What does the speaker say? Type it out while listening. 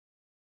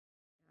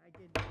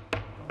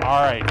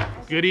All right.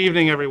 Good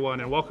evening, everyone,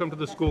 and welcome to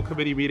the school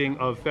committee meeting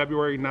of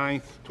February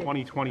 9th,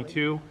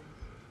 2022.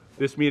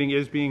 This meeting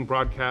is being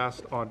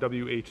broadcast on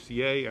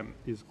WHCA and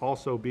is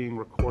also being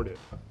recorded.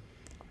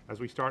 As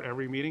we start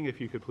every meeting,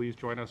 if you could please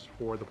join us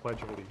for the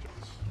Pledge of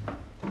Allegiance.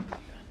 I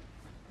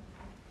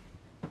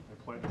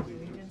pledge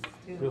allegiance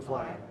to the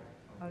flag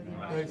of the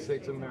United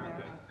States of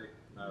America,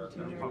 to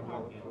the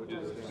republic which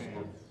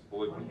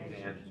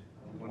stands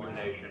one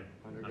nation,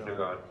 under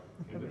God,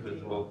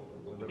 indivisible,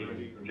 with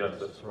liberty and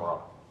justice for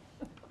all.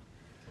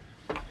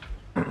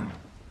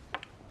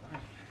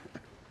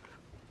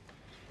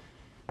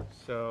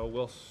 So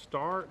we'll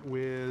start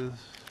with,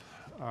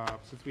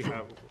 since we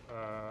have,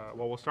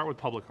 well, we'll start with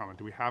public comment.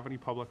 Do we have any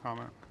public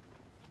comment?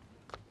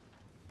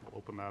 We'll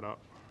open that up.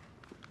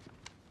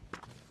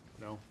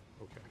 No?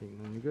 Okay.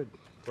 You're good.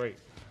 Great.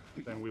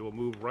 Then we will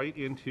move right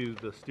into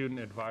the Student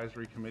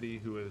Advisory Committee,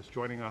 who is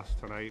joining us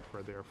tonight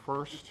for their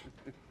first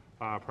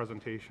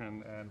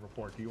presentation and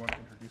report. Do you want to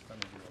introduce them?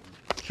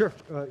 Sure.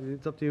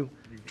 It's up to you.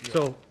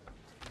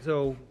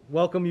 So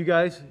welcome, you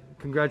guys.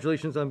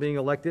 Congratulations on being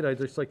elected. I'd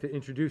just like to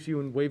introduce you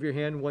and wave your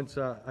hand once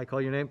I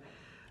call your name.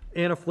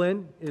 Anna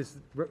Flynn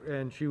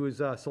and she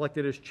was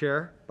selected as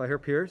chair by her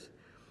peers.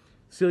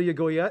 Celia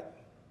Goyette,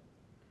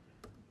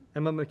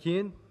 Emma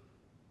McKeon,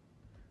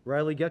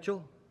 Riley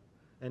Getchell,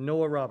 and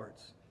Noah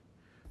Roberts.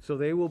 So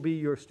they will be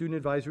your Student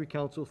Advisory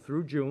Council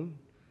through June.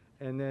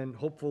 And then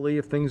hopefully,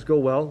 if things go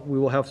well, we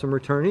will have some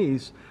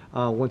returnees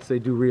once they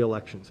do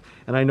re-elections.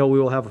 And I know we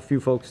will have a few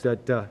folks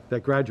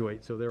that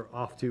graduate, so they're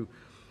off to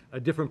a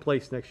different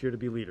place next year to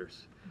be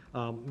leaders.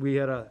 We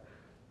had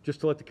just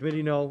to let the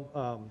committee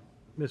know,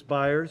 Ms.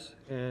 Byers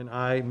and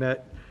I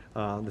met,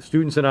 the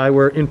students and I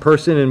were in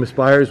person, and Ms.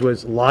 Byers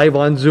was live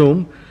on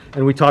Zoom,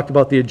 and we talked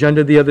about the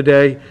agenda the other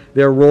day,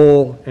 their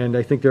role, and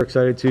I think they're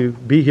excited to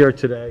be here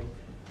today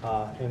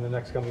in the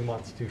next coming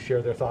months to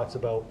share their thoughts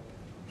about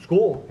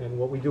school and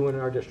what we do in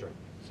our district.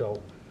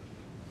 So,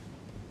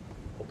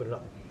 open it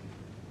up.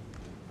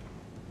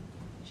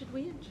 Should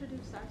we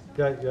introduce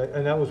ourselves? Yeah,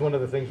 and that was one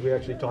of the things we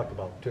actually talked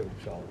about too.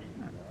 So,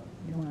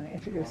 You want to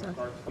introduce us?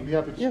 I'll be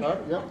happy to start.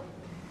 Yep.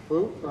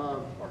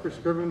 Hello, Chris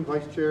Scriven,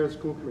 Vice Chair of the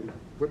School Committee,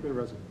 Whitman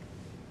resident.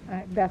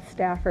 Beth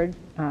Stafford,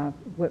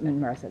 Whitman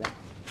resident.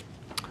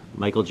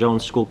 Michael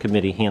Jones, School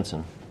Committee,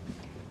 Hanson.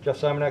 Jeff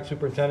Simonak,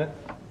 Superintendent.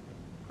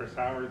 Chris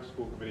Howard,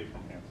 School Committee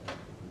from Hanson.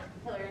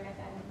 Hillary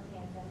McFadden from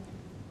Hanson.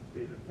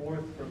 David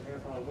Forth from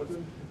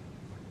Whitman.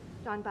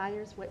 John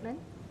Byers, Whitman.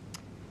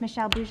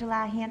 Michelle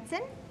Bourgelat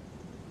Hanson.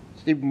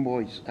 Stephen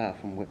Boyce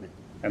from Whitman.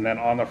 And then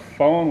on the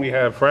phone, we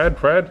have Fred.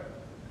 Fred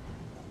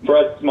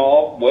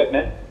Small,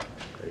 Whitman.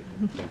 Great.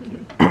 Thank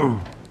you.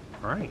 All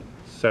right.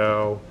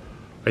 So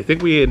I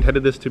think we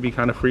intended this to be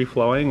kind of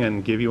free-flowing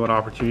and give you an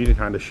opportunity to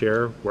kind of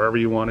share wherever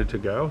you wanted to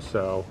go.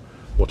 So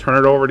we'll turn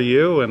it over to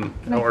you,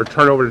 or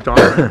turn it over to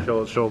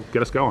Dawn. She'll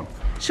get us going.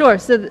 Sure.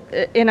 So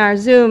in our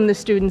Zoom, the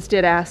students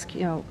did ask,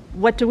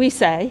 what do we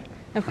say?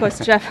 Of course,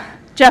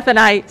 Jeff and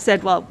I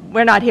said, well,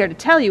 we're not here to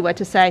tell you what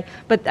to say,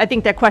 but I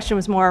think their question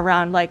was more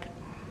around, like,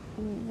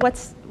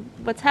 what's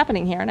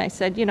happening here? And I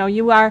said,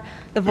 you are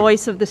the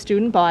voice of the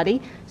student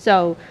body,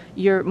 so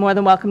you're more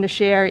than welcome to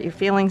share your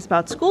feelings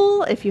about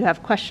school. If you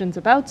have questions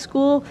about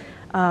school,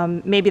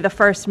 maybe the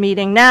first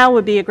meeting now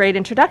would be a great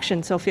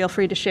introduction, so feel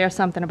free to share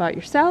something about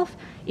yourself,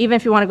 even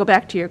if you want to go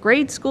back to your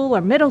grade school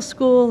or middle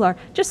school, or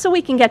just so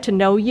we can get to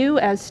know you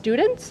as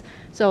students.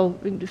 So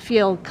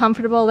feel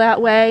comfortable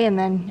that way, and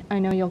then I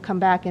know you'll come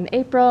back in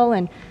April,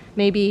 and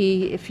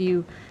maybe if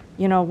you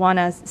want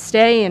to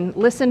stay and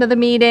listen to the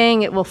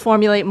meeting, it will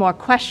formulate more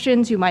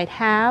questions you might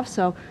have.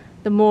 So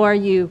the more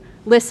you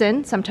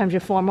listen, sometimes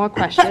you form more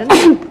questions.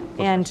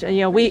 And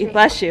we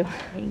bless you.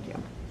 Thank you.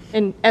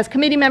 And as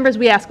committee members,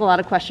 we ask a lot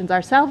of questions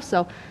ourselves.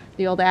 So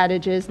the old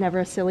adage is never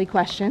a silly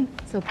question.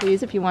 So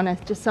please, if you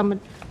want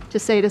to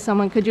say to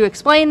someone, could you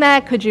explain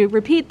that? Could you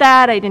repeat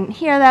that? I didn't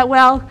hear that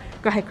well.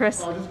 Go ahead,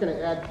 Chris. I was just going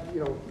to add,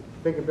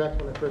 thinking back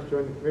to when I first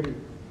joined the committee,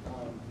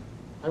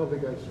 I don't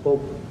think I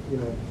spoke,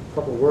 a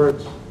couple of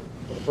words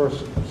for the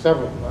first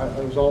several. I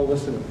was all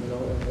listening,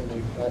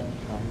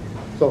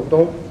 so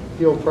don't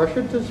feel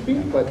pressured to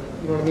speak, but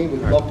you know what I mean?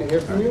 We'd love to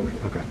hear from you.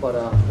 Okay. But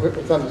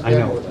it's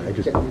understandable. I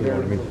just, you know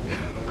what I mean?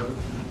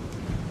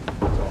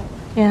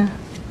 Yeah.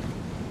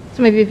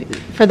 So maybe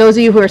for those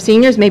of you who are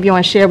seniors, maybe you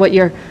want to share what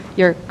your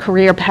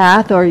career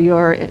path or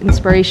your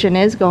inspiration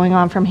is going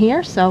on from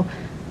here. So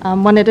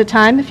one at a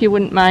time, if you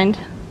wouldn't mind,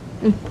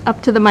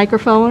 up to the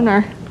microphone,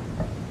 or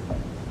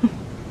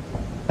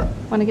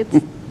want to get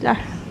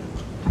started.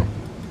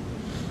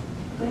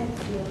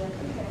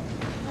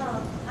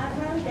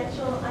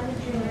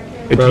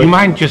 Do you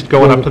mind just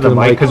going up to the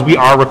mic, because we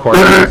are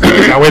recording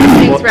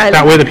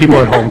that way the people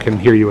at home can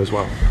hear you as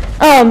well.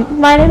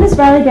 My name is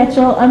Riley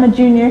Getchell. I'm a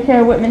junior here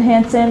at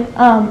Whitman-Hanson.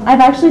 I've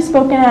actually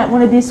spoken at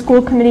one of these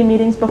school committee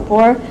meetings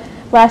before,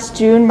 last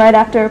June, right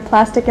after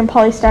plastic and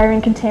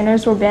polystyrene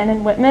containers were banned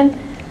in Whitman.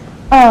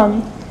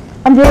 I'm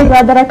really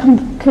glad that I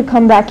could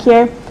come back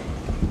here.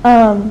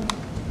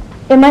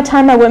 In my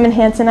time at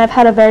Whitman-Hanson, I've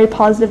had a very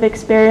positive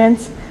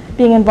experience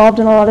being involved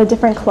in a lot of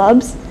different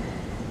clubs.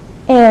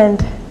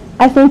 And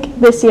I think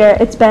this year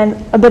it's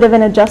been a bit of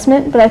an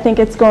adjustment, but I think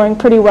it's going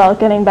pretty well,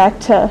 getting back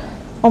to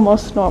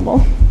almost normal.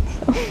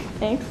 So,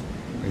 thanks.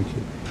 Thank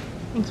you.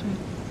 Thanks, Mary.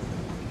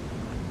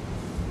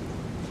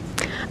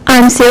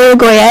 I'm Celia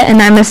Goyette,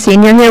 and I'm a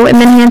senior here at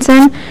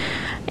Whitman-Hanson.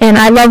 And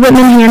I love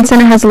Whitman-Hanson.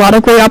 It has a lot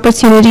of great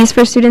opportunities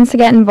for students to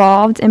get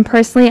involved. And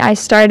personally, I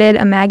started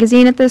a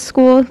magazine at this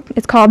school.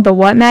 It's called The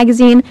What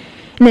Magazine.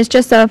 And it's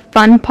just a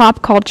fun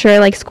pop culture,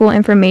 like school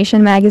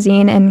information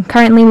magazine. And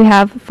currently we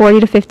have 40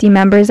 to 50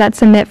 members that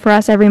submit for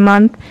us every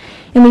month.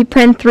 And we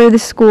print through the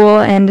school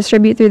and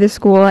distribute through the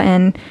school.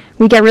 And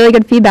we get really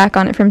good feedback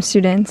on it from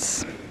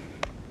students.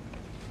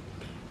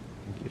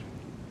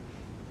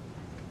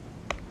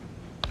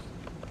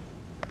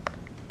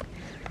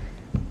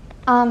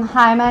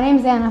 Hi, my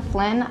name's Anna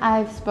Flynn.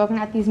 I've spoken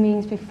at these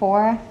meetings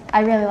before.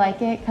 I really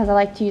like it because I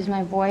like to use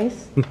my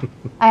voice.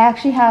 I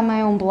actually have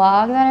my own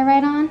blog that I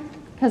write on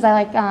because I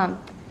like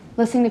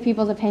listening to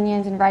people's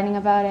opinions and writing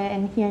about it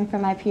and hearing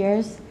from my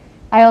peers.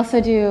 I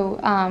also do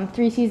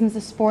 3 seasons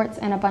of sports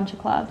and a bunch of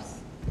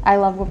clubs. I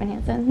love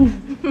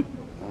Whitman-Hanson.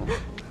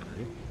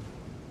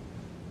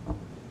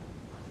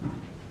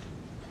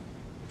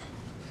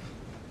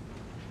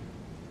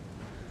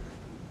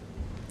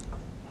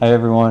 Hi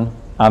everyone,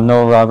 I'm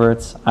Noah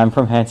Roberts. I'm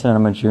from Hanson and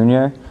I'm a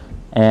junior.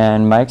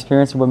 And my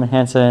experience with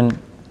Whitman-Hanson,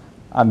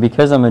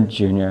 because I'm a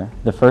junior,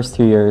 the first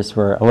 2 years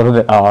were a little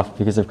bit off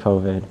because of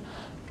COVID.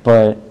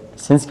 But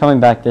since coming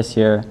back this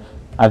year,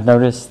 I've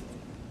noticed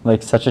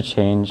like such a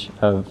change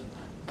of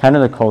kind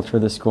of the culture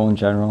of the school in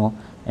general.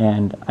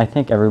 And I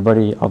think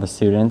everybody, all the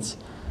students,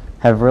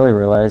 have really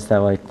realized that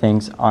like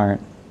things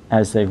aren't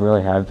as they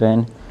really have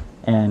been.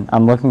 And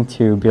I'm looking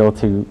to be able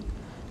to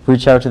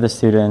reach out to the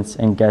students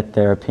and get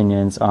their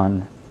opinions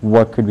on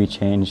what could be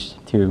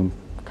changed to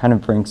kind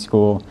of bring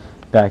school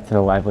back to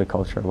the lively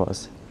culture it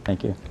was.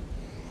 Thank you.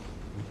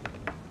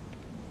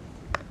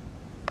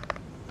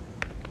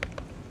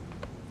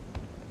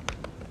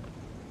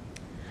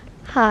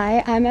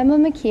 Hi, I'm Emma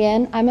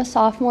McKeon. I'm a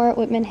sophomore at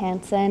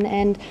Whitman-Hanson,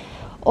 and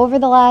over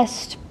the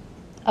last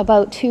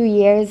about 2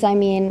 years, I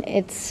mean,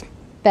 it's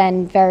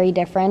been very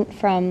different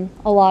from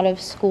a lot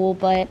of school,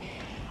 but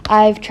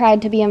I've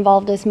tried to be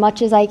involved as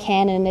much as I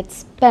can, and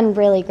it's been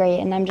really great,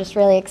 and I'm just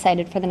really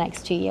excited for the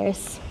next 2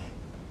 years.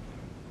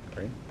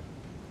 Great.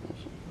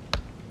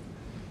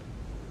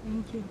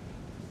 Thank you.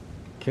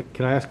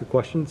 Can I ask a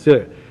question?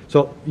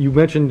 So you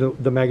mentioned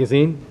the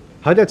magazine.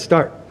 How'd that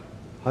start?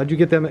 How'd you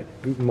get that,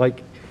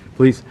 Mike,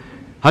 please?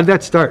 How'd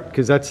that start?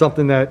 Because that's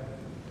something that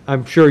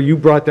I'm sure you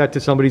brought that to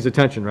somebody's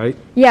attention, right?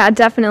 Yeah,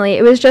 definitely.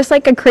 It was just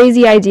like a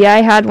crazy idea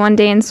I had one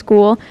day in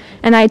school,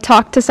 and I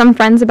talked to some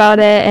friends about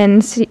it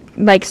and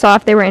saw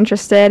if they were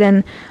interested,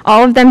 and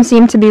all of them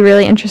seemed to be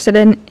really interested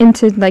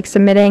into like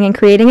submitting and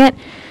creating it.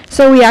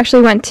 So we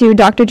actually went to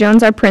Dr.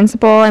 Jones, our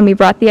principal, and we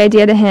brought the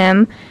idea to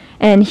him,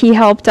 and he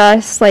helped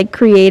us like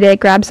create it,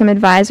 grab some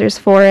advisors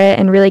for it,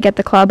 and really get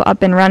the club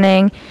up and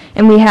running.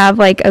 And we have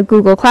like a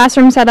Google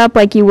Classroom set up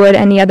like you would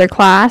any other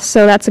class,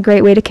 so that's a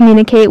great way to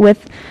communicate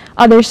with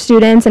other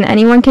students, and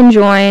anyone can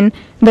join.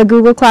 The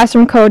Google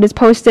Classroom code is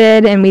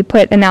posted, and we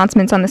put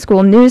announcements on the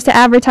school news to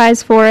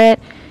advertise for it,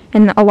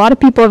 and a lot of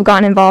people have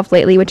gotten involved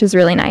lately, which is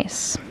really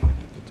nice.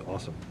 That's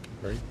awesome.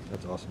 Great.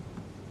 That's awesome.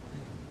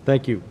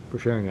 Thank you for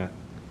sharing that.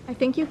 I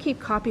think you keep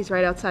copies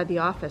right outside the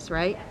office,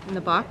 right? In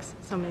the box?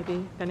 So maybe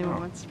if anyone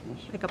wants to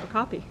pick up a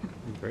copy.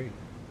 Great.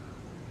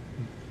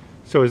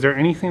 So is there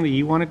anything that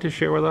you wanted to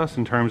share with us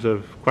in terms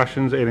of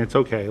questions? And it's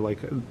okay, like,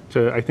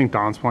 to, I think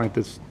Don's point,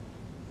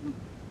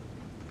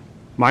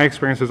 my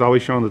experience has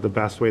always shown that the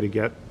best way to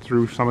get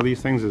through some of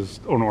these things is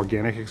an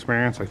organic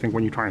experience. I think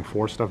when you try and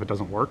force stuff, it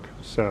doesn't work.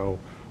 So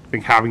I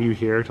think having you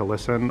here to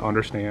listen,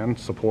 understand,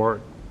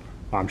 support,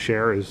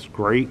 share is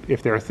great.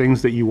 If there are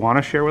things that you want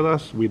to share with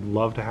us, we'd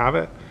love to have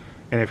it.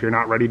 And if you're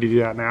not ready to do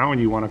that now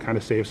and you want to kind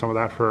of save some of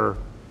that for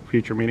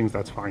future meetings,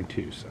 that's fine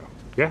too. So,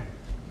 yeah.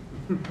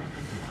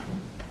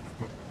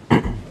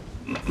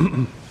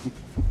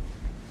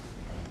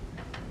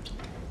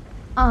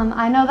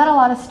 I know that a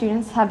lot of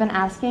students have been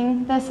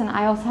asking this, and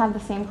I also have the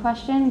same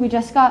question. We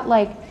just got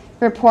like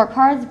report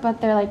cards,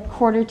 but they're like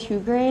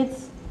Q2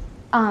 grades.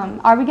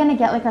 Are we going to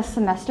get like a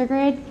semester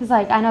grade? Because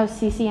like I know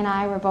Cece and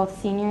I were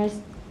both seniors,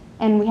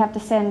 and we have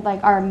to send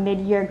like our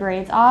mid-year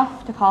grades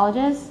off to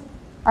colleges.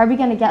 Are we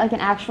going to get like an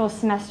actual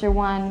semester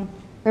 1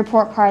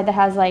 report card that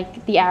has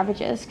like the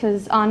averages?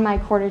 Because on my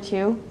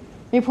Q2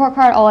 report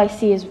card, all I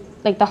see is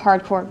like the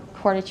hardcore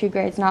Q2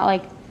 grades, not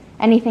like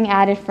anything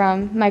added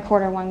from my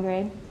Q1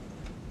 grade.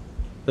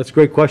 That's a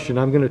great question.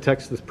 I'm going to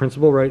text this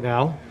principal right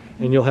now,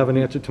 and you'll have an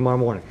answer tomorrow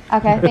morning.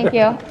 Okay, thank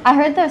you. I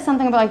heard there was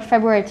something about like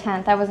February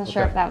 10th. I wasn't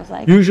sure if that was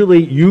like.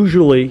 Usually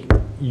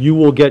you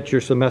will get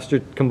your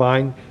semester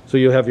combined, so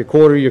you'll have your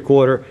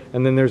quarter,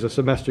 and then there's a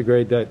semester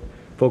grade that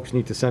folks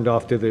need to send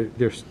off to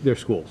their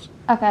schools.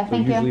 Okay, so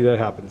thank you. Usually that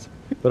happens.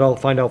 But I'll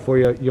find out for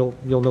you.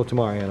 You'll know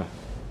tomorrow, Anna.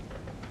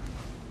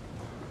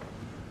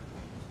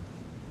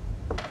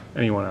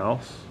 Anyone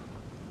else?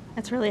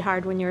 It's really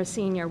hard when you're a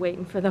senior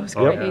waiting for those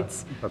Oh,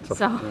 grades. yeah.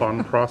 That's a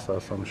fun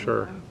process, I'm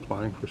sure,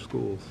 applying for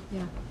schools.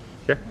 Yeah.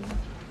 Okay.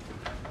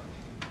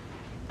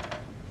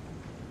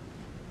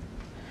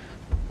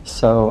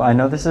 So I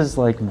know this is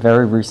like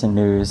very recent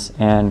news,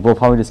 and we'll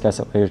probably discuss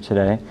it later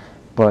today,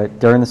 but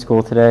during the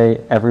school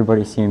today,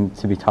 everybody seemed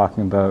to be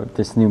talking about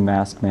this new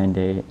mask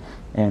mandate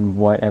and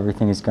what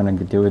everything is going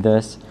to do with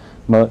this.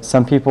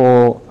 Some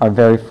people are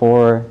very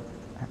for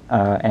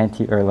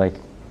like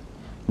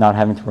not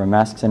having to wear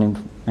masks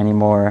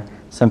anymore.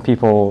 Some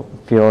people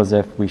feel as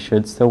if we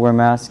should still wear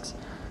masks.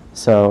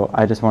 So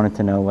I just wanted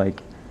to know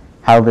like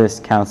how this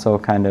council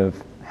kind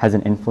of has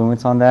an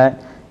influence on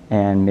that,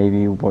 and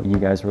maybe what you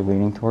guys were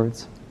leaning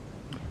towards.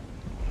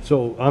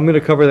 So I'm going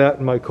to cover that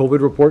in my COVID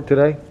report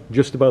today,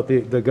 just about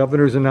the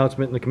governor's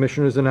announcement and the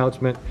commissioner's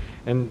announcement,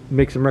 and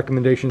make some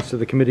recommendations to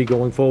the committee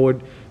going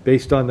forward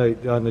based on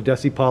the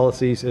DESE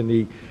policies and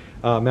the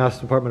Mass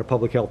Department of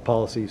Public Health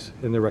policies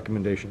in their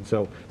recommendations.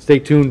 So stay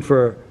tuned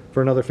for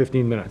another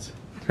 15 minutes.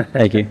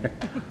 Thank you.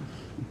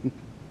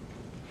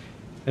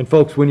 And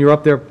folks, when you're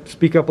up there,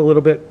 speak up a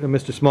little bit.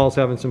 Mr. Small's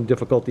having some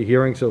difficulty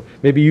hearing, so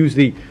maybe use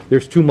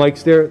there's two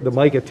mics there. The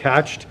mic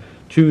attached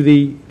to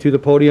the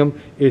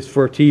podium is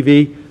for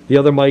TV. The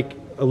other mic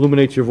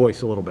illuminates your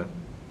voice a little bit.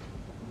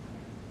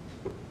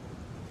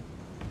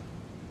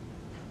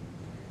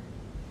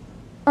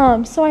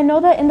 So I know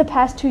that in the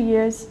past 2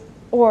 years,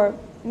 or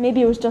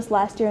maybe it was just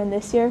last year and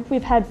this year,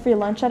 we've had free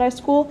lunch at our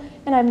school,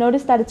 and I've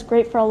noticed that it's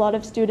great for a lot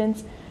of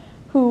students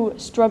who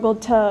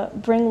struggled to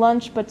bring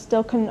lunch but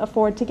still couldn't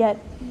afford to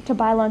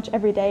buy lunch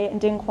every day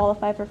and didn't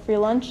qualify for free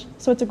lunch.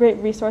 So it's a great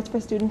resource for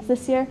students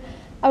this year.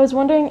 I was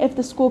wondering if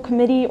the school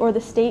committee or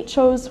the state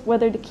chose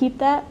whether to keep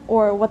that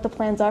or what the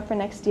plans are for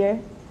next year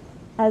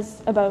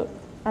as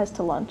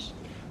to lunch.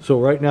 So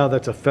right now,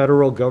 that's a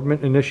federal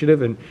government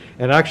initiative, and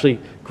actually,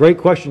 great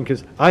question,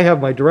 because I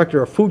have my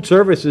director of food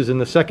services in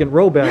the second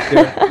row back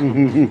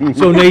there.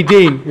 So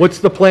Nadine, what's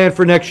the plan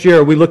for next year?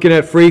 Are we looking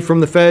at free from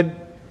the Fed?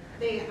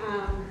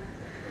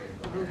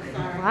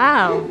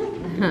 Wow.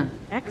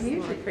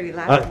 Excellent. Pretty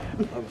loud.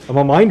 I'm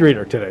a mind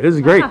reader today. This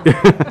is great.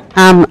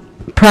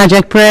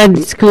 Project Bread,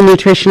 School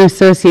Nutrition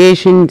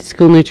Association,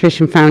 School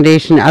Nutrition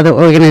Foundation, other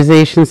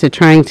organizations are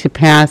trying to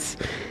pass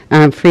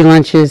free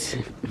lunches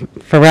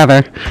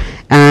forever.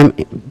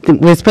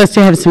 We're supposed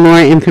to have some more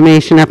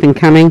information up and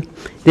coming.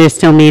 They're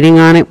still meeting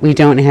on it. We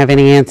don't have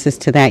any answers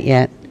to that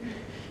yet.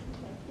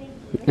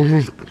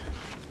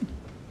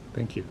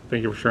 Thank you.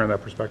 Thank you for sharing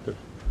that perspective.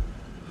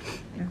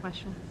 Good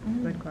question.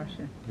 Good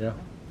question. Yeah.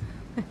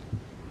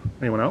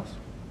 Anyone else?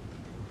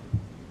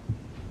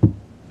 The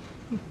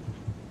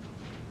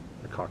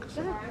caucus.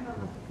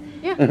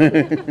 Yeah.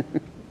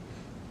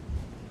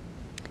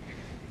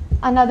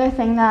 Another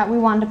thing that we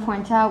wanted to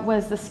point out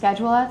was the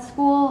schedule at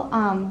school.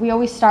 We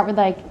always start with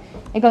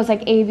it goes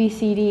like A, B,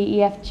 C, D,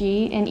 E, F,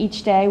 G, and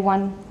each day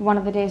one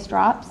of the days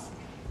drops.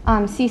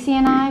 Cece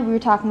and I, we were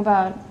talking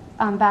about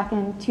back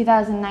in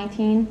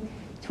 2019,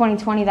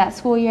 2020, that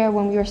school year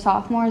when we were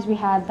sophomores, we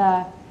had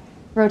the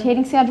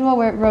rotating schedule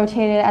where it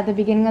rotated at the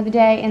beginning of the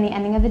day and the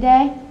ending of the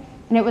day.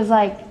 And it was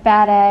like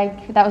bad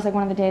egg, that was like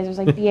one of the days, it was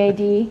like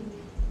BAD,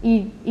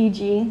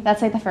 EG,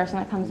 that's like the first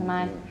one that comes to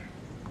mind.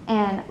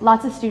 And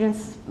lots of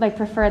students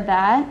preferred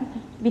that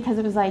because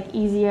it was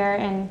easier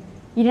and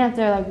you didn't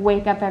have to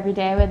wake up every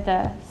day with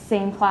the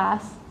same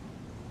class.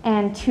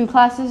 And 2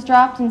 classes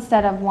dropped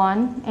instead of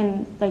 1,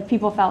 and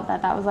people felt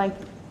that was a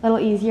little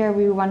easier.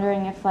 We were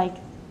wondering if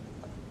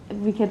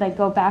we could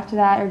go back to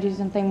that or do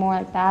something more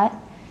like that.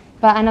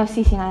 But I know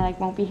Cece and I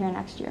won't be here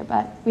next year,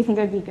 but we think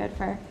it would be good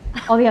for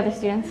all the other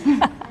students.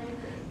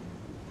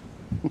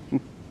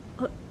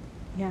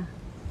 Yeah.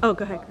 Oh,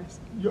 go ahead, Chris.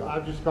 Yeah,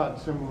 I've just gotten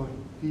similar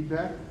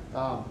feedback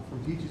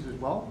from teachers as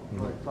well,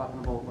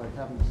 talking about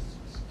having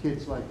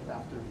kids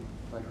after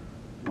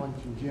lunch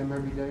and gym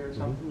every day or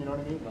something. You know what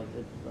I mean?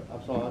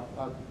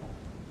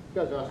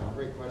 You guys are asking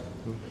great questions.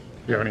 Do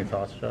you have any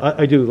thoughts, Jeff?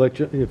 I do.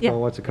 If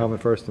Paul wants to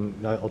comment first,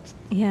 and I'll.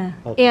 Yeah.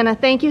 Anna,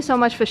 thank you so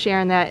much for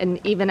sharing that.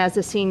 And even as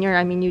a senior,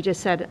 I mean, you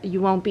just said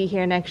you won't be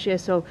here next year.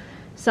 So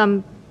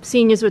some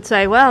seniors would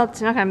say, well,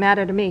 it's not going to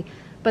matter to me.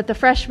 But the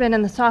freshmen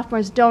and the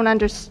sophomores don't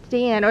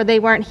understand, or they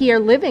weren't here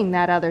living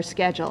that other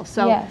schedule.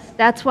 So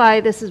that's why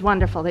this is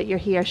wonderful that you're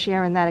here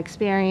sharing that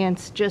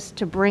experience, just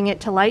to bring it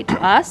to light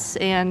to us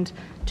and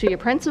to your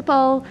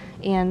principal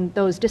and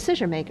those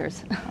decision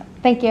makers.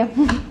 Thank you.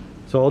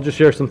 So I'll just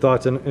share some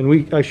thoughts,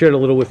 and I shared a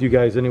little with you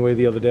guys anyway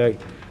the other day.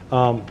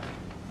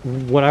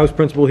 When I was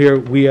principal here,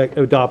 we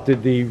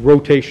adopted the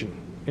rotation,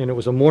 and it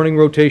was a morning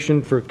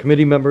rotation for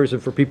committee members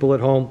and for people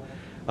at home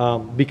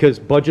because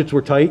budgets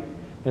were tight,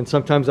 and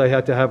sometimes I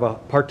had to have a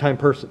part-time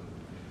person.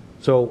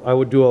 So I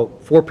would do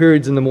 4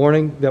 periods in the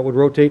morning that would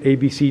rotate A,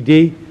 B, C,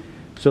 D,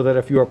 so that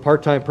if you were a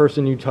part-time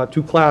person, you taught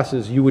 2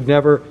 classes, you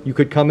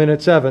could come in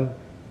at 7,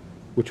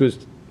 which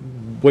was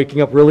waking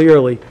up really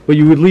early, but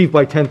you would leave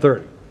by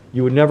 10:30.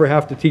 You would never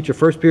have to teach a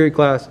first period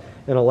class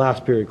and a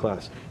last period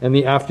class. And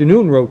the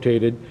afternoon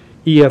rotated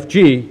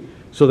EFG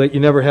so that you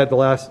never had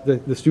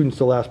the students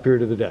the last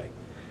period of the day.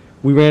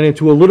 We ran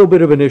into a little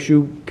bit of an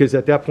issue because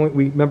at that point,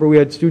 we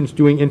had students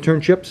doing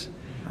internships.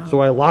 So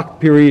I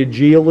locked period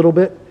G a little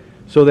bit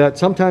so that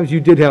sometimes you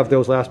did have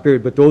those last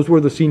period, but those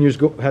were the seniors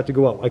had to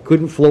go out. I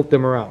couldn't float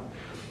them around.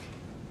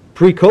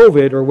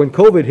 Pre-COVID, or when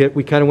COVID hit,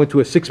 we kind of went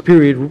to a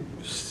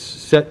 6-period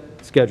set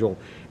schedule.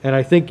 And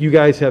I think you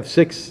guys have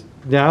 6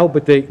 now,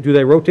 but do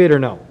they rotate or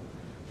no?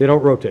 They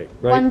don't rotate,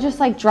 right? One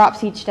just like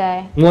drops each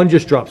day. One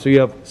just drops. So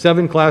you have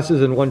 7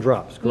 classes and 1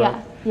 drops,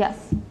 correct? Yeah,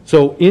 yes.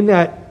 So in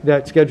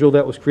that schedule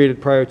that was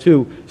created prior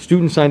to,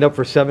 students signed up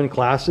for 7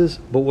 classes,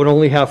 but would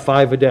only have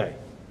 5 a day,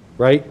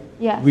 right?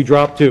 Yes. We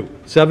dropped 2.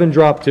 7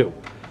 dropped 2.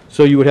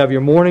 So you would have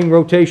your morning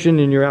rotation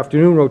and your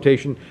afternoon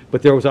rotation,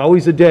 but there was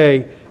always a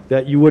day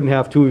that you wouldn't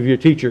have 2 of your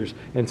teachers.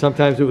 And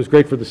sometimes it was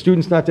great for the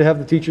students not to have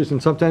the teachers,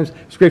 and sometimes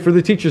it's great for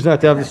the teachers not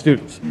to have the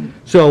students.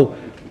 So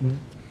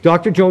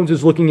Dr. Jones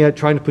is looking at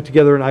trying to put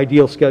together an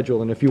ideal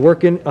schedule. And if you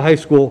work in a high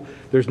school,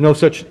 there's no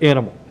such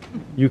animal.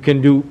 You can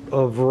do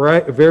a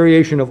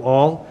variation of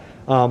all,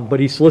 but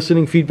he's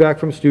soliciting feedback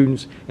from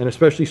students, and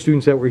especially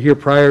students that were here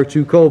prior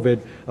to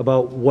COVID,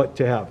 about what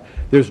to have.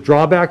 There's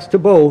drawbacks to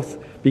both,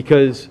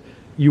 because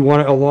you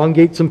want to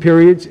elongate some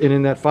periods, and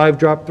in that 5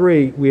 drop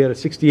 3, we had a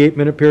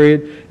 68-minute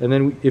period, and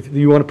then if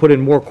you want to put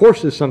in more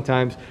courses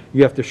sometimes,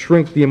 you have to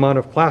shrink the amount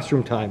of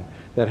classroom time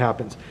that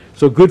happens.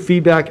 So good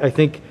feedback. I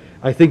think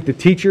the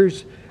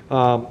teachers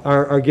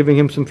are giving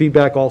him some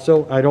feedback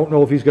also. I don't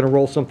know if he's going to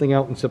roll something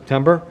out in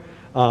September,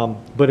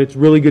 but it's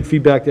really good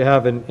feedback to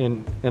have,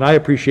 and I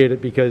appreciate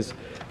it, because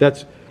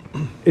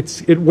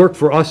it worked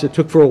for us. It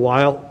took for a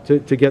while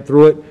to get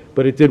through it,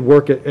 but it did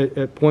work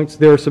at points.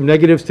 There are some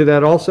negatives to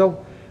that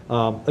also.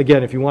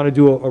 Again, if you want to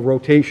do a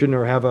rotation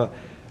or have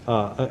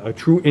a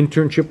true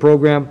internship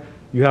program,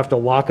 you have to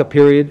lock a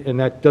period, and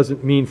that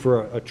doesn't mean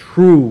for a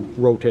true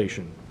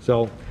rotation.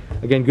 So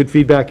again, good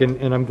feedback,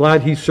 and I'm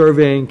glad he's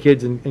surveying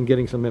kids and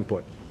getting some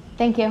input.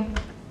 Thank you.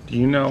 Do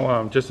you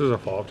know, just as a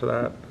follow-up to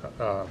that,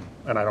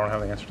 and I don't have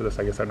the answer to this,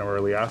 I guess I never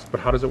really asked,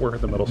 but how does it work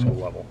at the middle school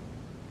level?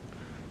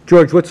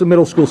 George, what's the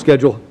middle school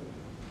schedule?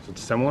 Is it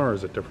similar or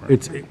is it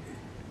different?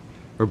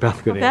 Or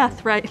Beth could answer.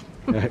 Beth, right.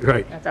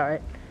 Right. That's all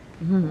right.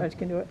 George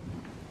can do it.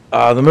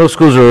 The middle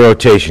schools are a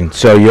rotation,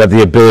 so you have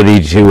the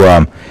ability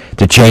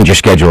to change your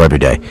schedule every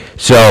day.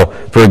 So,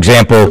 for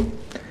example,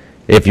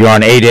 if you're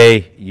on A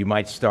day, you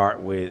might start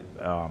with,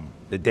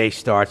 the day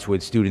starts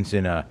with students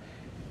in a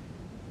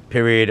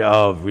period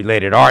of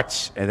related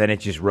arts, and then it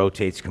just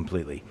rotates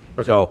completely.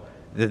 Okay. So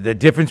the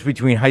difference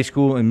between high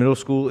school and middle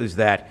school is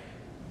that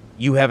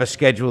you have a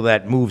schedule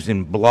that moves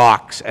in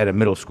blocks at a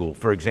middle school.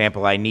 For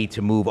example, I need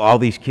to move all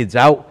these kids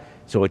out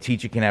so a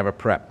teacher can have a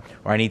prep,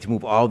 or I need to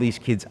move all these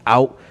kids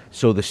out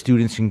so the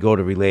students can go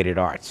to related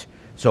arts.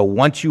 So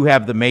once you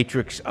have the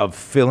matrix of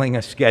filling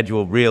a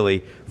schedule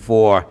really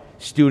for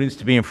students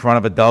to be in front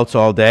of adults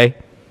all day,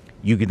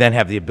 you can then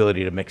have the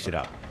ability to mix it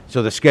up.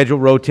 So the schedule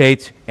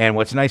rotates, and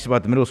what's nice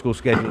about the middle school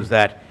schedule is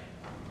that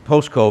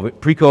post-COVID,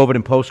 pre-COVID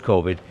and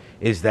post-COVID,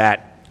 is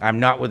that I'm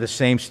not with the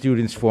same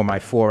students for my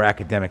 4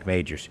 academic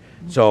majors.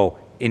 So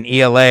in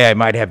ELA, I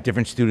might have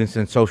different students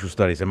than social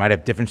studies. I might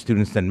have different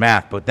students than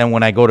math. But then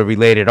when I go to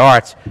related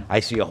arts, I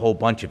see a whole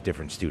bunch of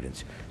different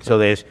students. So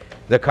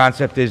the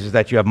concept is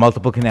that you have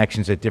multiple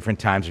connections at different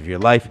times of your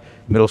life,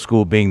 middle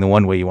school being the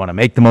one where you want to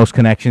make the most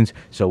connections.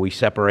 So we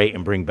separate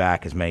and bring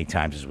back as many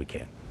times as we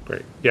can.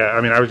 Great. Yeah, I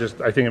mean, I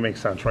think it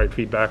makes sense, right?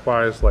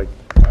 Feedback-wise, like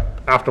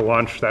after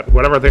lunch, that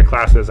whatever the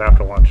class is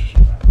after lunch.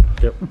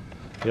 Yep.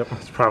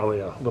 It's probably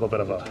a little bit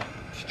of a,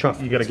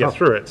 tough. You got to get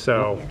through it.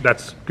 So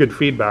that's good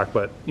feedback,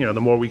 but the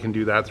more we can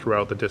do that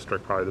throughout the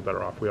district, probably the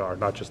better off we are,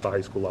 not just the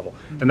high school level.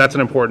 And that's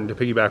an important, to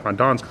piggyback on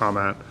Don's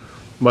comment,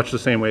 much the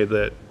same way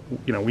that,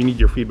 we need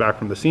your feedback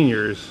from the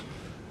seniors,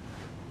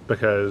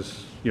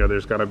 because,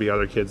 there's going to be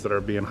other kids that are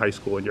being high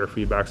school and your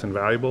feedback's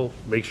invaluable.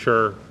 Make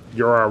sure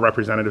you're our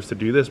representatives to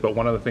do this, but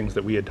one of the things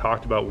that we had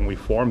talked about when we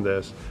formed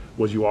this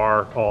was you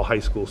are all high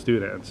school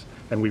students,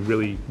 and we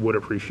really would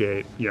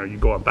appreciate, you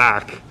going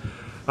back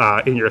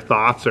in your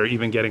thoughts, or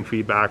even getting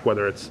feedback,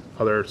 whether it's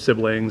other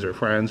siblings or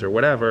friends or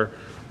whatever.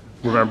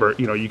 Remember,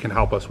 you can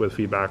help us with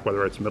feedback,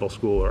 whether it's middle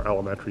school or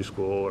elementary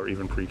school or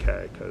even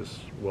pre-K, because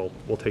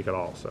we'll take it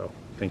all. So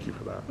thank you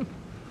for that.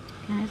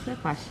 Can I ask a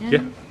question?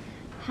 Yeah.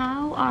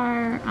 How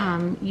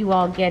are you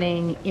all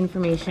getting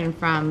information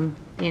from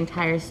the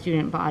entire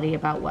student body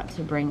about what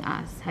to bring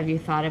us? Have you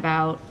thought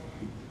about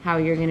how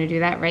you're going to do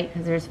that, right?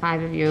 Because there's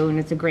 5 of you, and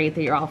it's great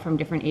that you're all from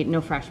different age,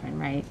 no freshmen,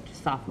 right?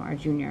 Just sophomore,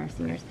 junior,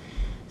 seniors.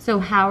 So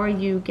how are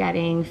you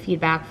getting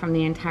feedback from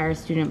the entire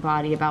student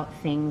body about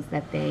things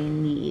that they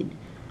need?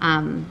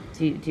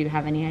 Do you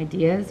have any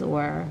ideas,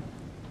 or?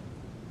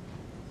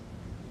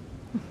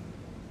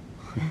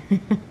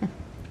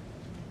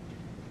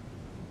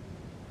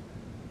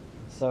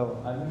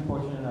 So I've been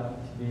fortunate enough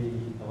to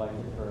be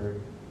elected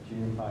for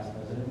junior class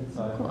president,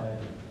 so Cool. I've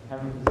had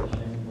a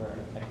position where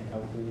I can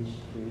outreach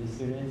to the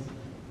students.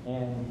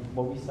 And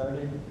what we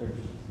started to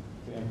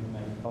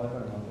implement probably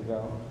about a month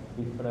ago,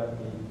 we put out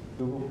the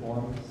Google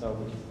form, which is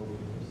open for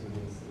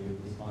students to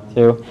respond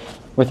to,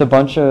 with a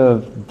bunch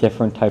of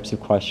different types of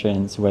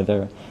questions,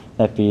 whether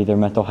that be their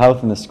mental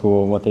health in the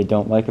school, what they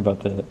don't like about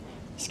the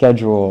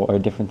schedule or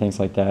different things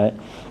like that,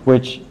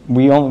 which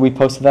we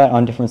posted that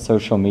on different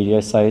social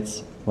media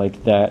sites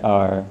like that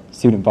our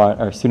student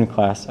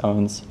class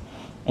owns,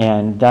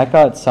 and that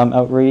got some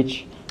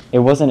outreach. It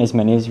wasn't as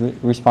many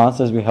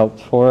responses as we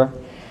hoped for,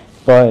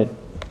 but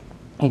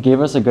it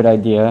gave us a good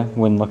idea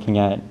when looking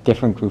at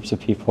different groups of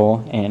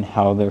people and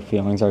how their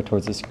feelings are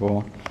towards the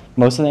school.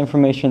 Most of the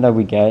information that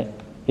we get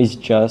is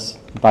just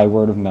by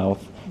word of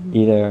mouth,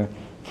 either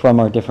from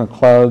our different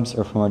clubs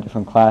or from our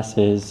different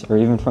classes or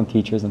even from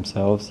teachers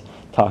themselves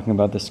talking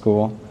about the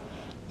school.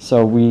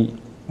 So we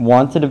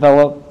want to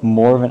develop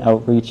more of an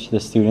outreach to the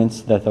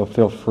students that they'll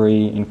feel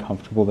free and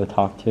comfortable to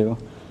talk to,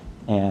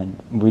 and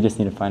we just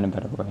need to find a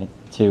better way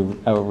to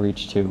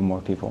outreach to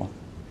more people.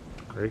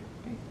 Great.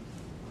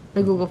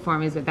 The Google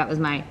form is that was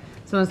my,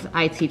 so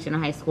I teach in a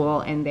high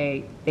school and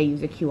they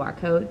use a QR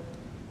code.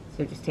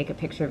 So just take a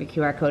picture of a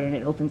QR code and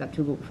it opens up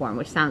to a Google form,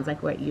 which sounds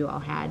like what you all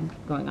had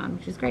going on,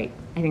 which is great.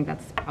 I think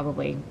that's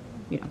probably,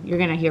 you know, you're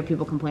going to hear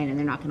people complain and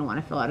they're not going to want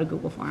to fill out a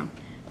Google form,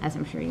 as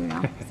I'm sure you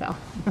know, so.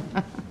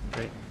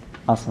 Great.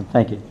 Awesome,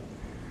 thank you.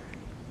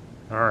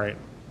 All right.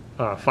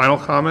 Final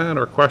comment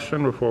or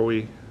question before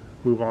we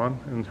move on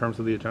in terms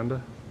of the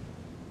agenda?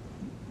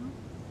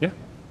 Yeah.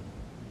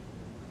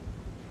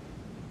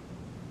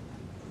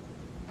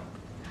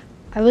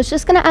 I was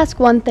just going to ask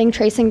one thing,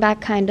 tracing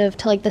back kind of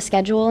to like the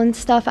schedule and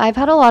stuff. I've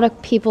had a lot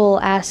of people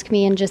ask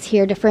me and just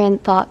hear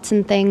different thoughts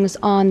and things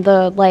on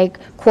the like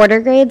quarter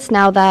grades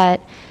now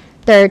that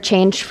they're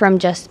changed from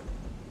just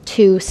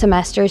 2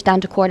 semesters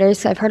down to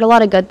quarters. I've heard a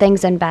lot of good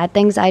things and bad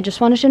things. I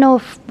just wanted to know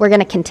if we're going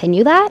to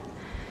continue that.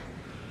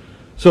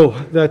 So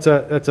that's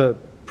a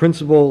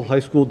principal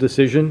high school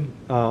decision,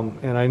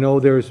 and I know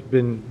there's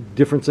been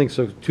different things.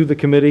 So to the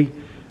committee,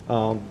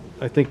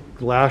 I think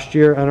last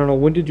year, I don't know,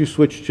 when did you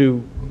switch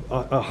to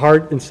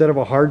instead of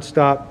a hard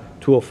stop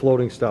to a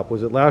floating stop?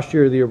 Was it last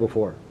year or the year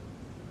before?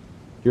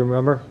 Do you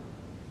remember?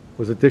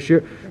 Was it this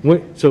year?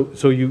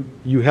 So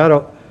you had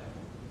a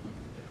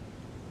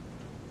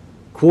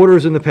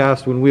quarters in the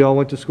past when we all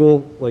went to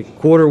school, like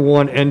quarter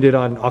 1 ended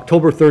on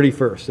October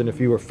 31st, and if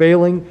you were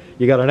failing,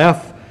 you got an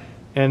F,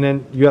 and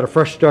then you had a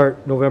fresh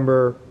start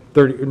November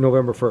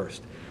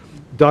 1st.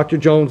 Dr.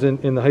 Jones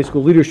and the high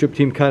school leadership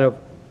team kind of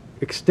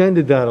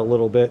extended that a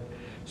little bit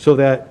so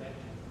that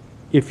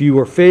if you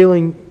were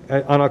failing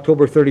on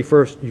October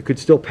 31st, you could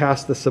still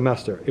pass the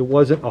semester. It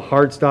wasn't a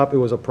hard stop, it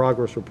was a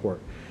progress report.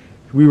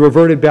 We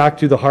reverted back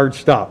to the hard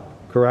stop,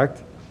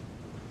 correct?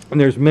 And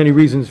there's many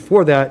reasons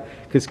for that,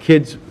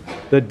 because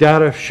the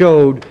data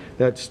showed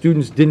that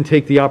students didn't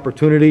take the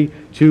opportunity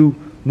to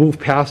move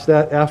past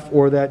that F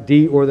or that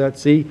D or that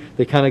C.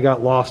 They kind of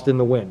got lost in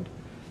the wind.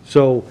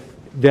 So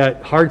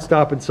that hard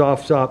stop and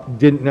soft stop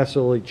didn't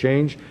necessarily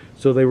change.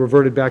 So they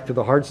reverted back to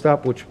the hard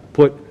stop, which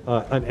put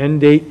an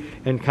end date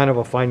and kind of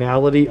a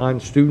finality on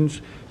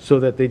students so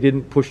that they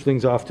didn't push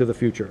things off to the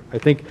future. I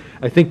think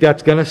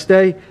that's going to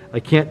stay. I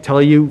can't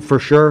tell you for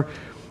sure.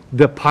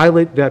 The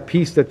pilot, that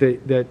piece that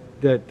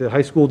the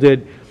high school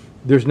did,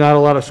 there's not a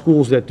lot of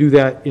schools that do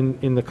that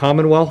in the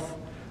Commonwealth.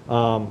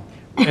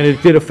 And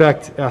it did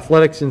affect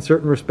athletics in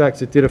certain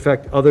respects. It did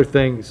affect other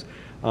things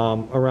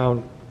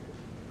around,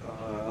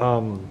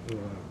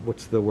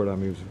 what's the word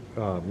I'm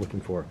looking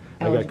for?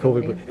 I got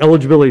COVID.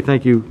 Eligibility,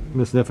 thank you,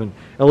 Ms. Niffen.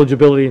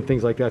 Eligibility and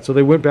things like that. So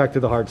they went back to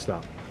the hard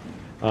stop.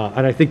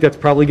 And I think that's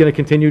probably going to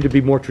continue to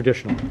be more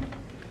traditional.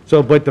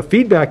 So, but the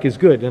feedback is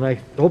good, and I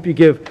hope you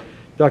give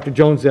Dr.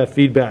 Jones that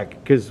feedback,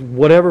 because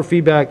whatever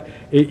feedback,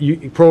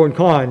 pro and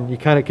con, you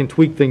kind of can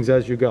tweak things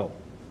as you go.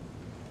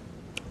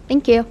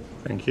 Thank you.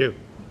 Thank you.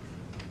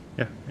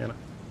 Yeah, Anna.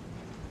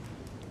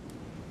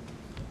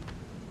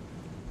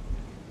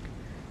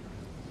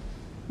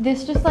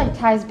 This just like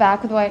ties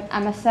back with what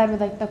Emma said with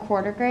like the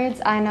quarter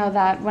grades. I know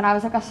that when I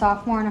was like a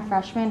sophomore and a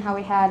freshman, how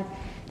we had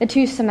the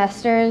 2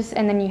 semesters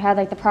and then you had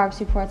like the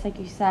progress reports like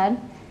you said.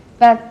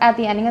 But at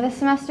the ending of the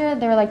semester,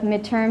 there were like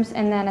midterms,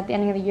 and then at the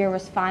ending of the year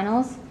was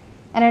finals.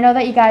 And I know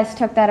that you guys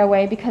took that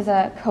away because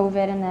of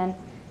COVID, and then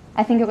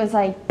I think it was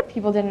like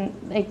people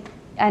didn't, like,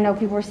 I know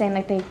people were saying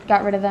like they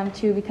got rid of them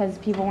too because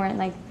people weren't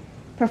like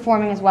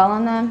performing as well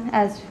on them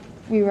as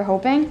we were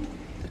hoping.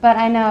 But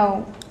I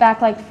know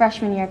back like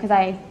freshman year, because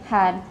I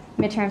had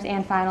midterms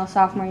and finals,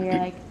 sophomore year,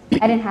 like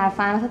I didn't have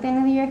finals at the end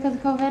of the year because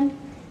of COVID.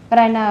 But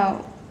I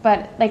know,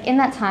 but like in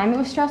that time it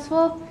was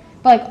stressful,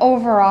 but like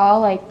overall,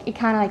 like it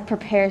kind of like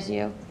prepares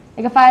you.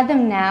 Like if I had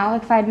them now,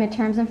 like if I had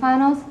midterms and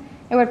finals,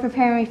 it would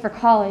prepare me for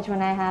college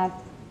when I have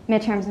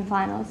midterms and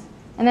finals.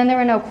 And then there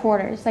were no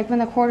quarters. Like when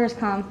the quarters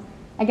come,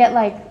 I get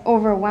like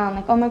overwhelmed,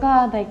 like, oh my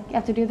God, like you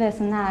have to do this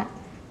and that.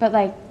 But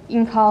like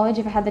in college,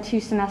 if I had the 2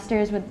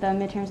 semesters with the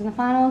midterms and the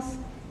finals,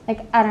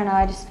 like, I don't know,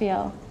 I just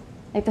feel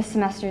like the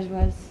semesters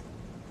was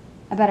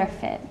a better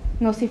fit,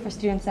 mostly for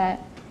students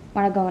that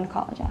want to go into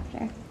college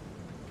after.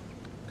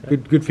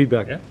 Good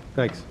feedback. Yeah.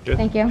 Thanks. Good.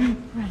 Thank you.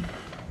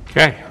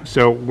 Okay,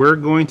 so we're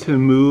going to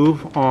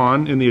move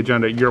on in the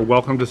agenda. You're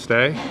welcome to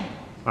stay,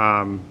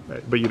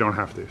 but you don't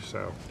have to,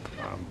 so.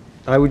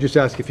 I would just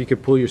ask if you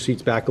could pull your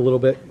seats back a little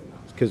bit,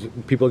 because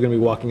people are going to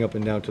be walking up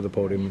and down to the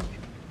podium.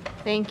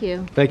 Thank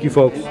you. Thank you,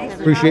 folks.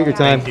 Appreciate your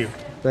time. Thank you.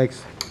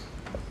 Thanks.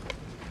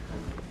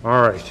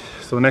 All right,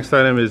 so the next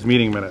item is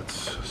meeting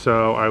minutes.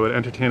 So I would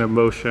entertain a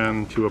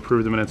motion to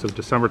approve the minutes of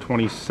December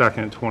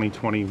 22nd,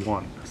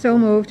 2021. So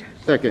moved.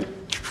 Second.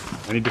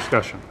 Any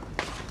discussion?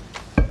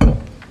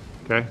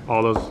 Okay,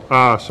 all those,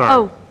 sorry.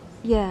 Oh,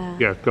 yeah.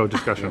 Yeah, go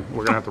discussion.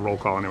 We're gonna have to roll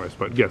call anyways,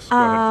 but yes, go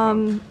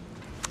ahead.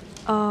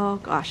 Oh,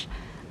 gosh.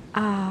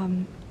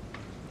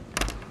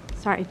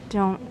 Sorry,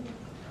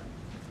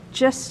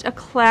 just a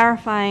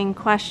clarifying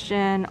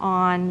question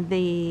on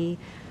the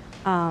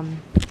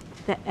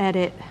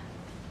edit,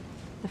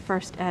 the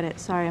first edit.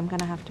 Sorry, I'm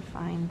gonna have to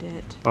find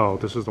it. Oh,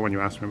 this is the one you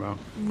asked me about.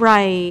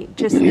 Right,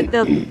 just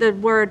the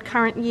word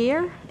current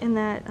year in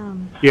that,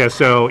 Yeah,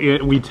 so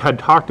we had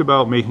talked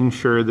about making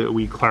sure that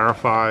we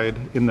clarified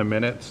in the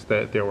minutes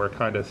that there were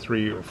kind of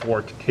 3 or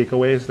 4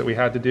 takeaways that we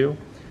had to do.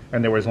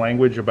 And there was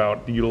language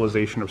about the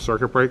utilization of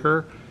circuit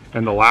breaker.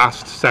 And the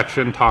last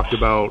section talked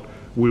about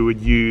we would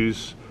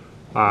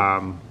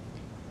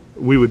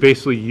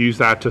basically use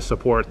that to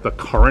support the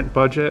current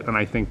budget. And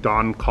I think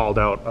Don called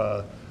out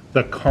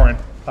the current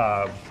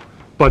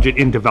budget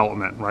in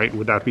development, right?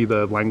 Would that be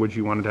the language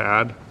you wanted to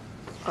add?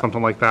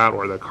 Something like that,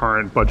 or the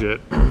current budget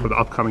for the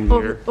upcoming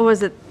year? or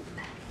was it,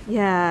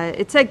 yeah,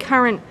 it said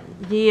current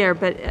year,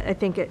 but I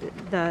think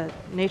the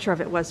nature of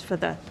it was for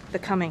the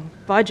coming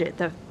budget,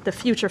 the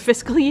future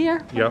fiscal year?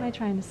 What Yep. am I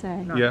trying to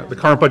say? Yeah, the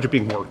current budget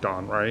being worked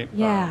on, right?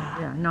 Yeah.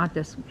 Yeah, not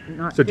this,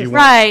 not So do you this.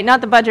 want- Right,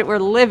 not the budget we're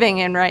living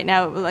in right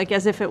now, like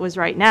as if it was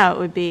right now, it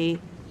would be,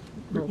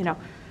 you know.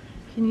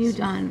 Can you,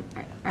 Don,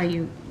 are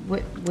you,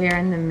 where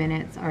in the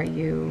minutes are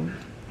you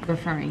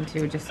referring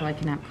to, just so I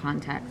can have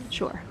context?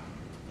 Sure.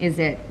 Is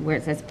it where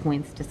it says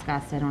points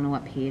discussed? I don't know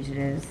what page it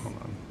is.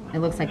 It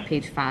looks like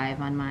page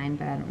 5 on mine,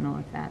 but I don't know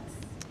if that's.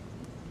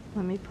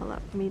 Let me pull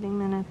up meeting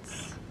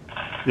minutes.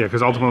 Yeah,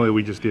 because ultimately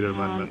we just did an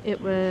amendment.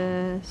 It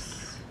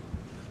was,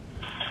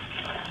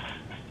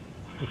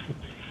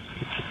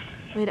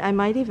 wait, I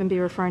might even be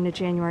referring to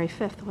January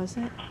 5th, was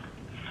it?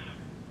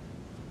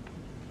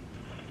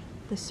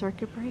 The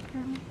circuit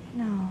breaker?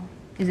 No.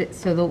 Is it,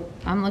 so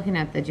I'm looking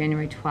at the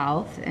January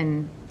 12th,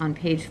 and on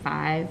page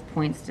 5,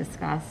 points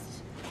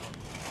discussed,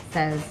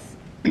 says,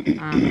 blah,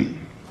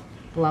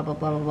 blah, blah,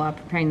 blah, blah,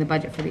 preparing the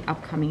budget for the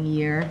upcoming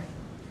year.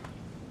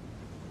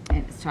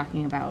 And it's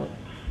talking about.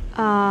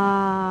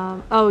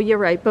 Oh, you're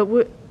right, but,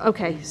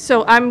 okay,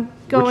 so I'm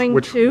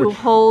going to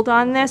hold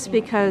on this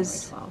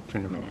because,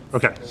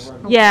 Okay.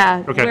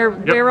 yeah, Okay,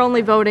 we're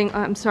only voting,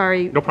 I'm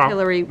sorry, No problem,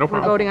 Hillary, no we're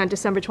problem. voting on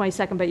December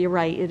 22nd, but you're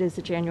right, it is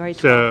the January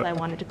So- 12th, I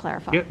wanted to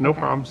clarify. Yeah, no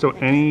problem. So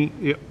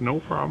no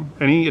problem.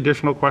 Any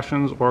additional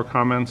questions or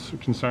comments, or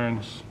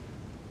concerns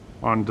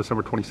on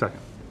December 22nd?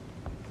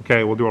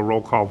 Okay, we'll do a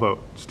roll call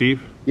vote.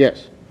 Steve?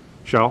 Yes.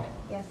 Shell?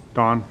 Yes.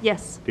 Don?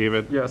 Yes.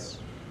 David? Yes.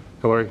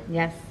 Hillary?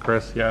 Yes.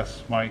 Chris?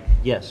 Yes. Mike?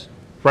 Yes.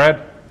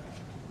 Fred?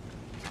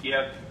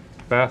 Yes.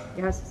 Beth?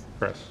 Yes.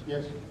 Chris?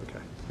 Yes. Okay,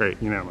 great,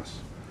 unanimous.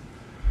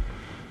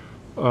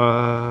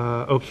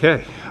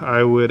 Okay,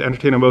 I would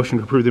entertain a motion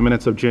to approve the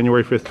minutes of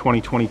January 5th,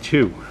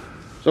 2022.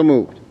 So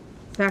moved.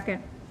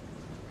 Second.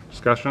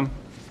 Discussion?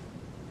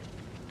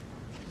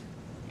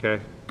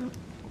 Okay.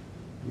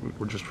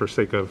 We're just for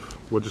sake of,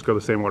 we'll just go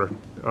the same order.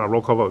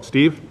 Roll call vote.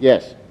 Steve?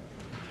 Yes.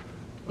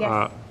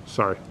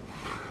 Sorry.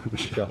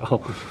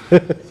 Michelle.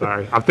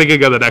 Sorry. I'm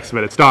thinking of the next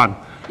minutes. Don?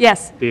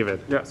 Yes.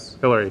 David? Yes.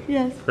 Hillary?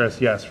 Yes.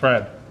 Chris? Yes.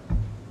 Fred?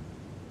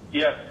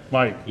 Yes.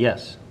 Mike?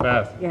 Yes.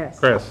 Beth? Yes.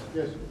 Chris?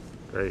 Yes.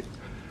 Great.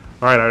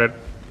 All right,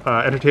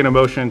 I'd entertain a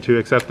motion to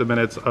accept the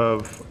minutes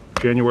of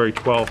January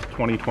 12th,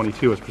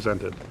 2022 as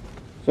presented.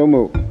 So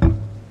moved.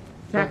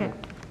 Second.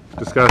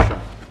 Discussion.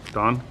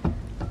 Don?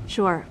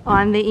 Sure.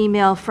 On the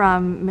email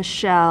from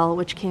Michelle,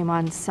 which came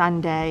on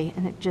Sunday,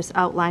 and it just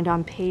outlined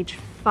on page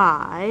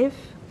 5,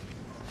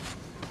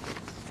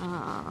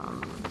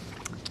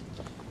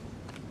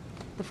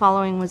 the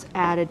following was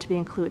added to be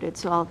included.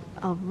 So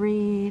I'll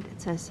read.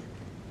 It says,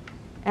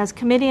 as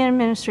committee and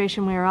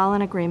administration, we are all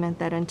in agreement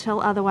that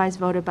until otherwise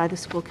voted by the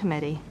school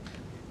committee,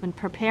 when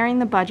preparing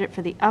the budget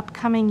for the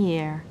upcoming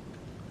year,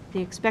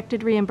 the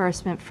expected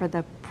reimbursement for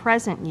the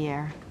present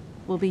year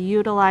will be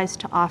utilized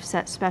to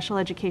offset special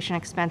education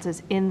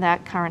expenses in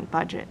that current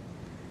budget.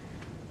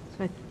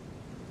 So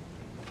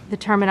the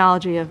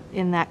terminology of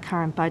in that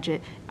current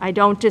budget, I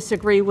don't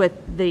disagree with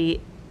the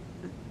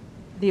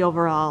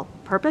overall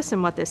purpose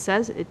and what this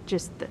says. It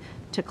just,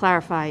 to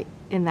clarify,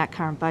 in that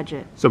current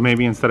budget. So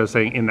maybe instead of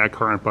saying in that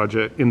current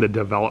budget, in the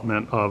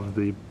development of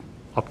the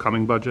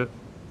upcoming budget?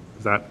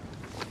 Does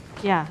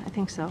Yeah, I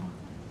think so.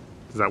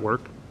 that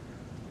work?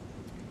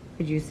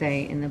 Could you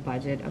say in the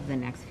budget of the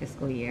next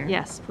fiscal year?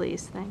 Yes,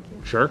 please, thank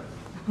you. Sure.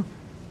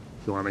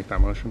 You want to make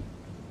that motion?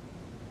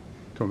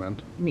 To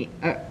amend? Me?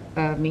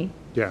 Me?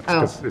 Yeah,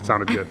 Oh. it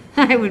sounded good.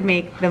 I would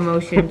make the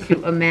motion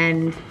to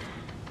amend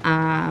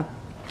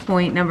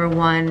point number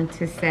 1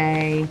 to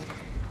say,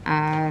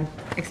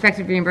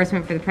 expected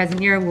reimbursement for the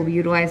present year will be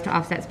utilized to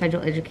offset special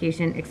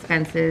education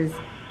expenses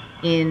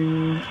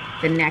in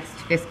the next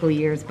fiscal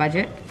year's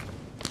budget.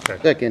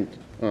 Okay. Second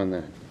on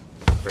that.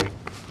 Great.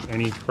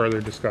 Any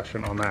further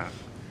discussion on that?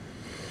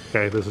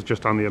 Okay, this is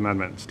just on the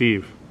amendment.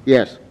 Steve?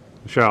 Yes.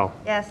 Michelle?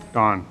 Yes.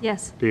 Don?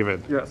 Yes.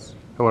 David? Yes.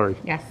 Hillary?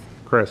 Yes.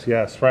 Chris,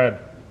 yes. Fred?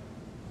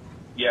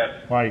 Yes.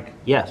 Mike?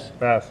 Yes.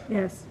 Beth?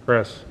 Yes.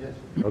 Chris? Yes.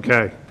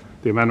 Okay,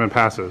 the amendment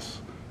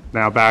passes.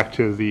 Now back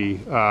to the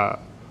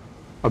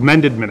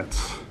amended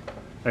minutes.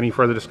 Any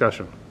further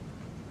discussion?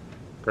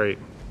 Great.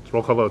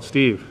 Roll call vote.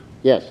 Steve?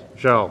 Yes.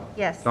 Michelle?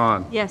 Yes.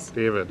 Don? Yes.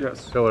 David?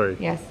 Yes. Hillary?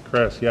 Yes.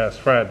 Chris? Yes.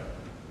 Fred?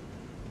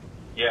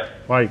 Yes.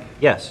 Mike?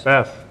 Yes.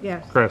 Beth?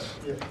 Yes. Chris?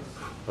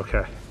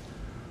 Okay.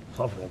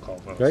 Love roll call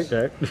votes.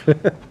 Okay.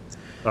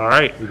 All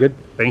right. You good?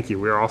 Thank you.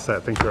 We're all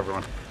set. Thank you,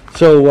 everyone.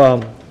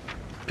 So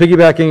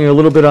piggybacking a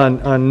little bit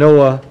on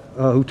Noah,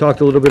 who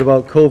talked a little bit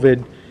about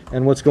COVID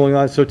and what's going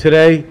on. So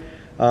today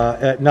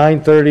at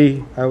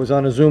 9:30, I was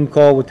on a Zoom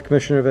call with the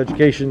Commissioner of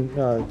Education,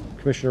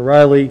 Commissioner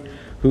Riley,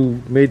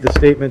 who made the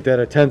statement that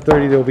at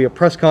 10:30 there will be a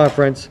press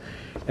conference,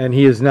 and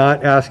he is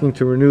not asking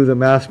to renew the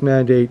mask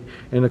mandate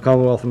in the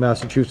Commonwealth of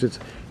Massachusetts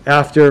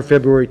after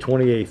February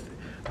 28th,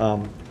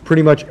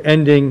 pretty much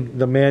ending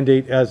the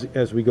mandate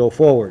as we go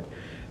forward.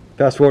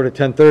 Fast forward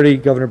to 10:30,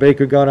 Governor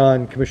Baker got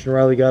on, Commissioner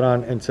Riley got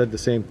on and said the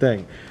same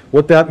thing.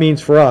 What that means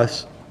for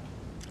us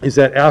is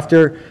that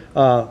after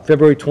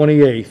February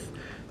 28th,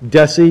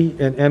 DESE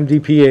and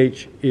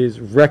MDPH is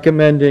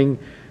recommending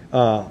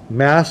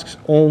masks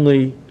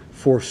only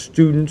for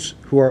students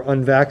who are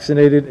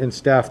unvaccinated and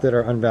staff that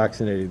are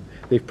unvaccinated.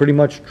 They've pretty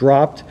much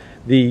dropped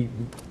the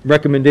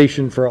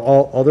recommendation for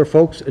all other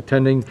folks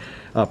attending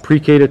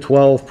pre-K to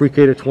 12,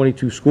 pre-K to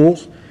 22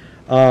 schools,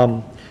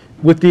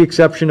 with the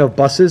exception of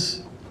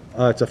buses.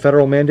 It's a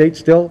federal mandate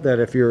still that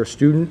if you're a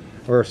student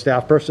or a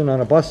staff person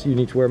on a bus, you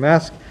need to wear a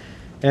mask,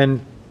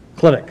 and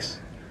clinics.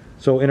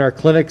 So in our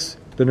clinics,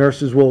 the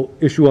nurses will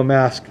issue a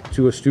mask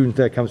to a student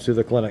that comes to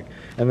the clinic,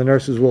 and the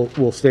nurses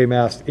will stay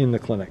masked in the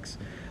clinics.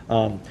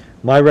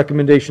 My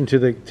recommendation to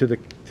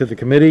the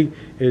committee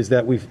is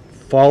that we've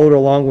followed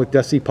along with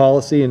DESE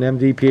policy and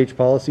MDPH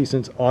policy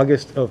since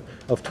August of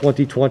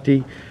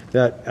 2020,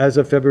 that as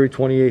of February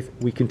 28th,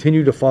 we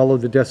continue to follow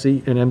the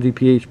DESE and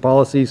MDPH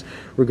policies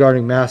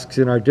regarding masks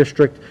in our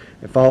district,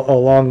 and follow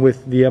along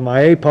with the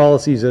MIA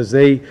policies as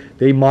they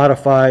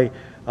modify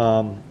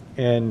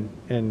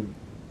and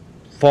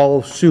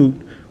follow suit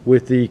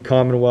with the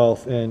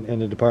Commonwealth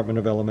and the Department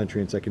of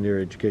Elementary and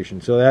Secondary Education.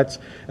 So that's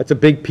a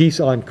big piece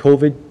on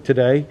COVID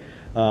today.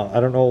 I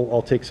don't know,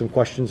 I'll take some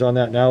questions on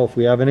that now if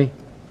we have any.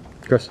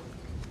 Chris?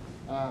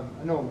 I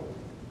know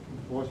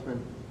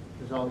enforcement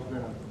has always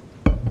been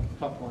a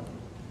tough one.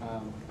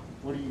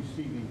 What do you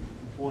see the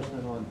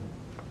enforcement on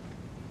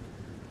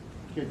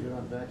kids that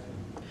aren't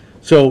vaccinated?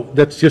 So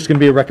that's just going to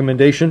be a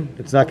recommendation.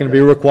 It's not going to be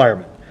a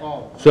requirement.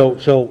 Oh.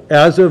 So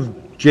as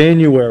of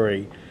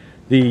January,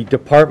 the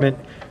department,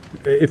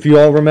 if you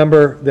all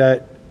remember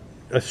that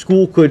a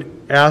school could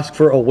ask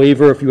for a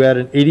waiver if you had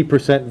an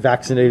 80%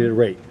 vaccinated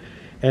rate.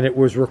 And it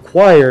was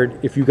required,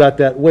 if you got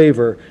that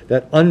waiver,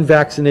 that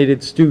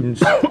unvaccinated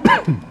students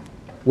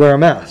wear a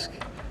mask.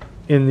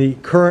 In the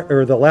current,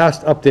 or the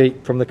last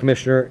update from the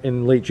commissioner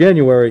in late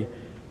January,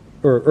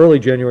 or early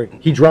January,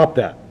 he dropped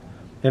that.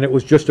 And it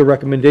was just a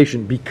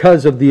recommendation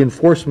because of the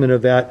enforcement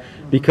of that,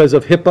 because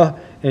of HIPAA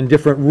and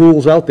different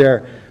rules out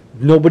there.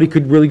 Nobody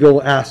could really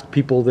go ask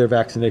people their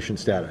vaccination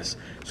status.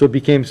 So it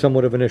became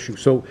somewhat of an issue.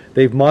 So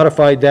they've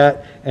modified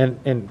that,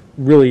 and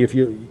really, if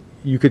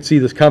you could see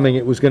this coming,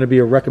 it was going to be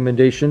a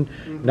recommendation,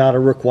 not a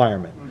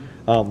requirement.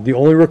 The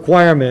only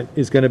requirement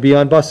is going to be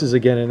on buses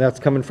again, and that's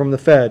coming from the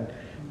Fed,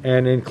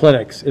 and in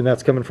clinics, and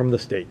that's coming from the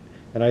state.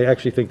 And I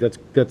actually think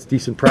that's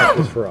decent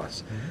practice for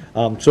us.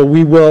 So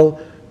we will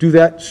do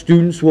that.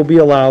 Students will be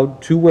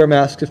allowed to wear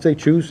masks if they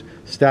choose.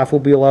 Staff will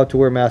be allowed to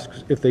wear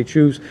masks if they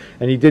choose.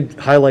 And he did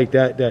highlight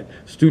that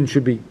students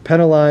should be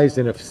penalized,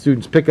 and if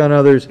students pick on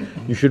others,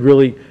 you should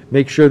really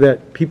make sure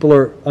that people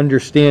are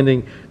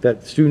understanding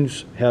that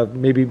students have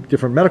maybe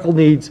different medical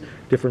needs,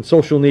 different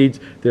social needs.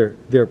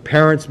 Their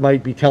parents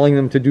might be telling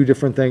them to do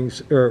different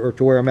things or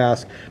to wear a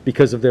mask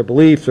because of their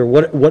beliefs or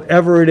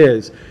whatever it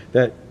is,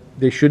 that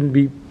they shouldn't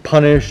be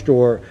punished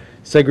or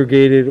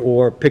segregated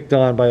or picked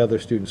on by other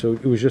students. So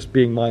it was just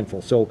being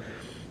mindful. So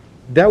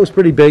that was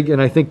pretty big,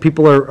 and I think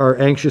people are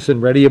anxious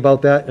and ready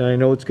about that, and I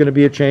know it's going to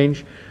be a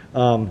change.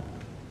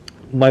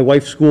 My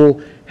wife's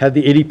school had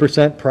the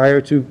 80% prior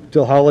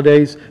to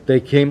holidays. They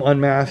came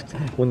unmasked.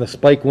 When the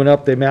spike went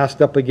up, they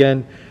masked up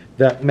again.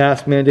 That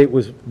mask mandate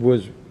was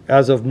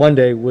as of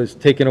Monday, was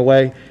taken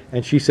away,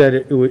 and she said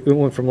it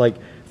went from like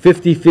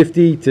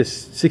 50-50 to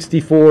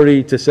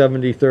 60-40 to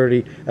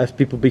 70-30 as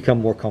people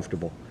become more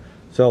comfortable.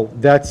 So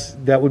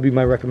that would be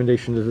my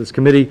recommendation to this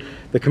committee.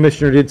 The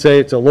commissioner did say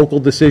it's a local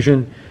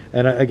decision,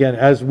 and again,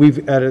 as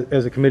we've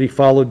as a committee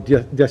followed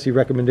DESE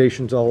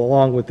recommendations all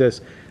along with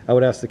this, I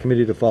would ask the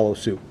committee to follow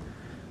suit.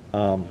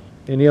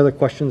 Any other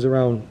questions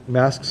around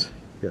masks?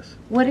 Yes.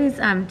 What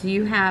is, do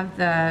you have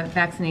the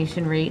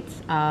vaccination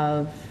rates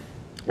of?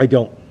 I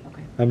don't.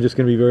 Okay. I'm just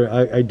going to be very,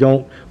 I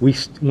don't.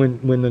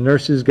 When the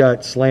nurses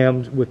got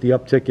slammed with the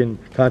uptick in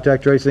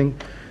contact tracing,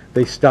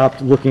 they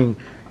stopped looking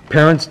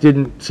Parents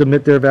didn't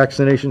submit their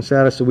vaccination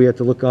status, so we had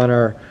to look on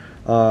our,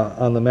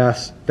 on the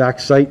Mass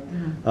Vac site,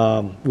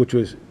 which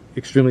was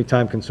extremely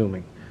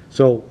time-consuming.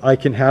 So I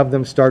can have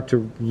them start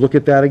to look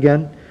at that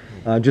again,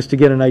 just to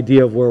get an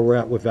idea of where we're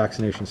at with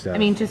vaccination status. I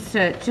mean, just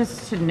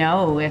to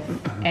know if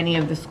any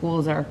of the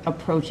schools are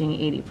approaching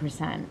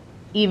 80%,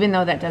 even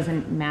though that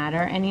doesn't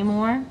matter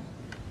anymore.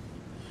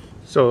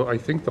 So I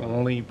think the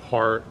only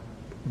part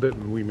that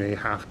we may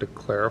have to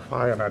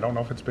clarify, and I don't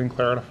know if it's been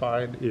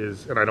clarified,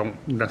 is, and I don't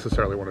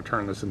necessarily want to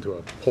turn this into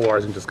a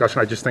polarizing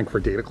discussion, I just think for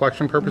data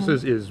collection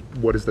purposes, is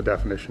what is the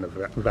definition of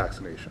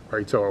vaccination,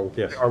 right? So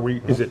are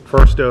we, is it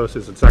first dose,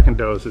 is it second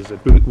dose, is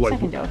it like?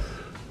 Second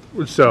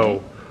dose.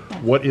 So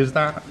what is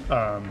that?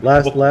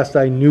 Last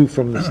I knew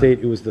from the state,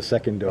 it was the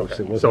second dose.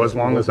 Okay. So as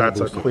long as that's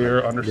a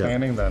clear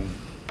understanding, then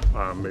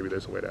maybe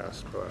there's a way to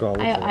ask for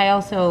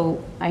that.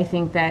 I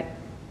think that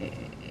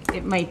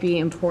it might be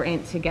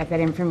important to get that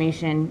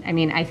information. I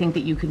mean, I think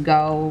that you could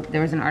go,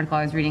 there was an article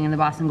I was reading in the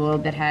Boston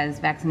Globe that has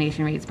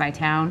vaccination rates by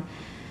town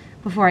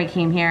before I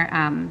came here.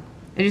 I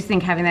just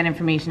think having that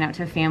information out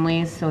to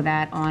families so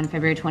that on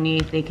February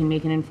 28th they can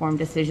make an informed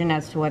decision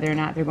as to whether or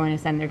not they're going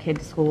to send their kid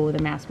to school with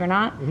a mask or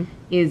not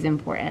is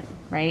important,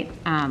 right?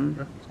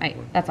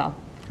 That's all.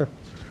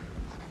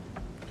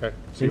 Okay,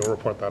 so you'll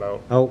report that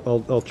out?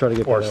 I'll try to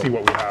get that out. Or see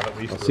what we have at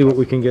least. I'll see what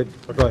we can get,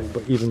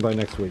 but even by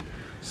next week.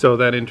 So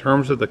then in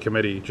terms of the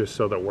committee, just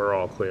so that we're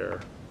all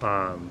clear,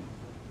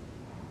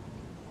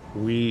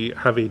 we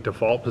have a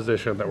default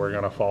position that we're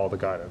going to follow the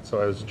guidance.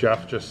 So as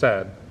Jeff just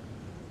said,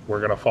 we're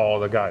going to follow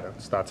the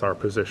guidance. That's our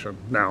position.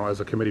 Now,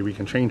 as a committee, we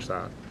can change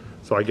that.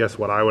 So I guess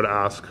what I would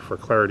ask for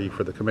clarity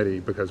for the committee,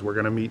 because we're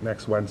going to meet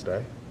next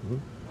Wednesday,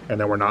 and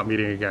then we're not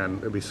meeting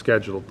again, at least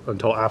scheduled,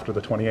 until after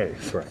the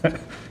 28th.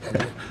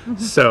 Right.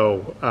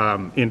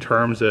 So in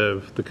terms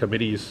of the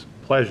committee's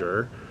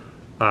pleasure,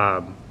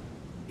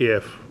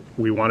 if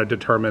we want to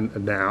determine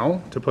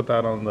now to put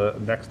that on the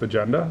next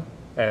agenda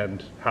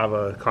and have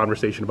a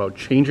conversation about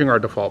changing our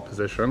default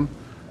position,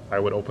 I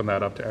would open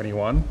that up to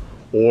anyone.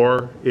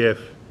 Or if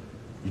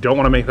you don't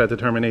want to make that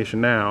determination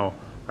now,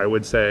 I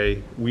would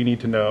say we need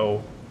to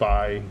know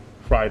by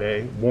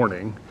Friday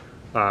morning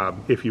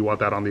if you want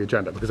that on the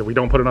agenda. Because if we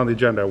don't put it on the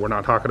agenda, we're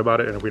not talking about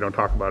it, and if we don't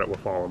talk about it, we're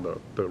following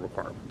the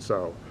requirement.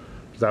 So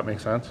does that make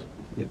sense?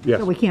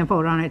 Yes. So we can't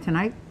vote on it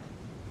tonight?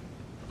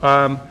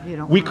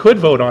 We could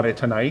vote on it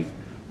tonight.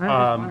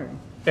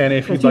 And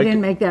if you'd like, you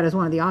didn't make that as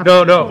one of the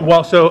options. No.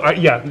 Well, so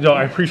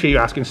I appreciate you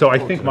asking. So I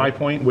think my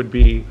point would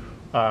be,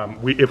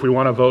 if we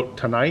want to vote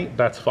tonight,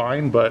 that's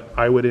fine. But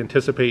I would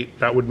anticipate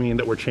that would mean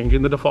that we're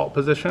changing the default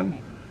position,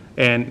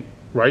 and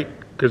right,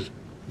 because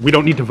we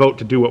don't need to vote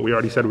to do what we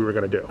already said we were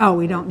going to do. Oh,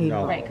 we don't need to.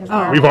 Right,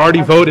 We've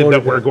already voted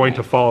that we're going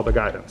to follow the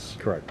guidance.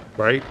 Correct.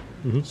 Right.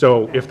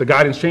 So if the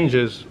guidance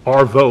changes,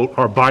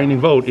 our binding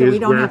vote is we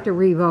don't have to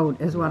re-vote,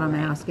 is what I'm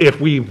asking.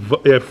 If we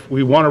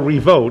want to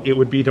re-vote, it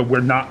would be that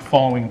we're not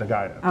following the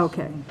guidance.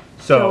 Okay.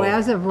 So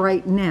as of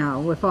right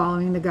now, we're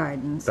following the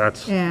guidance.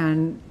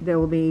 And there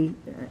will be,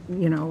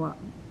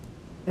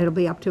 it'll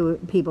be up to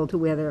people to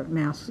wear their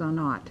masks or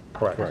not.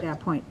 Correct. At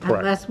that point, Correct.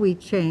 unless we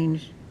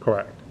change.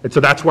 Correct. And so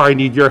that's why I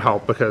need your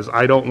help, because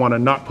I don't want to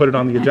not put it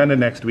on the agenda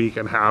next week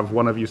and have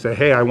one of you say,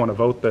 hey, I want to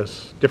vote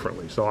this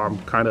differently. So I'm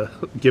kind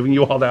of giving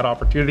you all that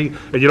opportunity.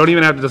 And you don't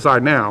even have to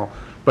decide now.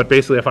 But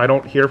basically, if I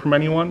don't hear from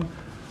anyone,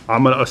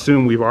 I'm going to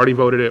assume we've already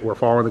voted it, we're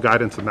following the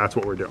guidance, and that's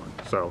what we're doing.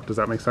 So does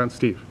that make sense,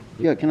 Steve?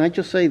 Yeah, can I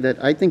just say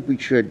that I think we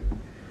should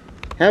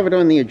have it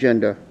on the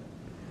agenda,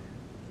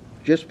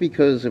 just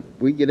because if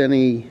we get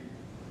hear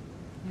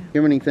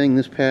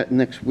anything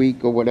next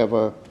week or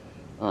whatever,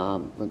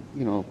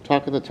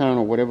 talk of the town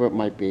or whatever it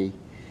might be.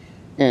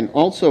 And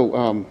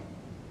also,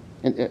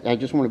 and I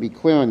just want to be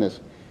clear on this,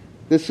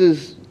 this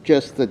is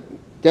just the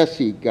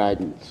DESE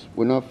guidance.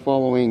 We're not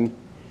following,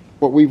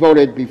 what we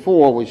voted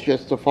before was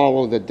just to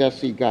follow the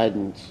DESE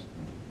guidance,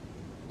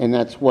 and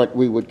that's what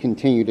we would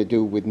continue to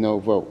do with no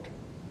vote.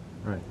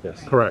 Right,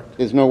 yes. Correct.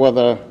 There's no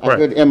other, I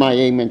heard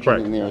MIA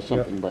mentioned in there or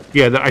something, but.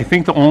 Yeah, I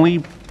think the only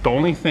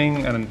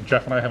thing, and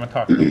Jeff and I haven't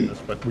talked about this,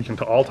 but we can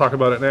all talk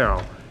about it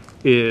now,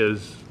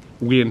 is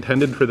we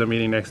intended for the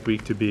meeting next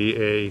week to be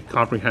a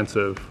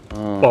comprehensive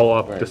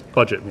follow-up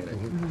budget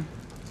meeting.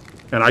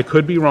 And I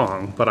could be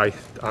wrong, but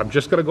I'm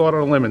just going to go out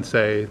on a limb and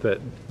say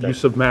that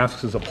use of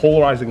masks is a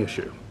polarizing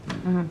issue.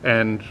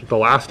 And the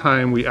last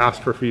time we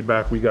asked for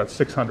feedback, we got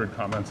 600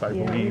 comments, I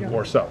believe,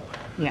 or so.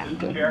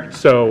 Yeah.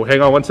 So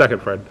hang on one second,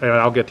 Fred, and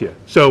I'll get to you.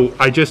 So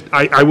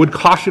I would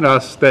caution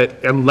us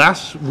that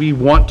unless we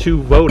want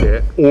to vote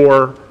it,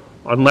 or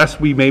unless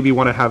we maybe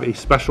want to have a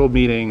special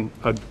meeting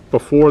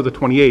before the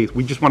 28th,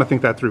 we just want to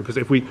think that through. Because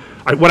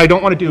what I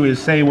don't want to do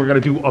is say we're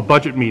going to do a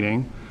budget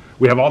meeting,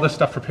 we have all this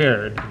stuff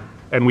prepared,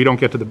 and we don't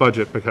get to the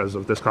budget because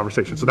of this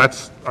conversation. So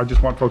I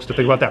just want folks to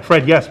think about that.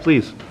 Fred, yes,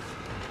 please.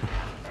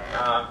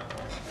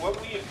 What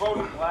we had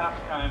voted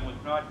last time was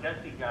not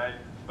DESE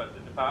guidance, but the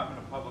Department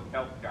of Public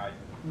Health guidance,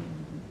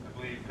 I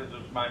believe, because it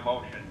was my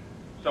motion.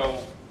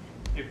 So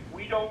if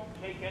we don't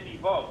take any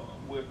votes,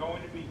 we're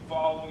going to be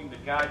following the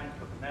guidance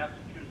of the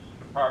Massachusetts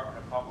Department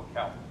of Public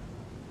Health.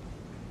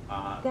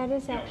 That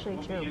is actually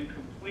we'll true. be in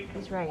complete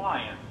He's right.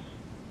 compliance.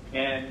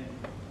 And,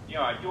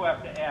 I do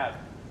have to add,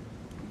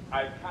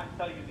 I can't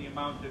tell you the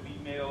amount of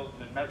emails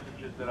and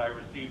messages that I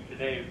received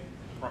today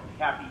from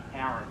happy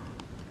parents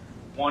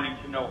wanting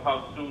to know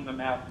how soon the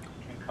masks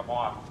can come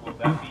off. Will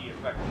that be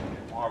effective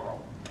tomorrow?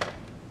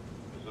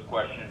 Was the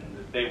question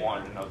that they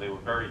wanted to know. They were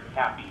very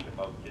happy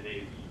about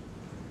today's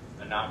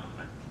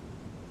announcement.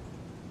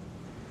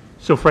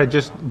 So Fred,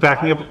 just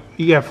backing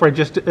up, Fred,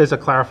 just as a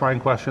clarifying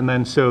question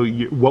then, so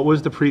what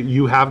was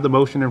you have the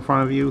motion in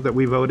front of you that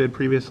we voted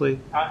previously?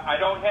 I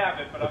don't have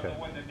it, but Okay. I'm the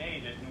one that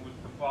made it, and it was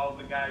to follow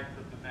the guidance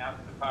of the Mass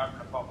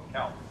Department of Public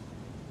Health.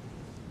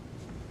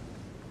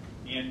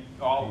 And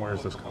all,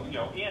 Where's this coming?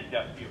 and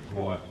DESI, of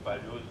course, but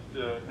it was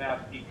the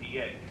Mass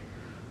DPA,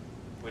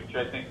 which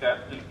I think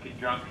that's in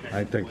conjunction.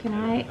 I think. Can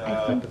I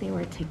think they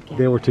were together.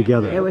 They were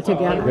together. They were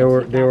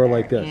together. They were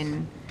like this.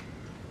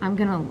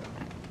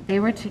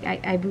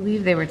 I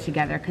believe they were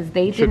together because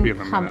they Should be in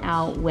didn't the come minutes.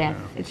 out with,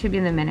 it should be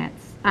in the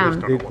minutes.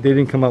 They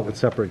didn't come out with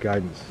separate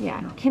guidance.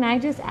 Yeah, can I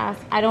just ask,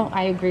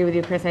 I agree with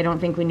you, Chris, I don't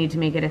think we need to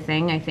make it a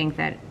thing. I think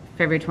that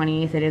February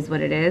 28th, it is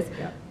what it is.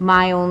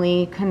 My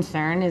only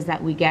concern is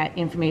that we get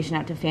information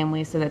out to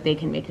families so that they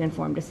can make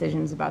informed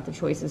decisions about the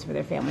choices for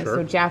their families. Sure.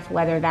 So Jeff,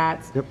 whether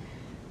that's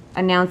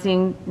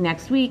announcing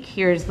next week,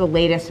 here's the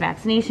latest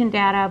vaccination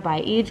data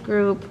by age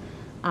group,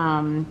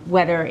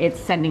 whether it's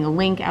sending a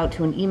link out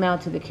to an email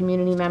to the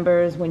community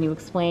members when you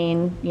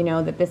explain,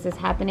 that this is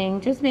happening,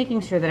 just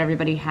making sure that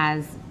everybody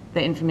has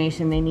the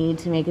information they need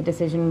to make a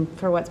decision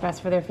for what's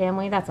best for their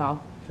family, that's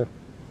all.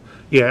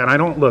 Yeah, and I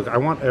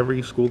want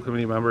every school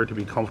committee member to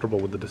be comfortable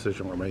with the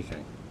decision we're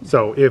making.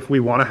 So if we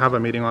want to have a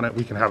meeting on it,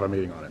 we can have a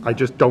meeting on it. I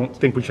just don't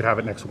think we should have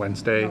it next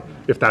Wednesday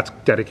if that's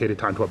dedicated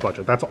time to a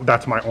budget.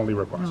 That's my only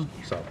request.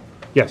 So,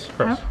 yes,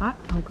 Chris.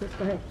 Chris,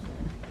 go ahead.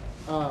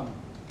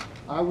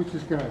 I was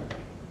just gonna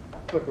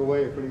click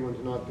away if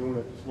anyone's not doing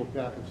it, just look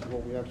back and see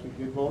what we actually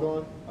did vote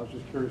on. I was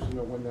just curious to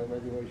know when that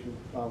regulation,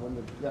 when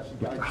the DESI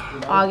guidance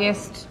came out.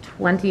 August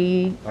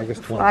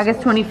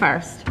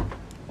 21st.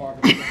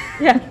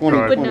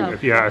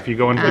 Yeah, if you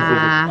go into the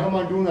I don't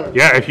mind doing that.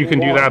 yeah, if you can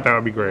do that, that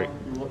would be great.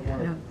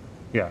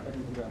 Yeah.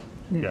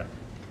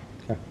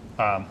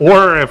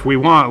 Or if we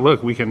want,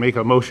 look, we can make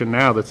a motion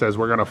now that says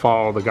we're going to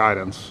follow the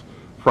guidance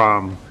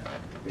from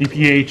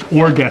DPH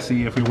or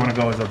DESI if we want to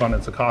go as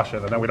abundance of caution,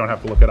 and then we don't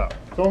have to look it up.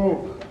 So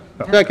moved.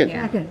 Second.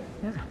 Second.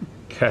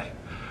 Okay.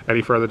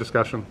 Any further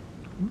discussion?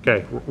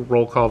 Okay.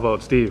 Roll call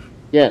vote. Steve?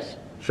 Yes.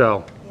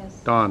 Shell? Yes.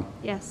 Don?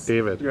 Yes.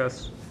 David?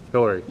 Yes.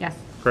 Hillary? Yes.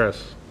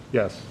 Chris?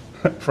 Yes.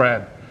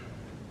 Fred?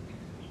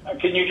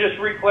 Can you just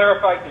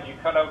re-clarify, because you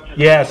cut out just...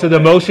 Yeah, so the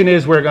motion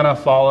is we're going to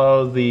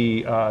follow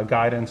the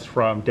guidance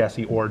from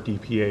DESI or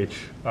DPH.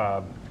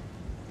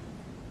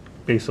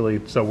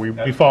 Basically, so we'd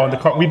be following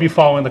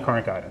the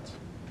current guidance.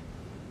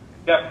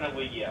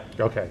 Definitely, yes.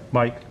 Okay.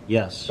 Mike?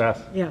 Yes.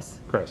 Beth? Yes.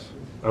 Chris?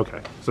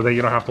 Okay. So then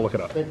you don't have to look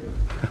it up.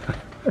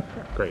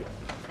 Great.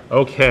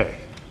 Okay.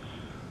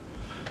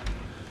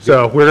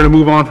 So we're going to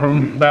move on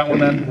from that one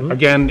then.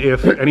 Again,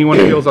 if anyone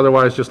feels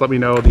otherwise, just let me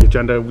know. The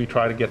agenda, we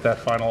try to get that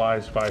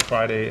finalized by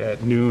Friday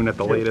at noon at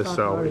the latest.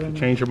 So if you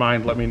change your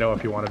mind, let me know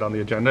if you want it on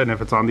the agenda. And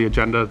if it's on the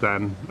agenda,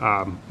 then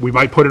we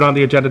might put it on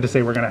the agenda to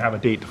say we're going to have a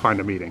date to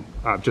find a meeting,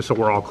 just so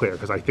we're all clear.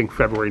 Because I think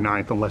February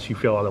 9th, unless you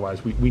feel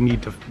otherwise, we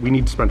need to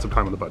spend some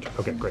time on the budget.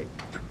 Okay, great.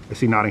 I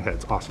see nodding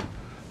heads. Awesome.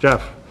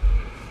 Jeff?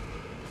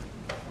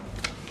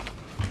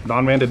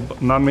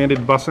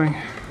 Non-mandated busing?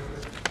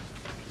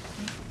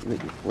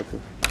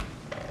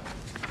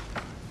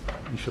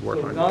 You should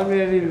work on it.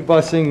 Non-mandated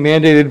busing,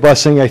 mandated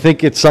busing, I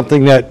think it's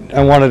something that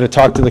I wanted to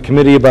talk to the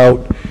committee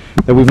about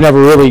that we've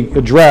never really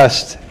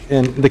addressed.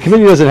 And the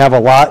committee doesn't have a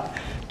lot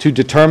to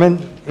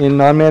determine in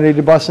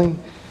non-mandated busing,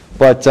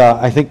 but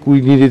I think we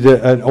needed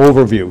an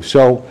overview.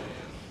 So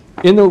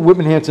in the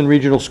Whitman-Hanson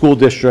Regional School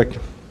District,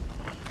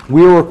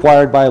 we are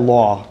required by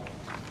law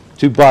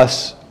to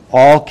bus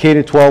all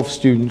K-12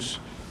 students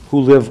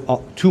who live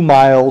 2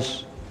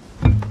 miles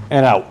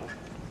and out.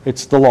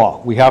 It's the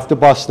law. We have to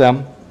bus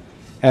them.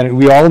 And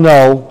we all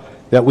know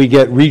that we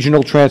get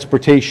regional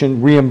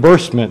transportation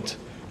reimbursement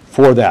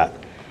for that.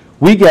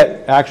 We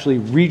get actually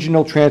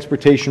regional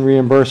transportation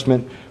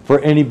reimbursement for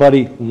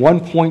anybody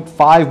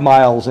 1.5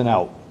 miles and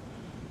out.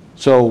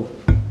 So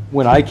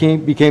when I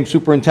became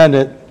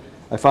superintendent,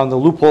 I found the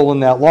loophole in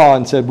that law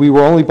and said we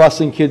were only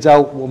busing kids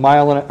out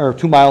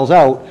 2 miles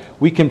out.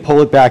 We can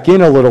pull it back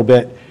in a little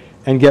bit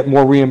and get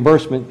more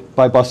reimbursement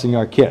by busing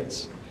our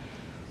kids.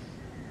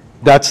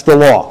 That's the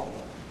law.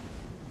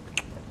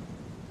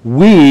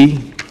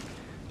 We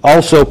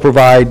also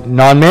provide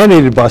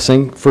non-mandated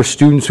busing for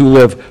students who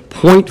live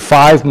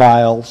 0.5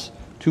 miles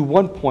to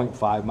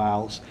 1.5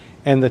 miles,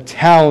 and the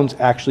towns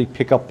actually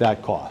pick up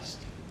that cost.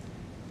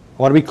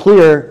 I want to be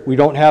clear, we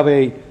don't have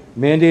a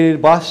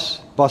mandated bus.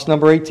 Bus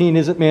number 18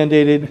 isn't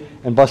mandated,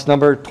 and bus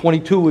number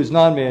 22 is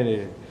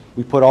non-mandated.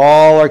 We put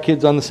all our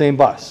kids on the same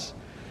bus.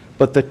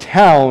 But the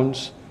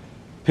towns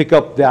pick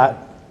up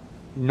that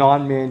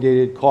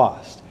non-mandated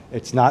cost.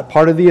 It's not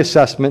part of the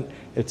assessment.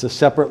 It's a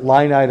separate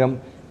line item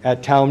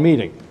at town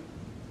meeting.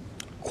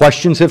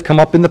 Questions have come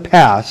up in the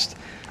past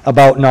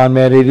about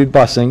non-mandated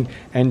busing,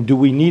 and do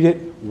we need it?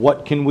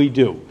 What can we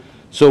do?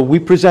 So we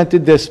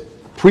presented this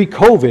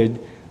pre-COVID,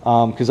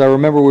 because I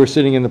remember we were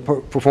sitting in the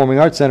Performing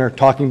Arts Center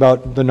talking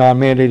about the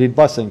non-mandated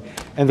busing,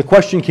 and the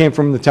question came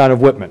from the town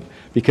of Whitman,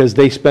 because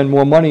they spend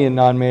more money in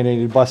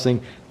non-mandated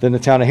busing than the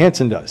town of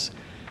Hanson does.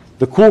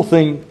 The cool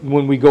thing,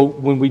 when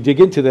we dig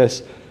into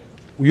this,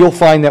 you'll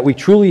find that we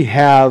truly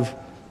have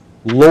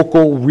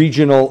local,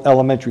 regional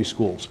elementary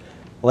schools.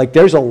 Like,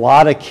 there's a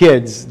lot of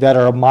kids that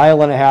are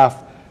 1.5 miles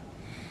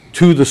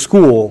to the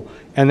school,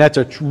 and that's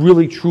a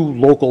really true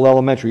local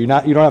elementary. You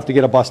don't have to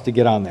get a bus to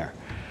get on there.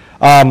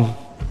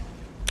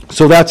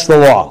 So that's the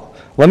law.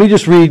 Let me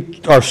just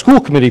read our school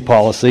committee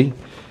policy.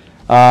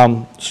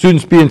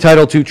 Students be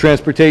entitled to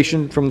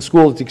transportation from the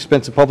school at the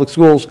expense of public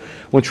schools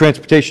when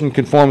transportation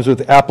conforms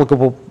with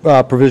applicable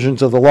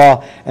provisions of the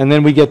law, and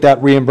then we get that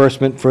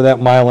reimbursement for that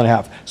 1.5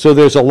 miles. So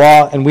there's a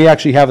law, and we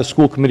actually have a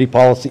school committee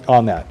policy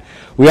on that.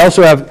 We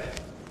also have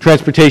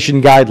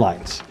transportation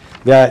guidelines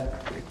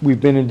that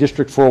we've been in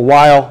district for a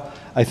while.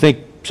 I think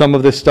some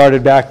of this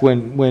started back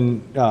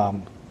when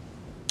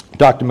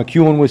Dr.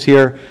 McEwen was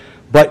here,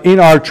 but in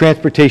our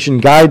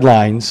transportation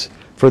guidelines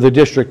for the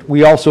district,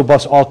 we also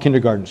bus all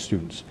kindergarten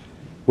students.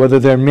 Whether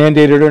they're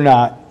mandated or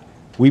not,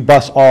 we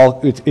bus all,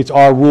 it's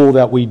our rule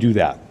that we do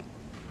that.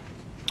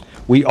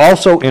 We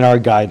also, in our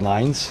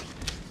guidelines,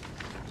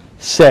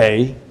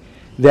 say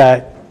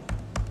that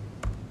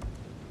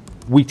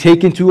we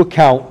take into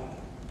account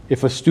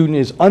if a student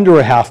is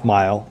under a 1/2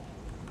 mile,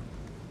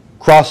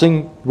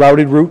 crossing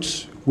routed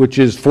routes, which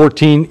is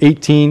 14,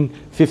 18,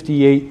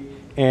 58,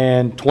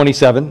 and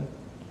 27,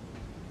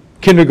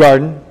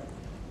 kindergarten,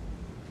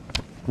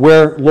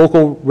 where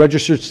local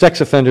registered sex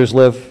offenders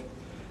live,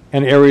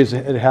 and areas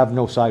that have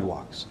no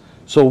sidewalks.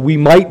 So we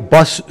might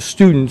bus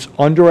students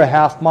under a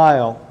 1/2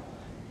 mile,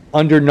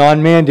 under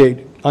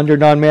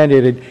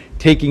non-mandated,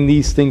 taking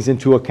these things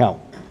into account,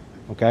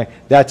 okay?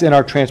 That's in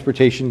our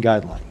transportation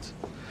guidelines.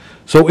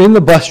 So in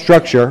the bus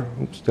structure,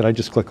 oops, did I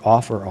just click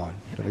off or on?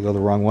 Did I go the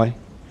wrong way?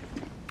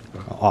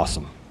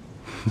 Awesome.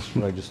 What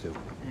did I just do?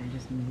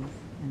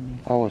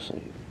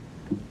 Policy.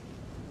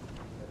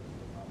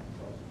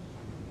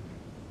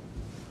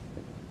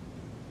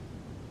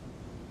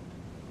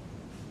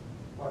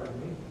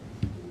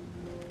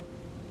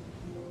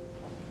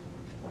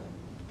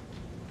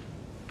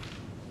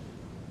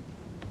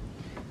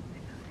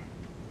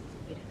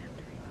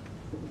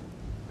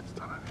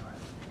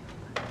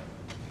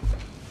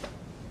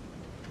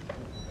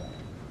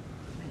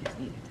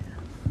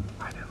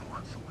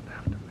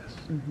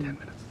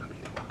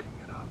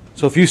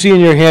 So if you see in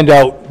your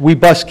handout, we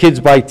bus kids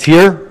by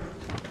tier,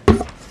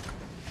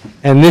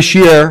 and this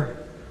year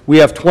we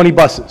have 20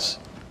 buses.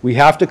 We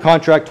have to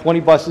contract 20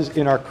 buses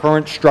in our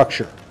current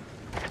structure.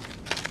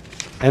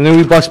 And then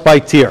we bus by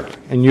tier,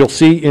 and you'll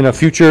see in a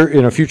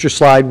future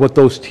slide what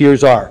those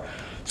tiers are.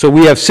 So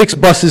we have 6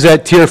 buses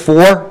at tier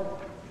 4,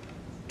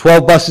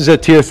 12 buses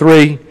at tier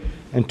 3,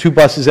 and 2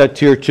 buses at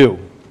tier 2.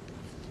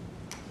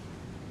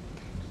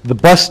 The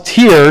bus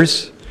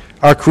tiers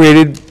are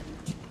created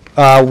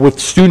with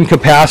student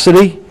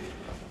capacity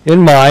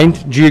in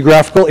mind,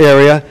 geographical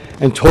area,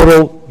 and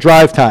total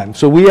drive time.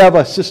 So we have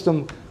a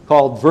system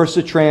called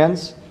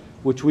VersaTrans,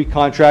 which we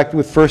contract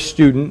with First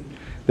Student,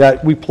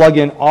 that we plug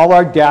in all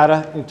our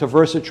data into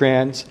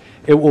VersaTrans.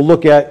 It will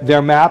look at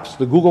their maps,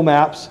 the Google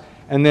Maps,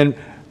 and then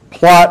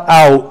plot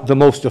out the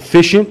most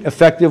efficient,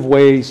 effective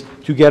ways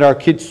to get our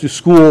kids to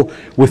school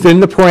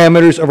within the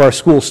parameters of our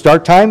school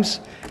start times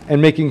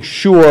and making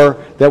sure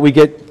that we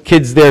get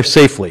kids there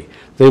safely.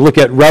 They look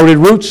at routed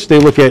routes, they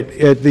look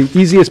at the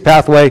easiest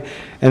pathway,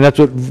 and that's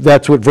what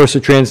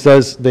VersaTrans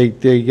does. They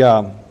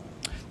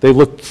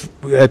look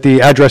at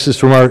the addresses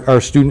from our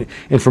student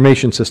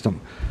information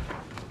system.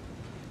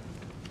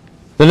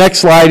 The next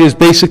slide is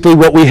basically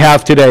what we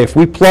have today. If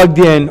we plugged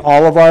in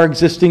all of our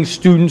existing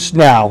students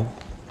now,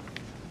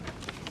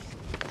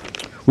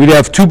 we'd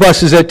have 2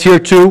 buses at tier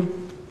 2.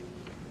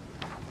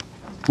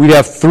 We'd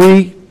have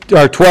 12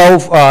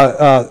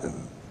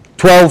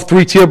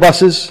 three-tier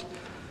buses.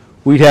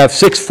 We'd have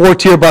 6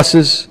 four-tier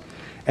buses,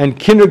 and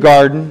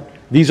kindergarten,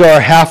 these are our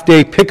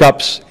half-day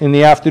pickups in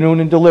the afternoon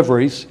and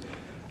deliveries.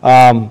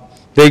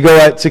 They go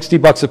at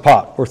 $60 a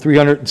pop, or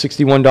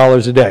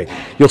 $361 a day.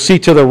 You'll see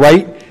to the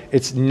right,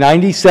 it's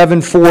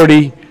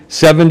 $97.40,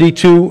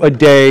 $72 a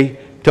day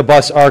to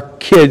bus our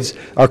kids,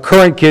 our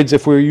current kids,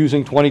 if we're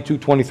using 22,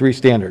 23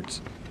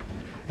 standards.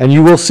 And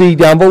you will see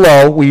down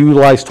below, we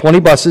utilize 20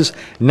 buses,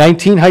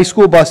 19 high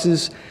school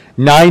buses,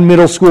 9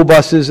 middle school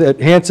buses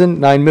at Hanson,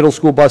 9 middle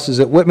school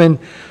buses at Whitman,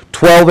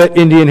 12 at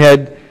Indian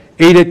Head,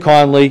 8 at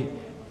Conley,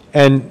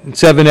 and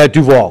 7 at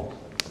Duval.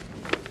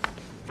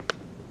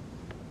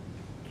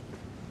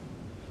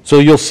 So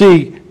you'll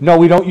see, no,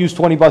 we don't use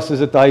 20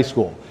 buses at the high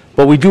school,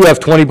 but we do have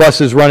 20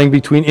 buses running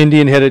between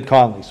Indian Head and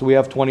Conley, so we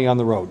have 20 on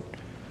the road.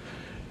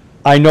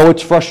 I know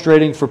it's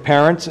frustrating for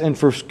parents and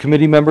for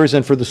committee members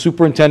and for the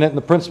superintendent and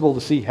the principal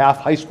to see half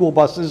high school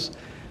buses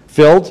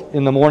filled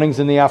in the mornings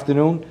and the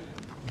afternoon,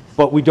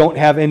 but we don't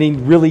have any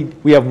really,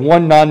 we have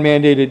one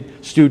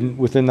non-mandated student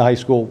within the high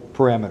school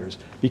parameters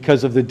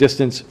because of the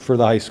distance for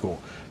the high school.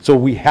 So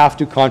we have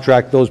to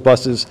contract those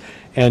buses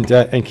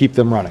and keep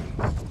them running.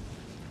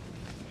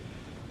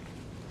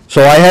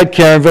 So I had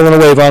Karen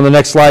Villanueva on the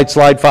next slide,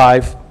 slide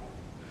 5.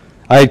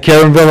 I had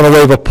Karen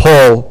Villanueva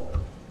pull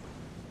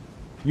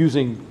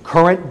using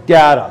current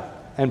data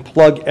and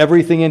plug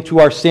everything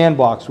into our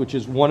sandbox, which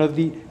is one of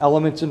the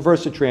elements in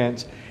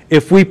Versatrans,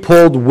 if we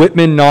pulled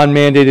Whitman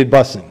non-mandated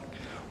busing,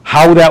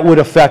 how that would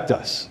affect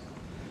us.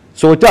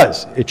 So it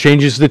does. It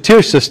changes the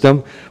tier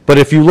system, but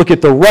if you look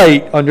at the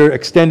right under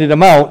extended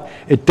amount,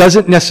 it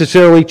doesn't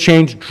necessarily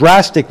change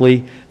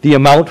drastically the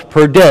amount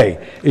per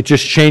day. It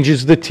just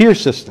changes the tier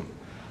system.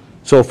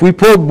 So if we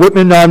pulled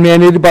Whitman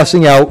non-mandated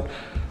busing out,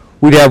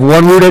 we'd have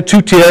one route at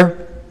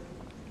 2-tier,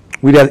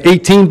 we'd have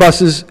 18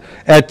 buses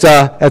at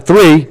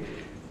 3,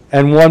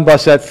 and one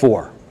bus at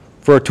 4,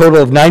 for a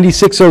total of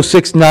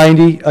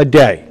 9606.90 a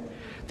day.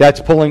 That's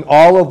pulling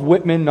all of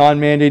Whitman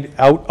non-mandated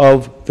out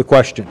of the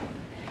question.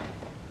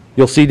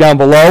 You'll see down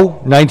below,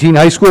 19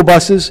 high school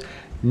buses,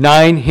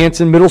 9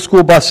 Hanson Middle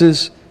School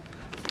buses,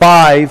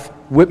 5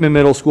 Whitman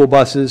Middle School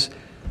buses,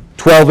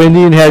 12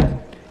 Indian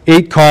Head,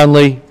 8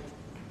 Conley,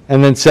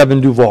 and then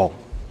 7 Duval.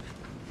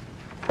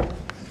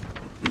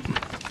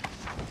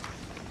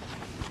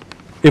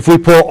 If we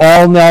pull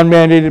all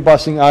non-mandated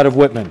busing out of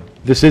Whitman,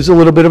 this is a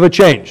little bit of a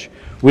change.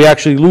 We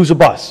actually lose a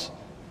bus.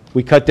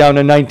 We cut down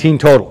to 19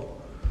 total.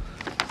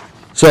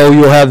 So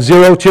you'll have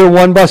 0 Tier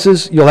 1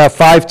 buses, you'll have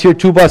 5 Tier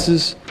 2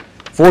 buses,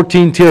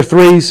 14 Tier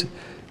 3s,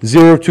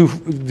 0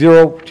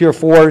 Tier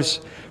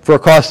 4s, for a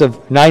cost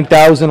of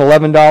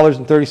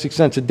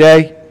 $9,011.36 a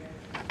day.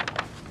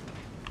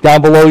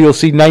 Down below, you'll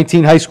see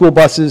 19 high school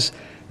buses,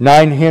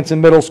 9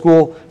 Hanson Middle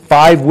School,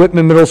 5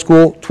 Whitman Middle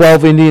School,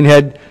 12 Indian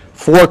Head,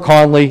 4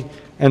 Conley,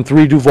 and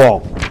 3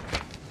 Duval.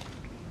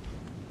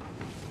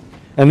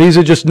 And these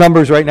are just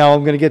numbers right now.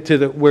 I'm going to get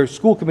to where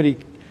school committee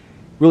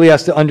really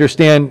has to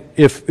understand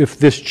if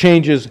this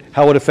changes,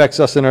 how it affects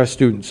us and our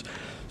students.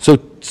 So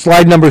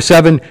slide number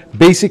 7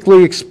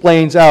 basically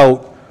explains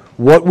out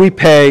what we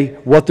pay,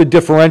 what the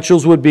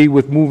differentials would be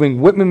with moving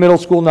Whitman Middle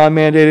School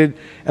non-mandated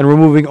and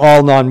removing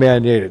all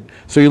non-mandated.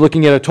 So you're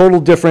looking at a total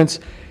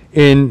difference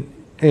in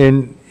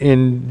the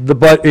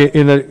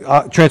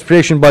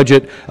transportation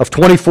budget of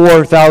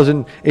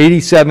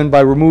 $24,087 by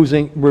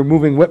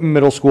removing Whitman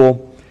Middle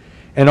School,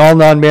 and all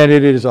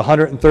non-mandated is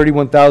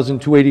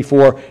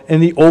 $131,284 in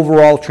the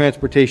overall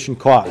transportation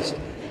cost.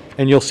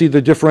 And you'll see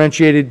the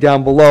differentiated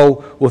down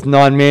below with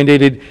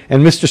non-mandated,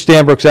 and Mr.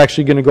 Stanbrook's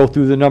actually going to go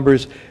through the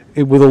numbers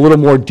with a little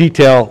more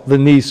detail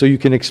than these, so you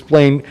can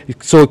explain,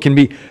 so it can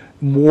be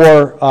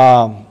more,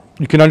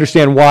 you can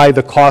understand why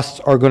the costs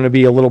are going to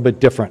be a little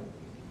bit different.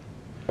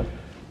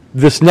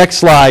 This next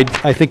slide,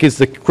 I think, is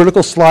the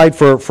critical slide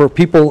for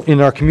people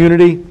in our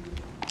community,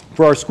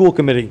 for our school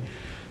committee.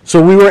 So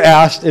we were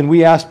asked, and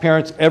we ask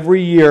parents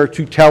every year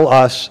to tell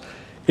us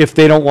if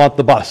they don't want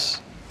the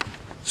bus.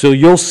 So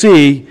you'll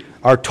see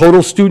our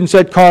total students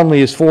at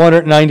Conley is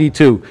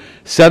 492.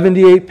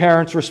 78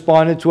 parents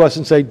responded to us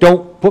and say,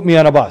 don't put me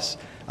on a bus.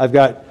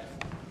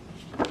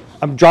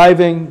 I'm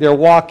driving, they're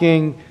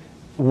walking,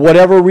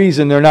 whatever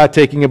reason, they're not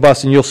taking a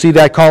bus, and you'll see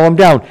that column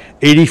down.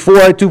 84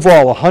 at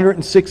Duval,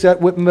 106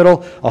 at Whitman Middle,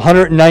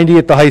 190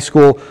 at the high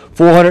school,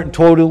 400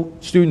 total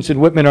students in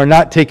Whitman are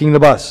not taking the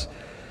bus.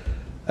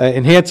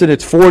 In Hanson,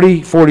 it's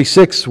 40,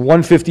 46,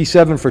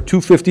 157 for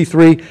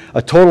 253,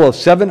 a total of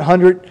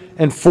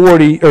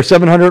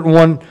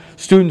 701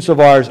 students of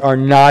ours are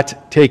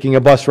not taking a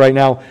bus right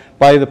now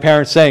by the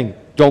parents saying,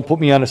 don't put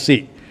me on a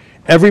seat.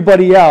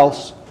 Everybody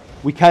else,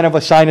 we kind of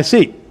assign a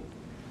seat.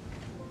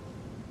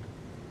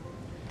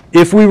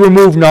 If we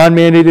remove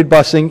non-mandated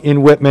busing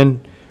in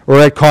Whitman or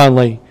at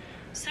Conley.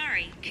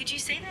 Sorry, could you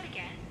say that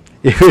again?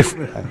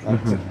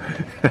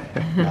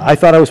 I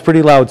thought I was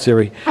pretty loud,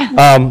 Siri.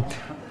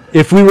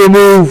 If we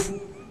remove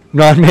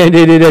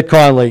non-mandated at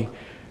Conley,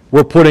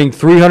 we're putting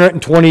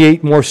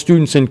 328 more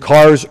students in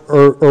cars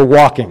or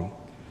walking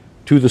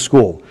to the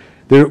school.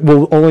 There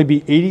will only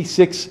be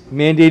 86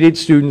 mandated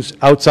students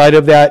outside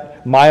of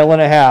that mile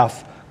and a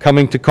half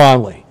coming to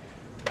Conley,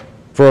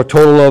 for a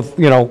total of,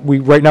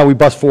 right now we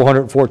bus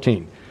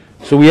 414.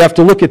 So we have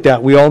to look at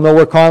that. We all know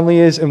where Conley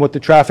is and what the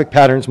traffic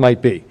patterns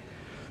might be.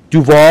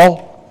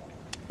 Duval,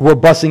 we're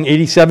busing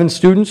 87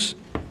 students.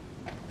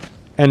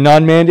 And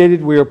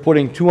non-mandated, we are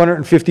putting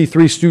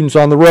 253 students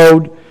on the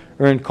road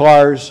or in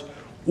cars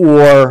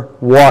or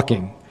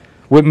walking.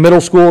 Whitman Middle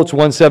School, it's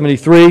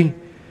 173.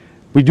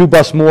 We do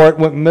bus more at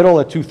Whitman Middle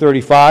at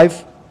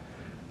 235.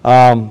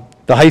 The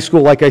high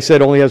school, like I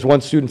said, only has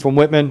 1 student from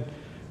Whitman.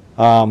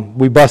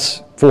 We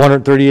bus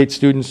 438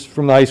 students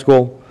from the high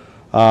school.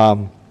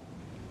 And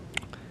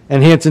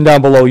Hanson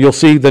down below, you'll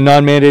see the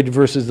non-mandated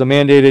versus the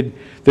mandated,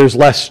 there's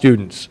less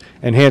students.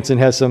 And Hanson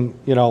has some,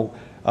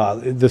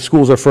 the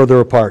schools are further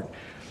apart.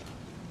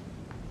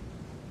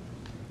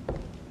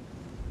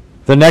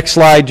 The next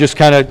slide just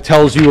kind of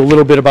tells you a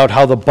little bit about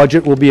how the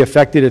budget will be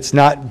affected. It's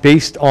not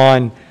based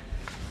on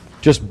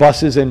just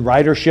buses and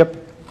ridership.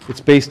 It's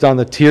based on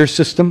the tier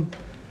system.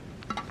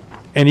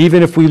 And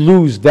even if we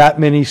lose that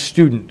many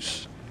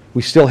students,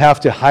 we still have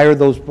to have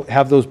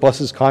those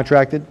buses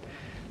contracted,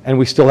 and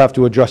we still have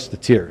to adjust the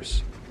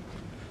tiers.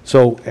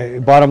 So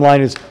bottom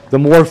line is, the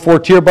more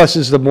four-tier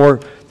buses, the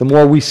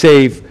more we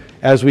save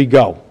as we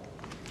go.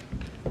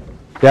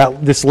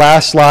 This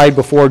last slide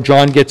before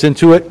John gets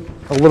into it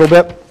a little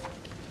bit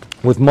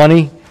with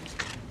money,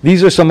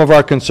 these are some of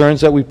our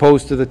concerns that we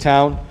pose to the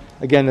town.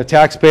 Again, the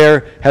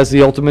taxpayer has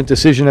the ultimate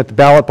decision at the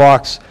ballot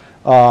box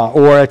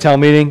or at town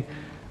meeting.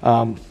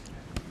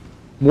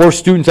 More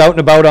students out and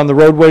about on the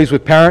roadways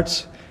with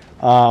parents.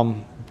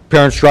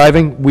 Parents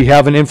driving. We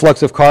have an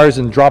influx of cars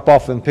and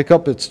drop-off and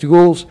pickup at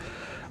schools.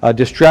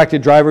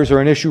 Distracted drivers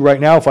are an issue right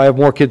now. If I have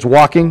more kids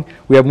walking,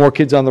 we have more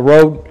kids on the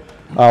road.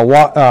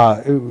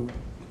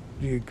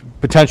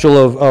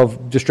 Potential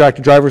of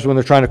distracted drivers when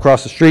they're trying to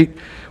cross the street.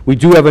 We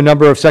do have a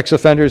number of sex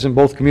offenders in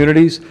both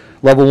communities,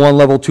 level 1,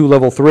 level 2,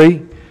 level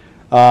 3.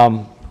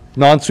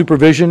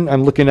 Non-supervision,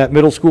 I'm looking at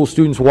middle school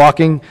students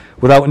walking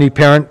without any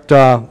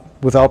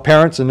without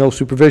parents and no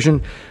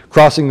supervision,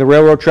 crossing the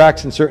railroad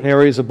tracks in certain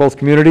areas of both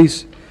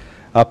communities.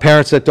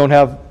 Parents that don't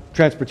have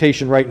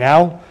transportation right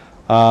now,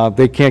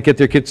 they can't get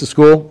their kids to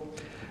school.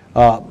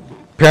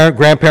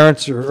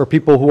 Grandparents or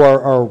people who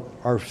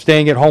are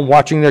staying at home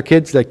watching their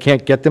kids that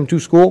can't get them to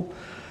school.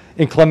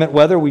 Inclement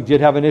weather, we did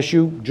have an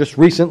issue just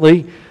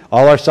recently.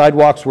 All our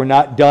sidewalks were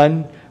not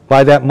done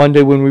by that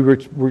Monday when we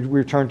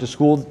returned to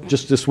school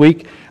just this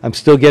week. I'm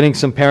still getting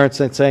some parents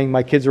that saying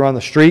my kids are on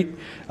the street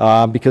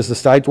because the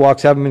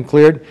sidewalks haven't been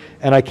cleared,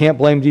 and I can't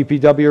blame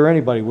DPW or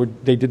anybody.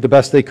 They did the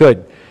best they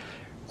could.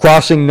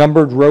 Crossing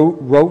numbered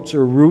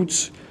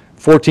routes,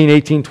 14,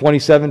 18,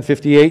 27,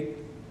 58.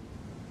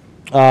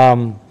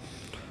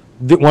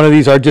 One of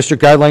these, our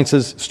district guidelines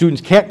says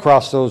students can't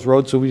cross those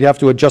roads, so we'd have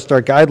to adjust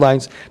our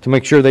guidelines to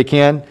make sure they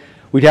can.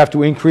 We'd have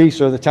to increase,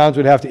 or the towns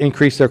would have to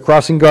increase their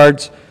crossing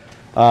guards.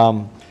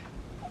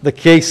 The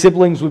K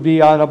siblings would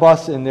be on a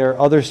bus, and their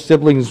other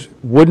siblings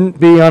wouldn't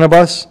be on a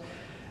bus.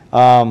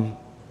 And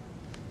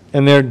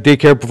their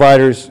daycare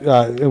providers,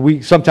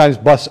 we sometimes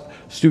bus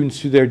students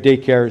to their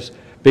daycares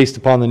based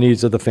upon the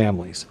needs of the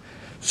families.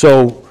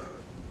 So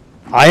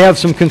I have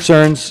some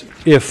concerns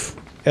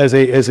as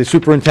a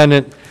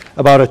superintendent,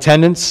 about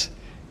attendance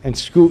and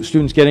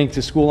students getting to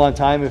school on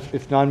time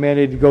if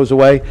non-mandated goes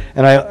away.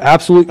 And I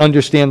absolutely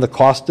understand the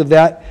cost of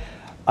that.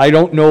 I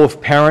don't know if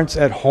parents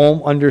at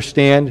home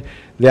understand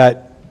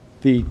that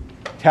the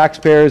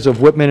taxpayers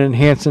of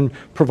Whitman-Hanson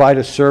provide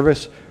a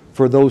service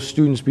for those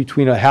students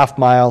between a half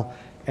mile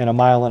and a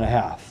mile and a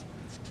half.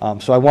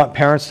 So I want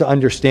parents to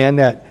understand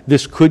that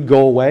this could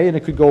go away, and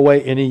it could go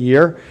away in a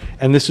year,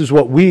 and this is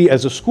what we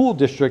as a school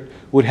district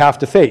would have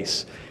to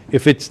face.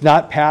 If it's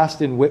not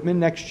passed in Whitman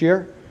next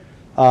year,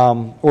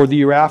 or the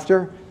year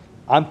after,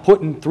 I'm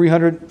putting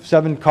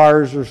 307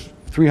 cars or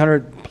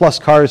 300 plus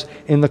cars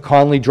in the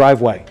Conley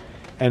driveway,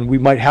 and we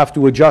might have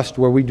to adjust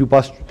where we do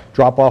bus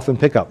drop off and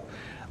pickup.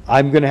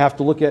 I'm going to have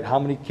to look at how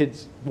many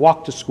kids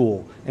walk to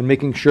school and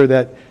making sure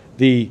that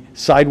the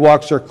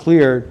sidewalks are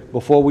cleared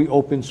before we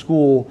open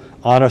school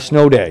on a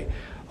snow day.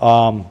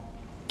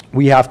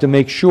 We have to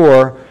make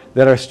sure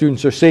that our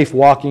students are safe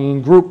walking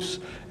in groups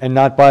and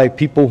not by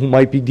people who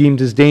might be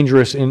deemed as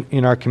dangerous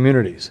in our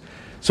communities.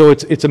 So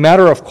it's a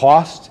matter of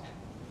cost,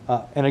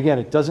 and again,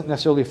 it doesn't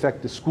necessarily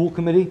affect the school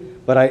committee,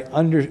 but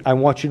I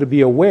want you to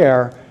be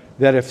aware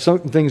that if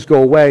certain things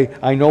go away,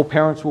 I know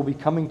parents will be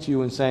coming to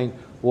you and saying,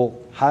 well,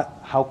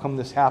 how come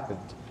this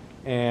happened?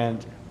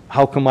 And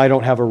how come I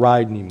don't have a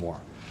ride anymore?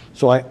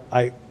 So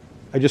I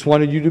just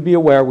wanted you to be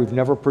aware, we've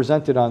never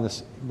presented on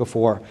this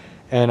before,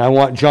 and I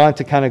want John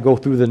to kind of go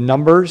through the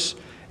numbers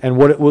and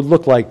what it would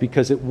look like,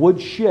 because it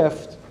would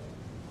shift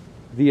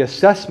the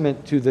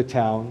assessment to the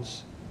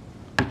towns,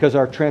 because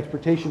our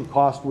transportation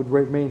cost would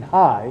remain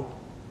high,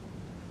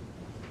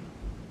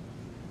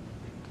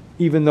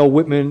 even though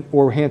Whitman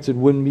or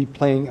Hanson wouldn't be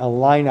playing a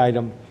line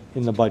item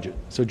in the budget.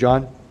 So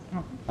John,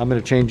 I'm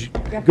going to change.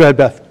 Yeah. Go ahead,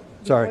 Beth.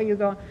 Sorry. Before you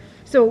go,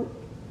 so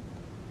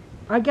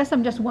I guess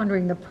I'm just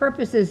wondering, the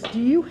purpose is, do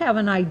you have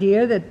an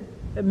idea that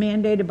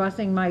mandated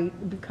busing might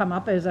come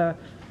up as a,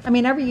 I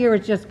mean, every year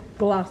it's just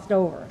glossed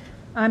over.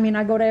 I mean,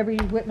 I go to every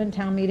Whitman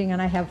town meeting,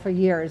 and I have for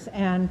years,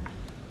 and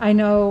I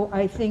know,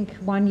 I think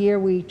one year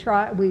we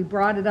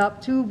brought it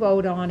up to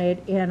vote on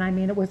it, and I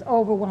mean, it was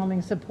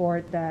overwhelming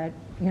support that,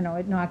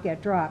 it not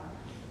get dropped.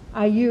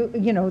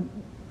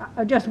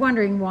 I'm just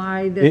wondering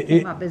why this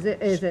came up. Is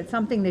it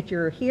something that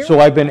you're hearing? So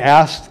I've been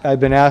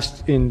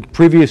asked in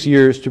previous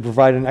years to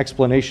provide an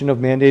explanation of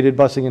mandated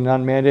busing and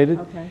non-mandated,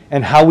 okay,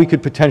 and how we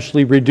could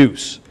potentially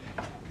reduce.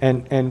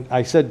 And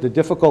I said the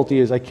difficulty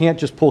is I can't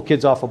just pull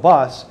kids off a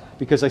bus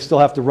because I still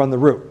have to run the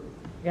route.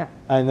 Yeah.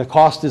 And the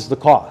cost is the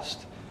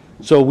cost.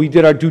 So we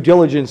did our due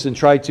diligence and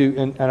tried to,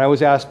 and I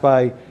was asked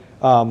by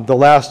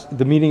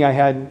the meeting I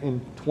had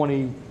in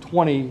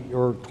 2020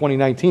 or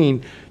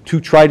 2019 to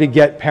try to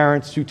get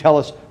parents to tell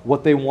us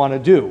what they want to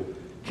do.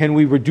 Can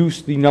we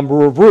reduce the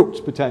number of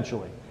routes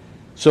potentially?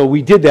 So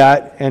we did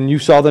that, and you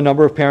saw the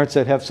number of parents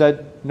that have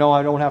said, no,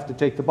 I don't have to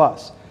take the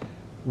bus.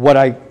 What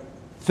I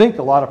think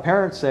a lot of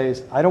parents say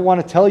is, I don't want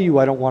to tell you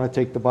I don't want to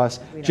take the bus,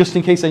 just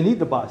in case I need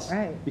the bus.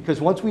 Right.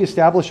 Because once we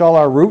establish all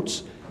our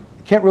routes,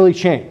 it can't really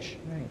change.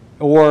 Right.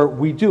 Or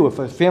we do. If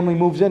a family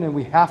moves in and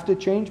we have to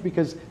change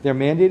because they're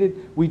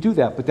mandated, we do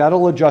that. But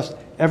that'll adjust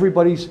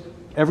everybody's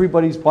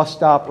bus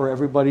stop or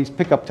everybody's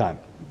pickup time.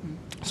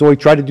 So we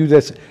try to do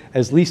this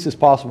as least as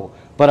possible.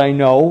 But I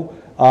know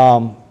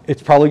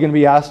it's probably going to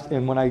be asked,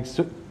 and when I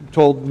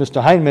told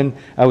Mr. Heineman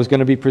I was going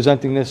to be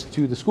presenting this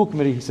to the school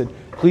committee, he said,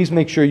 please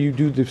make sure you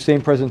do the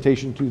same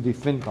presentation to the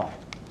FinCom,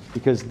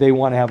 because they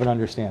want to have an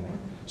understanding.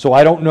 So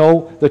I don't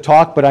know the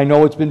talk, but I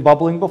know it's been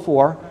bubbling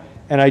before,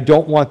 and I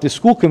don't want the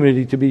school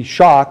committee to be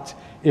shocked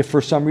if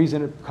for some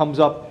reason it comes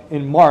up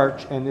in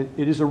March and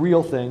it is a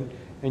real thing,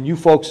 and you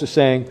folks are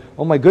saying,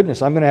 oh my goodness,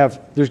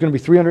 there's going to be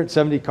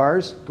 370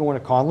 cars going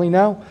to Conley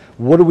now?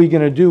 What are we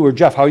going to do? Or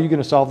Jeff, how are you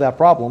going to solve that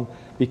problem?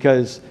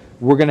 Because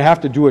we're going to have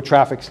to do a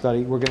traffic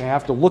study. We're going to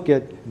have to look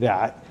at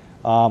that.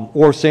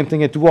 Or same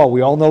thing at Duval.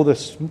 We all know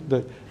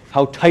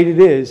how tight it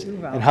is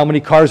and how many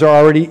cars are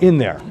already in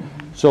there.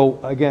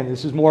 So again,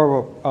 this is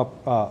more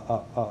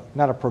of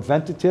not a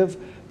preventative,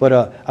 but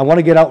I want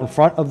to get out in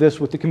front of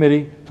this with the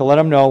committee to let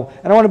them know,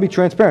 and I want to be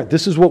transparent.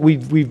 This is what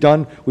we've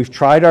done. We've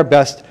tried our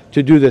best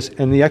to do this,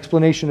 and the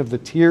explanation of the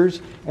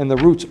tiers and the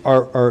routes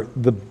are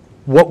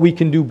what we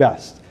can do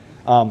best.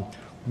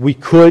 We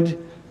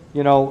could,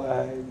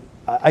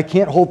 I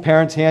can't hold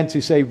parents' hands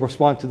who say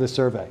respond to this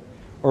survey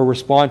or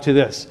respond to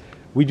this.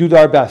 We do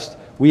our best.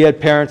 We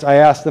had parents, I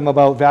asked them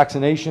about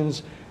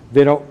vaccinations,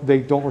 they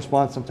don't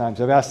respond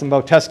sometimes. I've asked them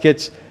about test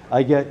kits,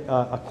 I get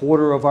a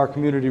quarter of our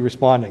community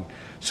responding.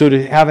 So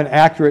to have an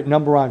accurate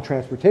number on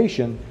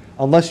transportation,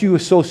 unless you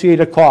associate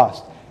a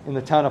cost, in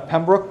the town of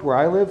Pembroke, where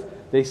I live,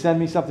 they send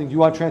me something, do you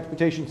want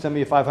transportation? Send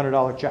me a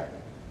 $500 check.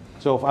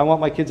 So if I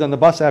want my kids on the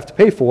bus, I have to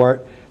pay for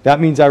it.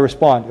 That means I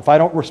respond. If I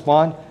don't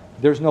respond,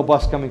 there's no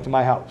bus coming to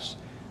my house.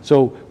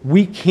 So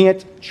we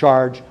can't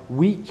charge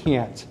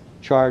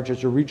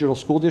as a regional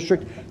school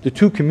district. The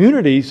two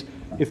communities,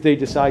 if they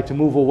decide to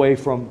move away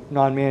from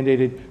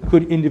non-mandated,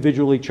 could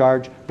individually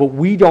charge, but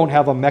we don't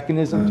have a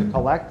mechanism to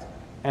collect,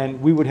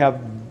 and we would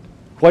have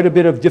quite a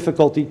bit of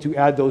difficulty to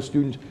add those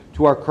students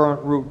to our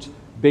current routes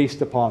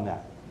based upon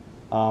that.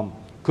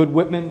 Could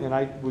Whitman, and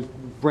I was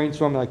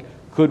brainstorming, like,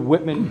 could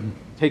Whitman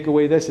take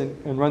away this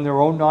and run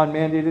their own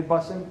non-mandated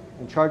busing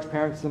and charge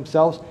parents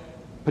themselves?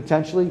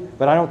 Potentially,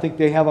 but I don't think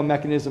they have a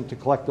mechanism to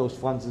collect those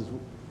funds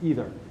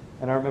either.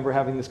 And I remember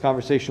having this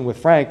conversation with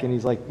Frank, and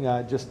he's like,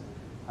 nah,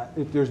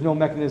 there's no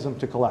mechanism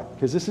to collect.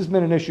 Because this has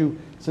been an issue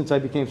since I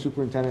became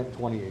superintendent in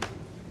 2018.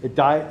 It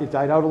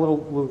died out a little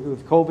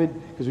with COVID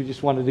because we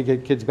just wanted to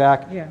get kids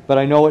back. Yeah. But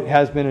I know it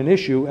has been an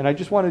issue, and I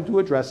just wanted to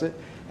address it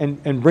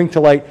and bring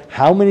to light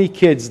how many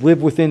kids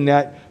live within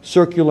that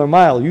circular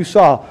mile. You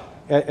saw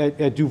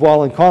at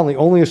Duval and Conley,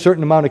 only a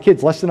certain amount of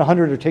kids, less than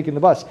 100 are taking the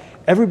bus.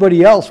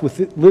 Everybody else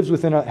lives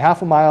within a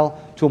half a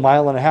mile to a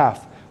mile and a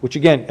half, which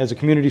again, as a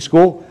community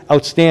school,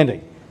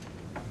 outstanding.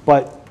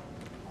 But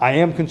I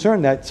am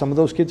concerned that some of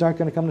those kids aren't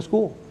going to come to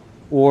school,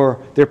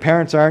 or their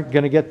parents aren't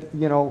going to get,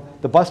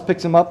 the bus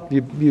picks them up,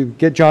 you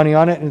get Johnny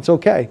on it and it's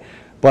okay.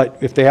 But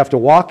if they have to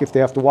walk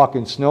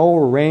in snow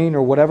or rain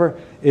or whatever,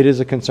 it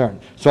is a concern.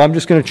 So I'm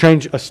just going to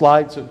change a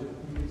slide so you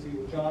can see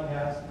what John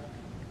has.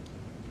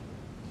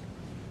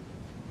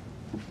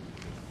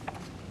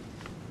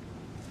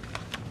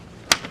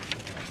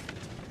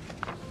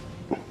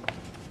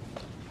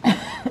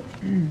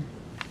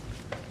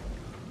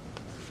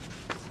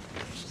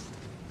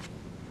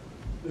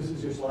 This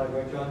is your slide,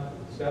 right, John?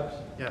 Steps?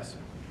 Yes.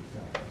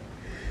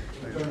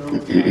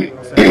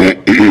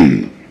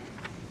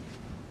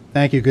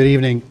 Thank you. Good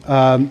evening.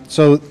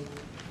 So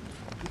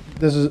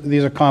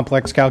these are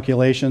complex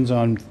calculations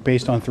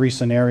based on 3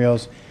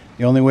 scenarios.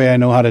 The only way I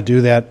know how to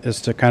do that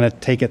is to kind of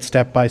take it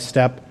step by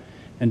step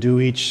and do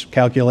each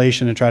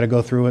calculation and try to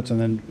go through it and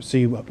then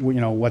see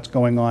what's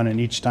going on, and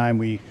each time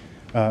we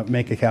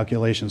make a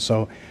calculation.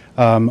 So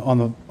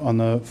on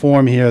the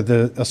form here,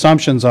 the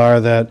assumptions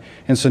are that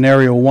in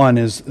scenario 1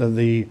 is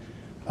the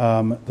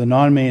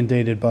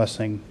non-mandated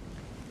busing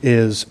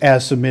is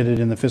as submitted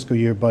in the fiscal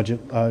year budget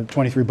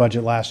 23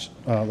 budget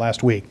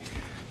last week.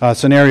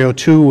 Scenario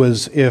 2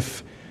 was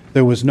if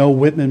there was no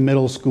Whitman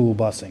Middle School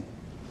busing,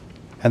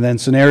 and then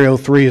scenario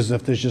 3 is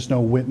if there's just no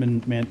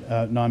Whitman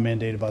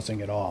non-mandated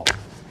busing at all.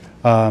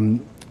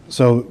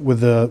 So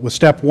with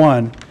step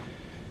 1,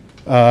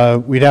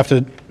 we have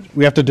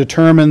to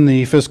determine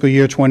the fiscal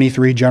year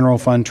 23 general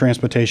fund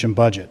transportation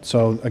budget.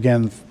 So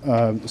again,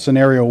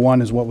 scenario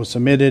 1 is what was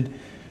submitted,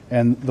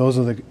 and those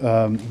are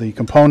the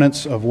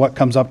components of what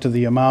comes up to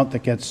the amount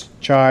that gets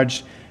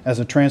charged as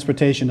a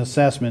transportation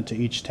assessment to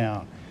each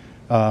town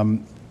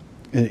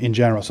in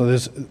general. So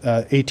this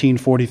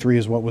 1843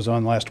 is what was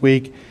on last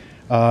week.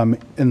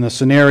 In the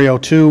scenario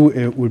 2,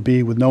 it would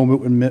be with no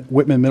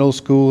Whitman Middle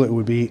School, it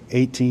would be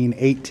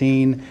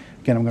 1818.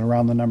 Again, I'm going to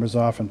round the numbers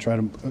off and try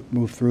to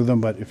move through them,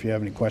 but if you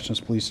have any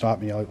questions, please stop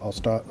me. I'll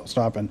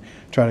stop and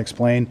try to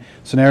explain.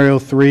 Scenario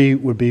 3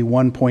 would be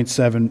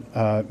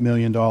 $1.7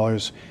 million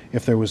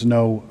if there was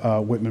no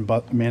Whitman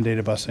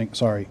mandated busing.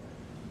 Sorry,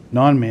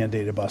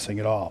 non-mandated busing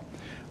at all.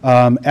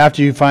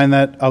 After you find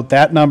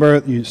that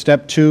number,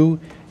 step 2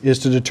 is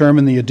to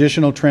determine the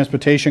additional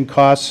transportation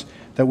costs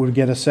that would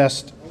get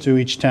assessed to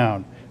each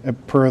town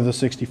per the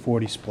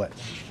 60-40 split.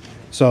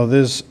 So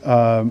this,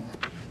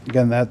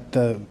 again,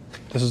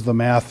 this is the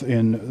math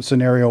in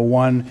scenario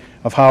 1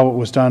 of how it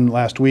was done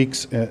last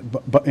week's,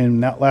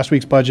 in last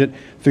week's budget,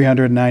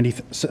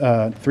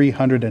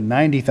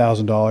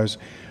 $390,000.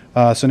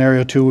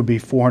 Scenario 2 would be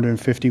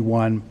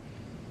 451,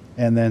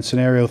 and then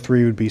scenario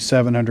 3 would be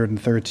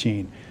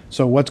 713.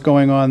 So what's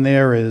going on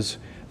there is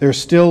there's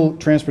still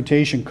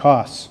transportation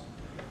costs,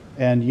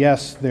 and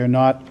yes, they're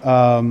not,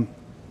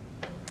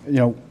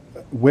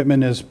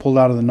 Whitman is pulled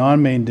out of the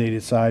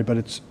non-mandated side,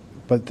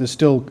 but there's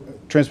still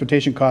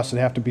transportation costs that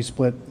have to be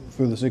split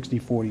through the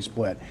 60-40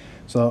 split.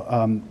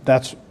 So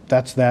that's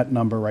that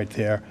number right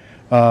there.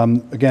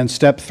 Again,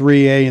 step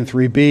 3A and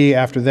 3B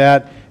after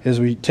that is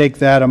we take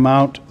that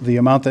amount, the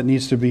amount that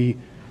needs to be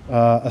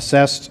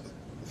assessed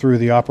through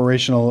the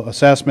operational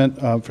assessment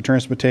for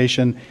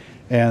transportation,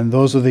 and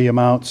those are the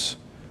amounts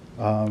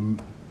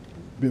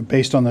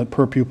based on the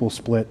per pupil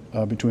split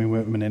between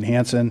Whitman and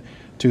Hanson,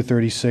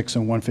 236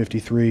 and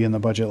 153 in the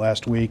budget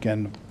last week,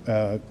 and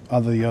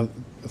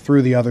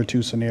through the other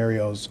two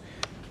scenarios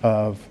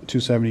of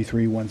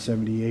 273,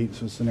 178,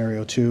 so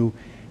scenario 2,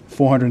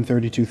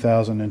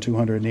 432,000 and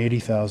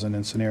 280,000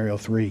 in scenario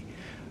 3.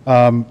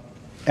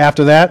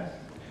 After that,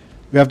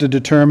 we have to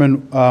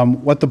determine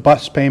what the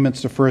bus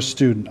payments to first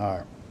student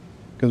are,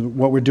 because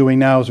what we're doing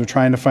now is we're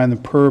trying to find the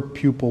per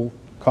pupil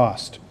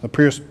cost, the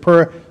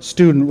per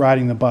student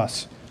riding the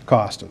bus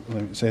cost. Let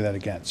me say that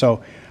again.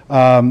 So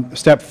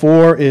step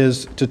 4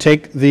 is to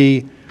take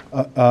the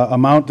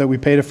amount that we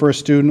pay to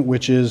first student,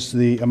 which is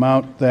the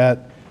amount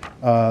that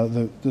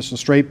this is a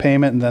straight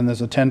payment, and then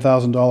there's a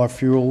 $10,000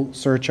 fuel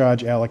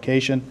surcharge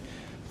allocation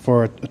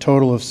for a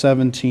total of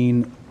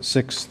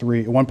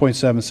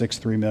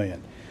 $1.763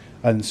 million.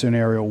 In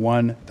scenario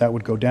 1, that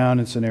would go down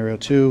in scenario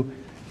 2,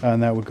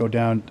 and that would go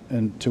down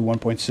to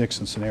 1.6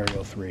 in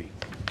scenario 3.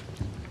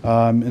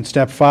 In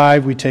step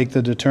 5, we take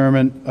the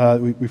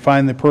we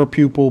find the per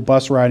pupil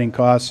bus riding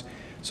costs.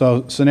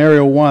 So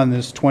scenario 1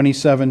 is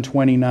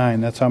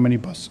 2729. That's how many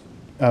bus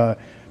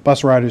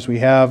riders we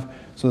have.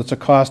 So it's a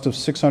cost of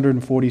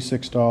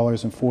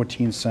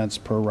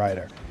 $646.14 per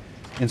rider.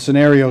 In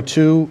scenario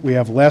 2, we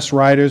have less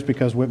riders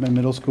because Whitman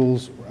Middle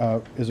Schools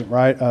aren't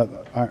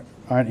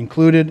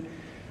included.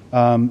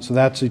 So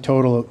that's a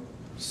total of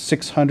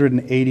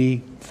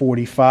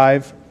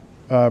 $680.45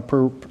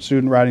 per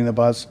student riding the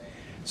bus.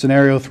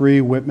 Scenario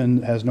 3,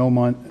 Whitman has no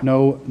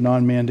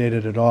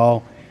non-mandated at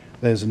all.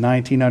 There's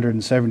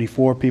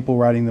 1,974 people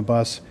riding the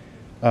bus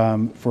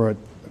for a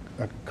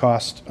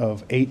cost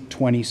of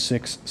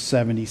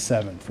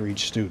 $826.77 for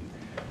each student.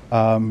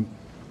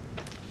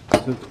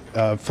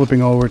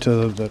 Flipping over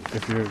to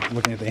if you're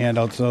looking at the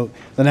handout, so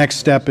the next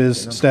step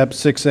is step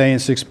 6A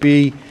and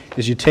 6B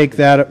is you take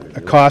that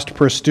a cost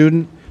per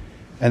student,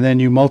 and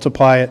then you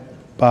multiply it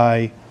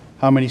by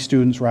how many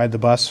students ride the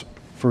bus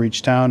for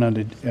each town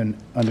under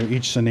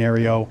each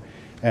scenario,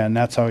 and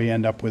that's how you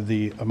end up with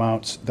the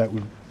amounts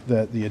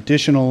the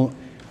additional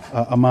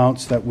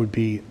amounts that would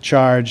be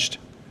charged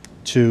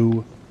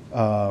to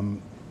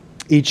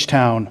each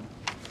town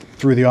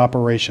through the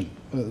operation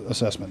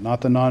assessment, not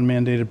the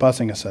non-mandated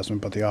busing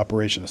assessment, but the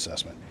operation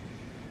assessment.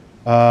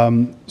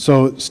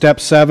 So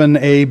step 7,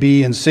 A,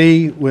 B, and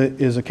C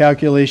is a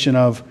calculation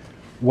of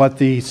what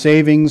the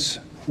savings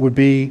would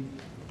be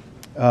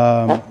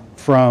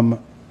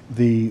from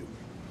the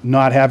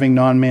not having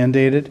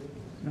non-mandated,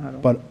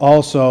 but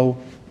also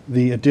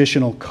the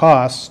additional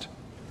cost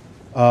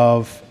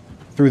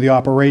through the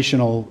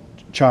operational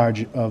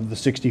charge of the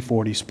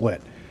 60-40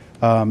 split.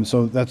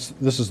 So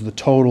this is the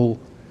total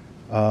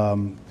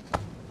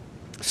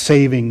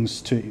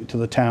savings to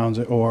the towns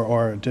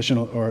or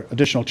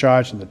additional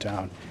charge to the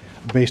town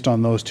based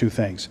on those two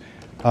things.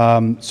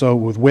 So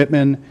with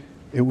Whitman,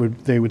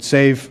 they would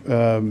save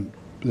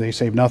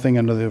nothing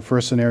under the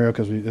first scenario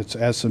because it's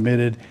as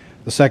submitted.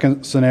 The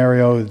second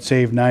scenario would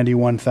save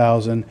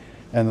 $91,000,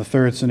 and the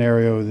third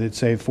scenario they'd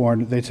save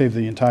 $400,000. They'd save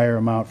the entire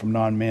amount from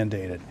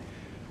non-mandated.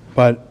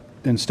 But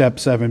in step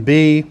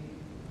 7B,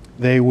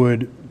 they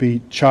would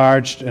be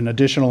charged an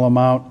additional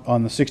amount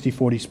on the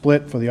 60-40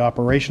 split for the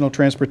operational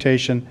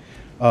transportation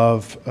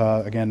of,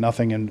 again,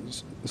 nothing in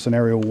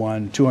scenario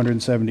 1,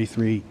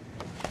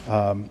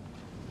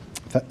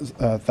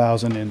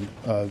 $273,000 in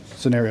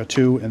scenario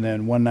 2, and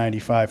then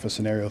 $195,000 for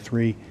scenario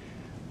 3.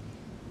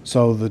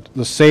 So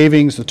the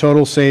savings, the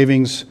total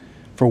savings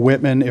for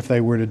Whitman, if they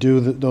were to do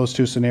those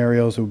two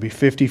scenarios, it would be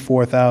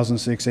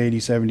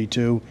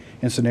 $54,680.72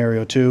 in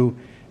scenario 2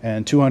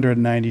 and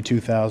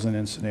 $292,000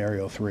 in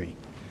scenario 3.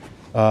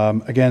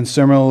 Again,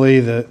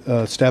 similarly,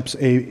 the steps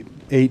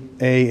 8A,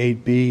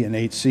 8B, and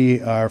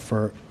 8C are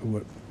for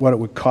what it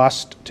would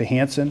cost to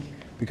Hanson,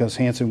 because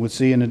Hanson would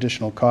see an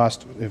additional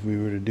cost if we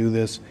were to do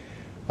this.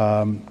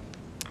 And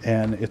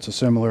it's a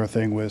similar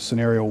thing with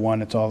scenario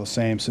 1, it's all the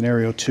same.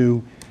 Scenario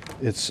 2,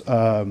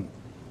 there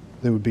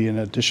would be an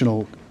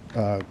additional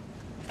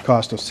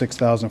cost of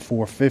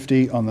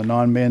 $6,450 on the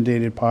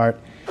non-mandated part,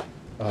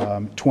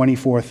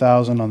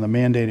 $24,000 on the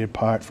mandated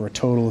part, for a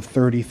total of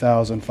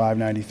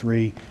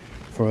 $30,593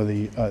 for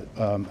the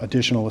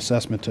additional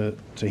assessment to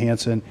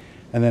Hanson.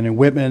 And then in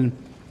Whitman,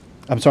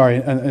 I'm sorry,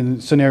 in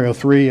scenario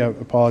 3, I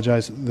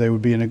apologize, there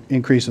would be an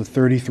increase of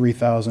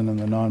 $33,000 in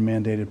the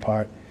non-mandated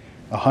part,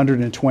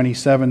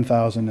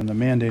 $127,000 in the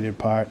mandated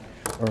part,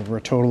 or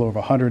a total of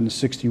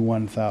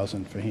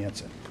 $161,000 for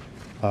Hanson,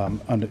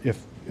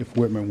 if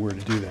Whitman were to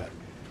do that.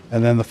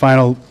 And then the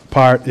final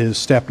part is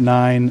step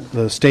 9,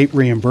 the state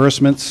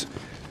reimbursements.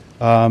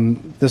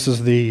 This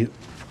is the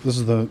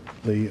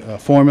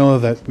formula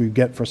that we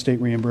get for state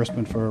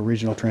reimbursement for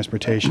regional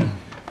transportation.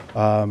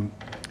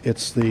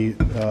 It's the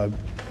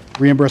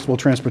reimbursable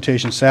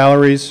transportation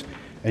salaries,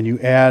 and you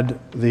add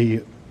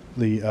the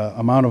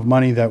amount of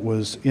money that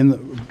was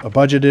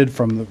budgeted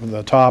from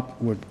the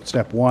top with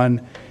step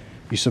 1.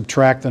 You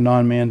subtract the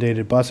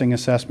non-mandated busing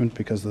assessment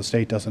because the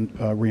state doesn't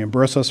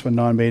reimburse us for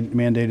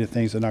non-mandated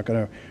things. They're not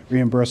going to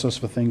reimburse us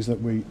for things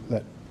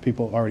that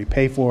people already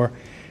pay for,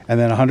 and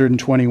then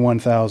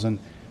 $121,000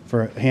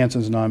 for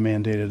Hanson's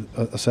non-mandated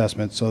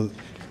assessment. So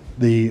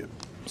the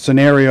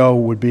scenario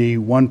would be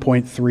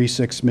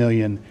 $1.36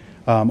 million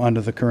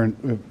under the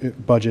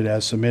current budget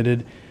as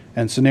submitted.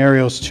 And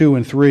scenarios 2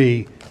 and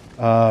 3,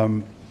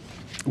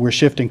 we're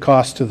shifting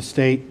costs to the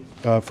state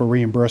for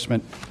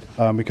reimbursement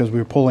because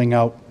we're pulling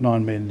out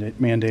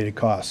non-mandated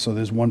costs. So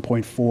there's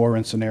 1.4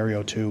 in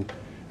scenario 2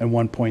 and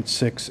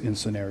 1.6 in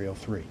scenario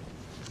 3.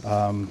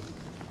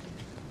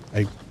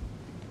 I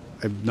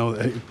know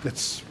that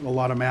it's a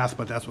lot of math,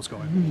 but that's what's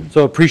going on.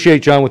 So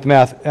appreciate John with the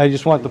math. I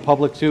just want the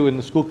public too, and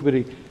the school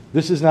committee,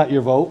 this is not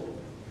your vote.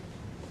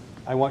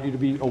 I want you to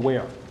be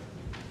aware,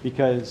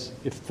 because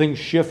if things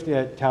shift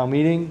at town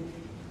meeting,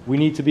 we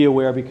need to be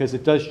aware, because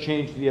it does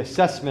change the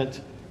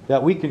assessment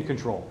that we can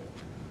control.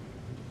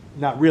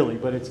 Not really,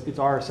 but it's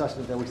our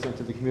assessment that we send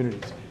to the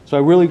communities. So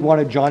I really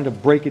wanted John to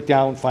break it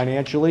down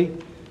financially,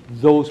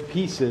 those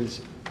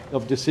pieces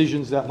of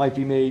decisions that might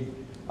be made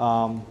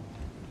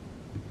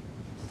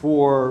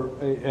for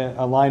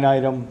a line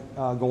item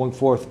going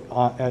forth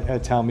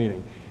at town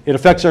meeting. It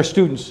affects our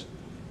students.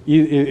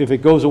 If it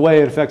goes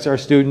away, it affects our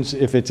students.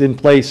 If it's in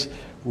place,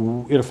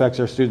 it affects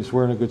our students.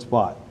 We're in a good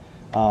spot.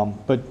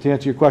 But to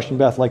answer your question,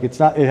 Beth, like it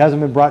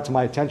hasn't been brought to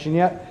my attention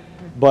yet,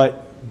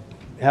 but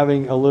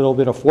having a little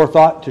bit of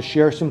forethought to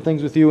share some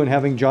things with you and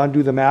having John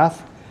do the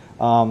math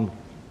and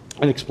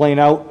explain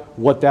out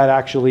what that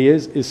actually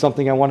is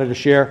something I wanted to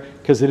share,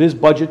 because it is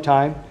budget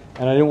time,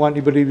 and I didn't want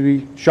anybody to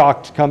be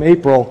shocked come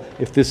April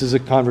if this is a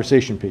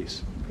conversation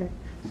piece. Okay.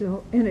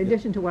 So in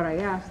addition to what I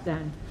asked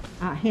then,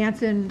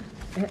 Hanson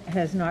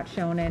has not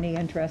shown any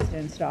interest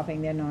in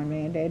stopping their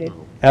non-mandated?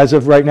 As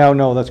of right now,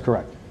 no, that's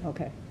correct.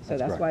 Okay, so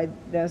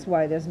that's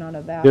why there's none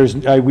of that.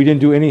 We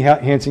didn't do any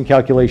Hanson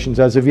calculations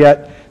as of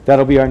yet.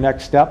 That'll be our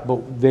next step,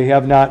 but they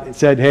have not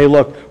said, hey,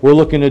 look, we're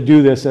looking to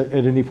do this at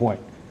any point.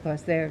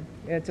 Plus,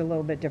 it's a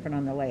little bit different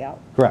on the layout.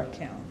 Correct. Of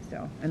the town,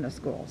 so, and the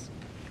schools.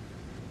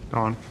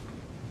 Dawn?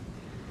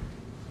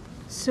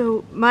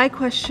 So my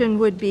question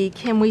would be,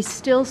 can we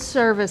still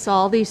service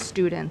all these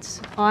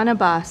students on a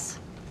bus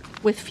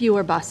with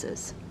fewer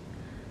buses?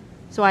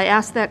 So I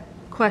asked that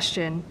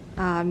question,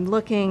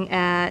 looking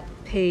at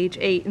page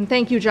 8, and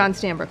thank you, John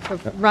Stanbrook, for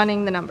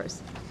running the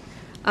numbers.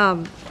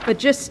 But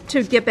just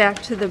to get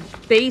back to the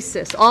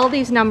basis, all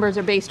these numbers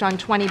are based on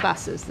 20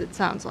 buses, it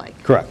sounds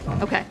like. Correct.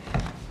 Okay.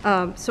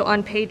 So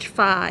on page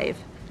 5,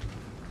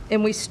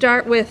 and we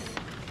start with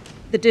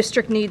the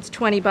district needs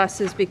 20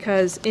 buses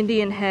because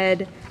Indian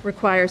Head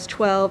requires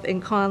 12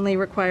 and Conley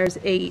requires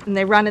 8, and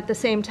they run at the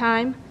same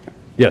time?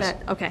 Yes.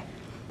 Okay.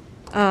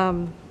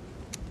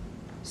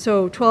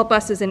 So 12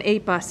 buses and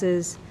 8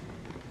 buses,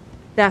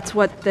 that's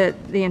what the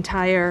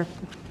entire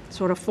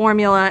sort of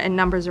formula and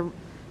numbers are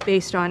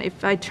based on.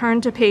 If I turn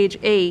to page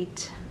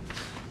 8,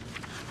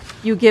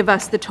 you give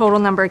us the total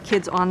number of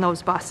kids on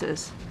those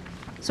buses.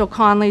 So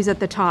Conley's at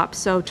the top,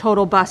 so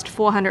total bus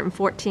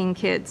 414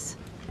 kids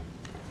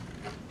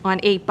on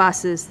 8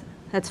 buses.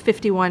 That's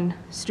 51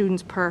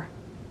 students per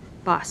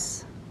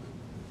bus.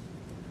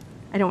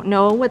 I don't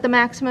know what the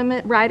maximum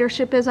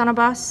ridership is on a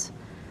bus.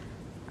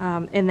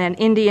 And then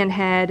Indian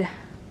Head,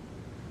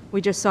 we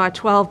just saw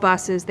 12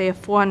 buses. They have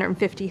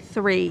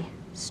 453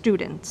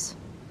 students.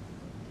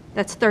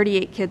 That's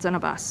 38 kids on a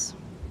bus.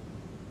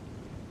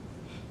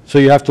 So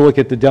you have to look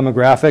at the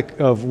demographic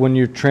of when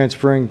you're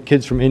transferring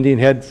kids from Indian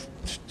Head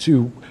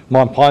to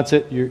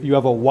Montponset. You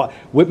have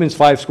Whitman's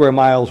 5 square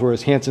miles,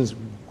 whereas Hanson's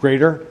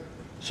greater.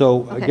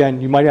 So again,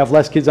 you might have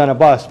less kids on a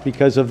bus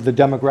because of the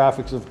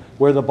demographics of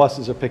where the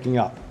buses are picking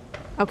up.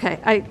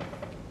 Okay,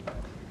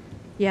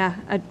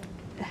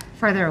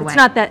 further away. It's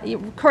not that,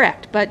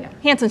 correct, but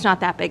Hanson's not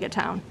that big a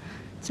town.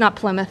 It's not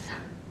Plymouth,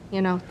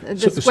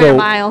 the square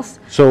miles.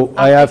 So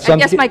I have some.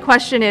 I guess my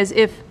question is,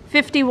 if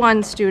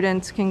 51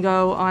 students can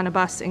go on a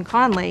bus in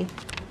Conley,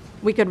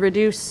 could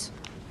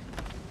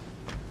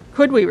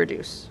we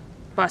reduce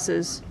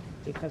buses?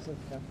 Because of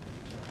the...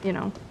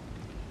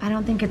 I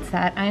don't think it's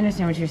that, I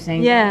understand what you're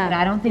saying. Yeah, But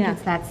I don't think yeah.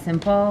 it's that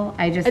simple.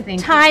 I just think.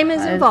 Time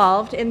is because-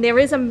 involved, and there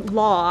is a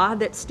law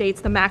that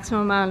states the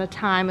maximum amount of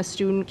time a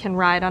student can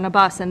ride on a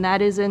bus, and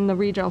that is in the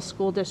regional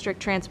school district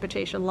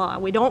transportation law.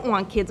 We don't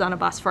want kids on a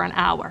bus for an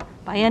hour,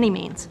 by any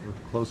means.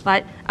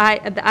 But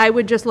I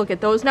would just look at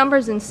those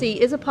numbers and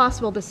see, is it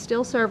possible to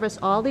still service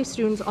all these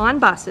students on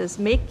buses,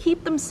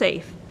 keep them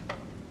safe,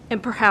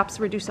 and perhaps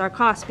reduce our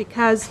costs?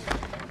 Because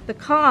the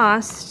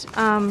cost,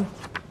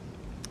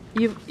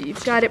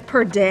 you've got it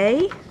per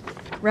day,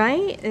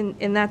 right?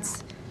 And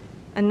that's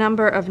a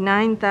number of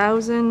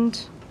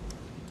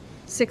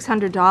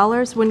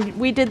 $9,600. When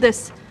we did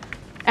this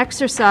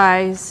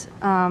exercise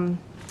a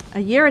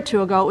year or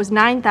two ago, it was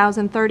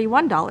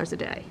 $9,031 a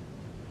day.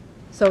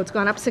 So it's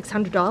gone up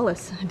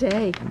 $600 a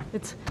day.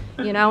 It's,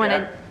 and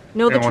I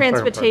know the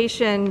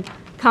transportation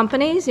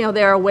companies,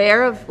 they're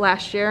aware of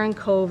last year and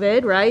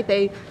COVID, right?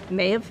 They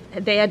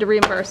had to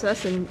reimburse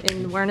us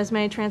and weren't as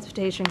many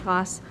transportation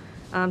costs.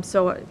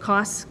 So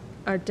costs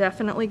are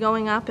definitely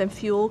going up, and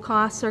fuel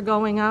costs are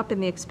going up,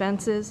 and the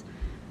expenses.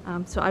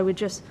 So I would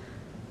just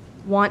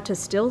want to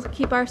still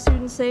keep our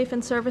students safe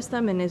and service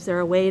them, and is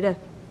there a way to,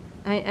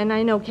 and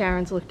I know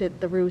Karen's looked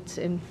at the routes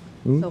and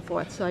so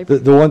forth, so I.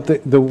 The one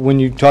thing, when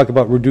you talk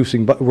about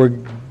reducing, but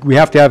we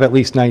have to have at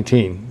least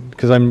 19,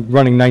 because I'm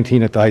running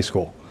 19 at the high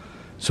school.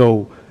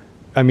 So,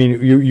 I mean,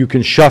 you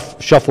can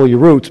shuffle your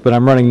routes, but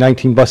I'm running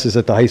 19 buses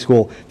at the high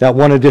school. That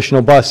one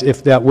additional bus,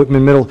 if that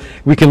Whitman Middle,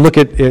 we can look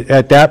at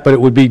that, but it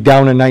would be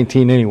down to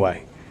 19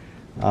 anyway.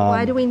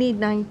 Why do we need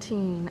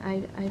 19?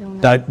 I don't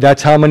know.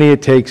 That's how many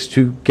it takes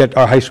to get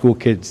our high school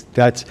kids.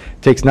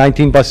 Takes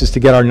 19 buses to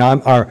get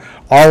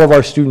all of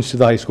our students to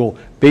the high school,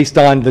 based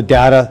on the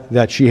data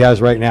that she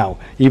has right now.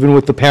 Even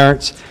with the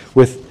parents,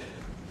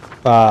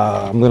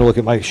 I'm going to look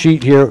at my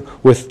sheet here,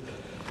 with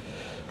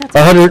That's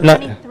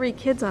 23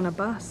 kids on a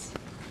bus.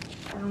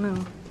 I don't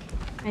know.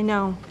 I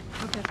know.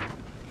 Okay.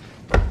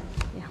 Yeah,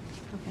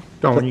 okay.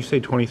 Dawn, when you say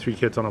 23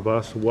 kids on a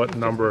bus, what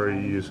number are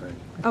you using?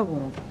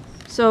 Oh,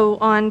 so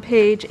on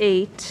page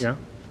 8. Yeah?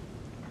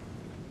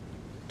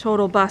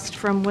 Total bust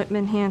from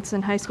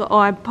Whitman-Hanson High School. Oh,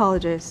 I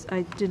apologize.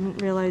 I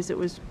didn't realize it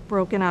was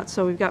broken out.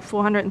 So we've got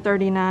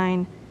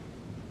 439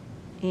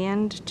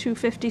 and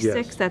 256.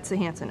 Yes. That's the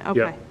Hanson. Okay.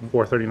 Yeah,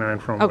 439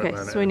 from Okay,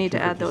 Whitman so we and need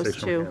to add those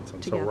 256 from two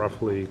Hanson. together. So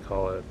roughly,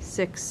 call it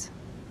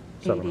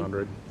 680.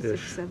 700-ish.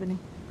 670.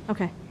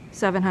 Okay,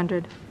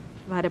 700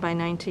 divided by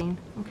 19.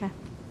 Okay.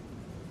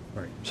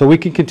 So we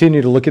can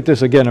continue to look at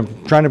this. Again,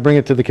 I'm trying to bring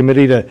it to the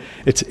committee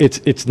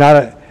it's not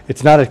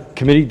a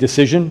committee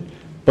decision,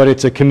 but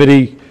it's a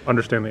committee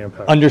Understand the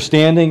impact.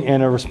 understanding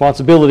and a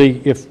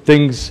responsibility if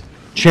things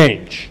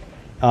change.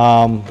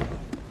 And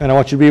I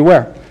want you to be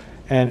aware.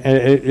 And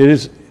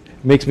it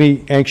makes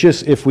me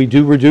anxious if we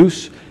do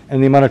reduce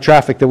and the amount of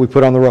traffic that we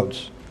put on the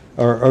roads,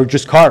 or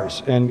just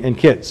cars and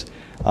kids.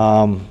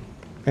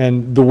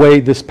 And the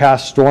way this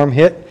past storm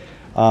hit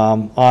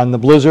on the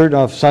blizzard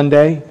of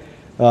Sunday,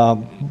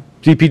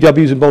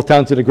 DPWs in both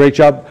towns did a great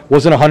job.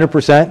 Wasn't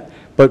 100%,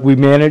 but we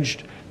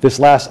managed. This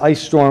last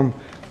ice storm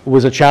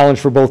was a challenge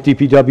for both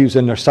DPWs,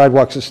 and their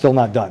sidewalks are still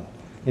not done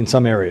in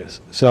some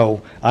areas.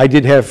 So I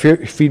did have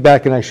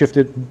feedback, and I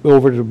shifted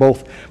over to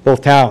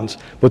both towns.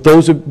 But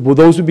those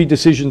would be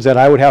decisions that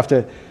I would have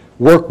to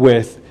work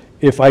with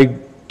if I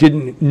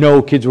didn't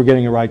know kids were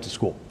getting a ride to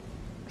school.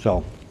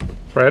 So,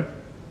 Fred?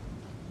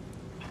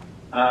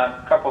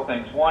 A couple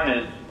things. One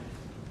is,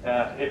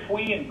 if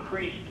we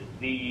increased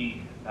the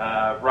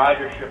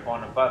ridership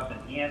on a bus in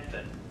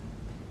Hanson,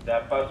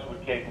 that bus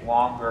would take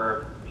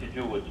longer to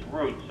do its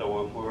route.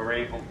 So if we were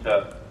able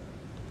to,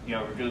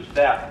 reduce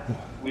that,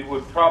 we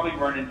would probably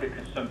run into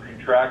some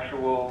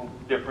contractual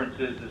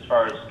differences as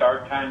far as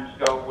start times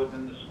go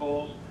within the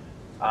schools,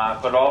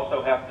 but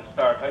also have to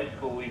start high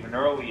school even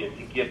earlier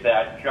to give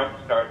that jump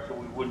start so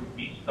we wouldn't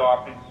be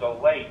stopping so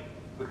late,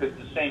 because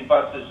the same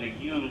buses are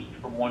used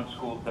from one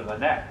school to the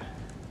next.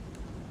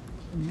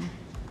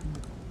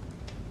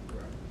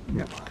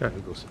 yeah. Okay.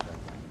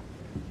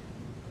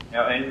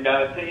 Now, and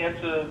to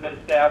answer Ms.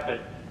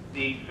 Stafford,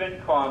 the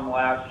FinCom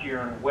last year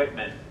in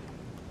Whitman,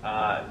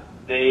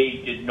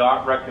 they did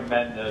not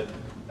recommend the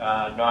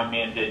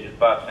non-mandated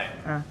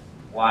busing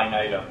line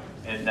item,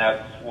 and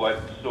that's what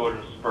sort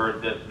of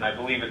spurred this. And I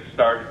believe it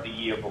started the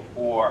year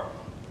before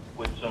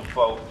with some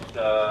folks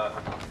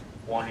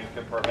wanting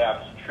to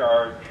perhaps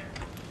charge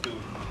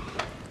students.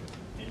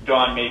 And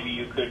Dawn, maybe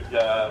you could,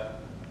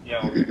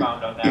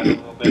 expound on that a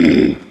little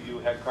bit. You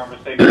had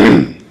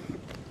conversations.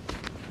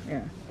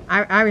 Yeah.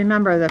 I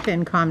remember the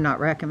FinCom not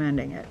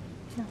recommending it.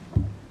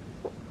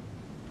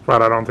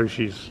 Fred, I don't think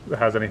she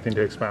has anything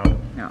to expound.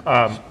 No.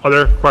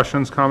 Other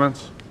questions,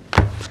 comments?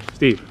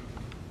 Steve?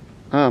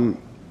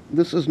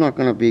 This is not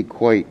going to be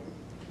quite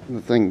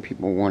the thing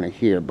people want to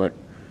hear, but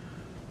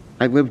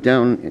I live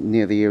down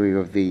near the area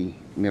of the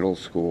middle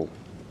school,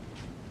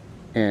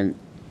 and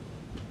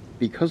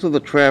because of the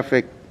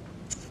traffic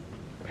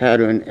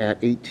pattern at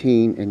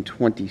 18 and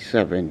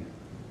 27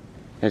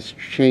 has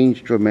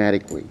changed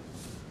dramatically.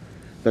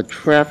 The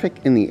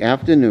traffic in the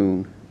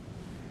afternoon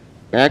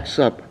backs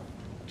up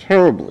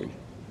terribly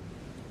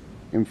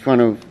in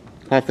front of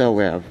Carthel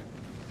Ave,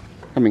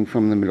 coming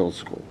from the middle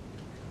school.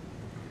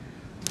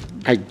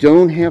 I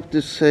don't have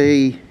to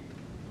say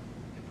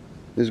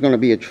there's going to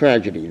be a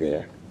tragedy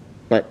there,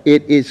 but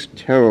it is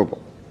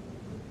terrible.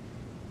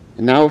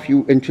 And now if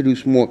you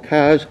introduce more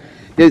cars,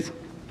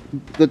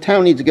 the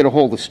town needs to get a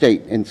hold of the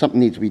state, and something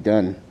needs to be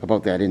done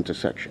about that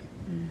intersection.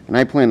 And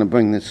I plan to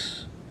bring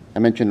this, I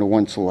mentioned to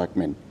one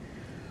selectman,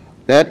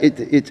 that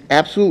it's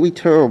absolutely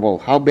terrible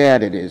how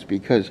bad it is,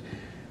 because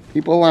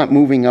people aren't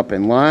moving up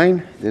in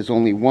line. There's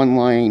only one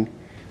line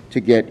to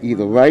get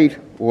either right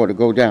or to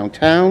go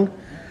downtown.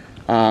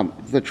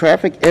 The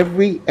traffic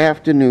every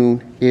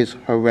afternoon is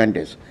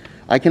horrendous.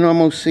 I can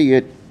almost see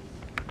it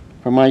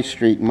from my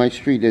street. My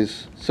street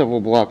is several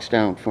blocks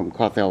down from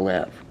Carthel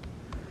Ave.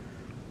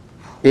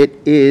 It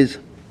is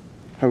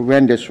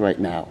horrendous right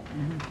now.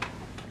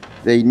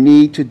 They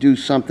need to do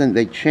something.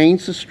 They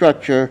changed the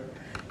structure.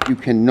 You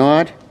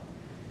cannot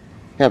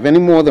have any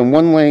more than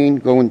one lane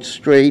going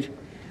straight.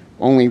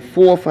 Only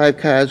 4 or 5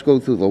 cars go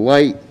through the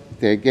light.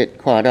 They get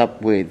caught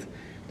up with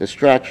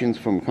distractions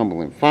from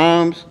Cumberland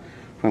Farms,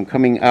 from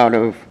coming out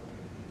of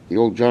the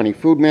old Johnny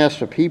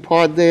Foodmaster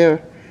Peapod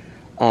there.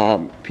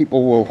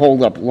 People will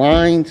hold up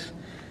lines.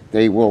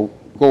 They will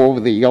go over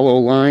the yellow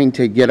line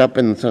to get up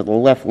into the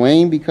left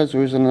lane because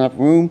there isn't enough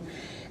room.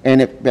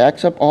 And it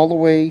backs up all the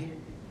way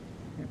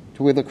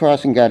to where the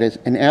crossing guard is.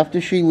 And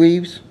after she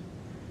leaves,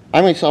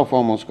 I myself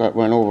almost got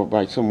run over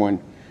by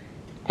someone.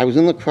 I was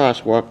in the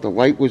crosswalk, the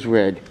light was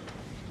red,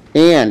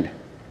 and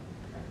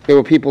there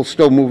were people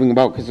still moving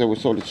about because they were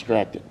so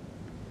distracted.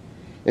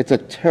 It's a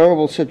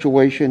terrible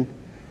situation.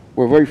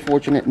 We're very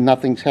fortunate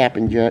nothing's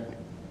happened yet.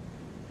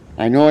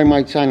 I know I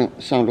might sound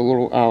a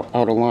little out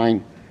of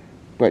line,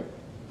 but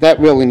that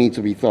really needs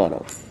to be thought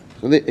of.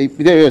 So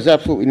there is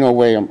absolutely no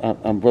way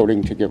I'm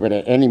voting to get rid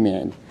of any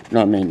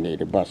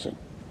non-mandated busing.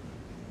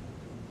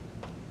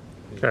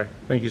 Okay,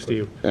 thank you,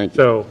 Steve. Thank you.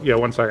 So, yeah,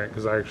 1 second,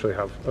 because I actually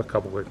have a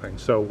couple quick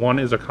things. So one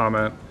is a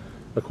comment.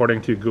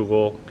 According to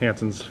Google,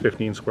 Hanson's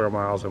 15 square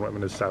miles and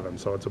Whitman is 7,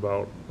 so it's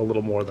about a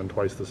little more than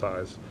twice the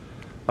size,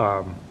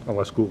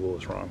 unless Google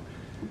is wrong.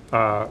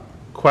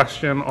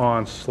 Question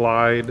on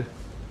slide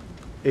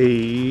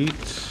 8,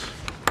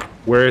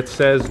 where it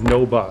says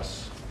no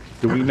bus.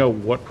 Do we know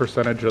what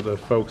percentage of the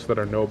folks that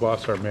are no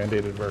bus are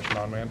mandated versus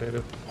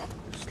non-mandated?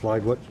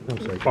 Slide what?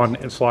 I'm sorry.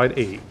 On slide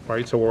 8,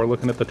 right? So we're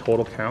looking at the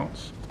total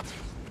counts.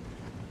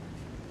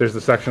 There's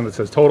the section that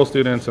says total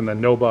students, and then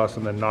no bus,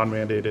 and then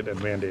non-mandated and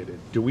mandated.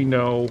 Do we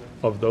know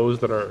of those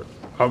that are,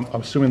 I'm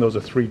assuming those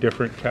are 3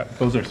 different,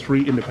 those are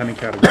 3 independent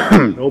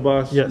categories. No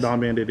bus, Yes.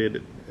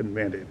 non-mandated, and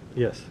mandated.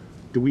 Yes.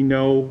 Do we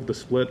know the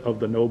split of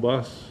the no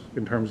bus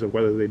in terms of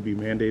whether they'd be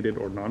mandated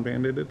or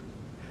non-mandated?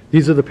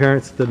 These are the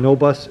parents, the no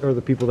bus, or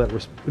the people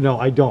that, no,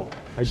 I don't.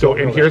 So,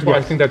 and here's why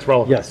I think that's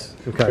relevant. Yes,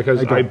 okay. Because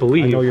I I don't.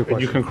 believe, I know your and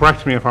you question. can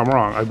correct me if I'm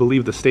wrong, I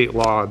believe the state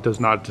law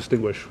does not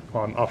distinguish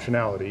on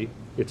optionality.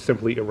 It's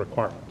simply a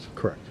requirement.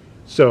 Correct.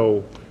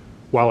 So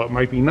while it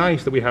might be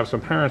nice that we have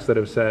some parents that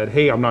have said,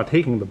 hey, I'm not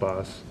taking the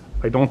bus,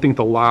 I don't think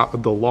the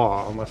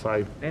law, unless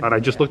and I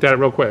just looked at it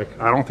real quick,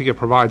 I don't think it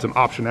provides an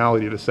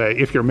optionality to say,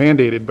 if you're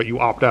mandated, but you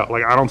opt out.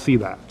 Like, I don't see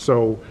that.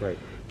 So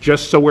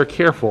just so we're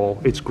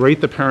careful, it's great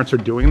the parents are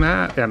doing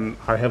that, and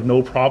I have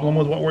no problem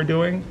with what we're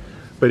doing.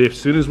 But as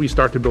soon as we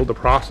start to build a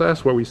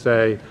process where we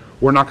say,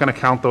 we're not going to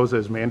count those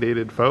as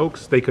mandated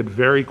folks, they could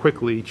very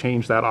quickly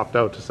change that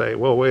opt-out to say,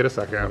 well, wait a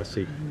second, I'm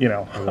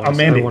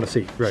mandated. I want to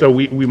see, right. So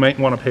we might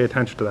want to pay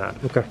attention to that.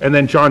 Okay. And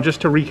then, John,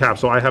 just to recap,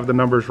 so I have the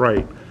numbers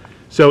right.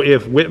 So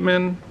if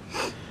Whitman,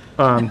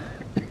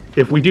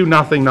 if we do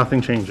nothing,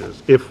 nothing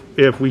changes.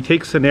 If we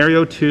take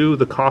scenario 2,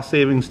 the cost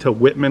savings to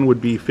Whitman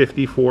would be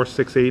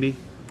 54,680.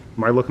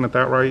 Am I looking at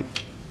that right?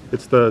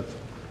 It's the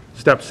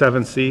step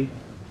 7C.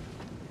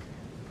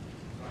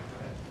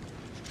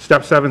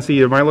 Step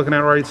 7C, am I looking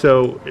at it right?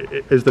 So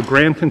is the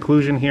grand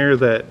conclusion here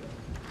that,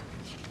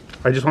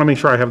 I just want to make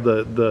sure I have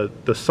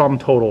the sum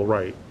total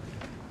right.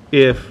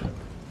 If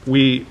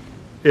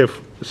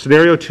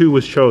scenario 2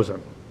 was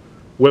chosen,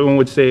 Whitman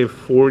would save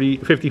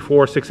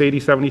 54,680,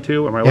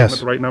 72. Am I looking at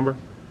the right number?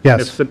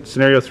 Yes. And if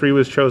scenario 3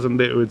 was chosen,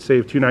 it would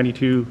save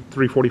 292,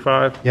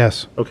 345.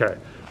 Yes. Okay.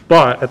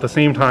 But at the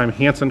same time,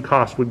 Hanson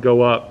cost would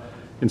go up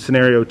in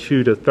scenario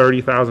 2 to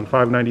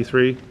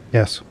 30,593.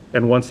 Yes.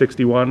 And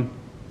 161.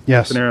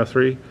 Yes. Scenario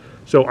 3.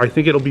 So I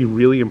think it'll be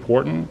really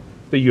important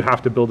that you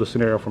have to build a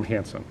scenario from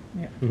Hanson.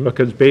 Yeah.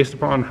 Because based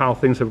upon how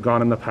things have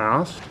gone in the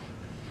past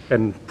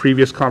and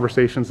previous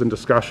conversations and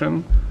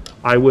discussion,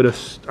 I would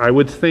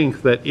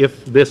think that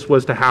if this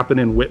was to happen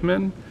in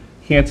Whitman,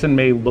 Hanson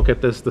may look at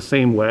this the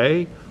same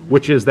way,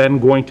 which is then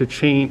going to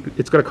change,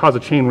 it's going to cause a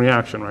chain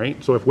reaction,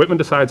 right? So if Whitman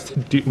decides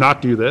to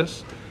not do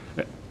this,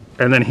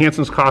 and then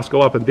Hanson's costs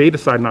go up and they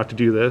decide not to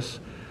do this,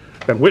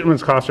 then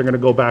Whitman's costs are going to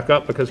go back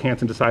up because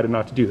Hanson decided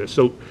not to do this.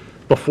 So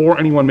before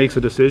anyone makes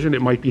a decision,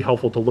 it might be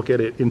helpful to look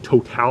at it in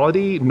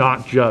totality,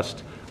 not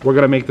just, we're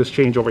going to make this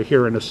change over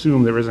here and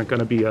assume there isn't going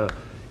to be a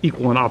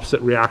equal and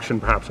opposite reaction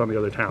perhaps on the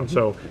other town.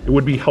 So it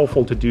would be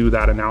helpful to do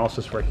that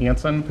analysis for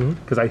Hanson,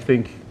 because I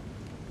think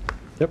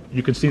Yep.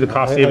 you can see the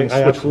cost I savings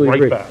switch absolutely right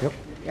agree. back. Yep.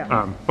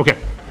 Yeah. Okay.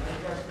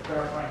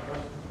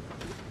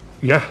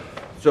 Yeah.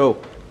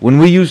 So when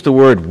we use the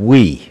word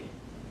 "we,"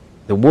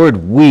 the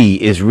word "we"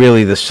 is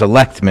really the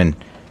selectmen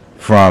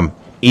from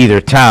either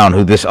town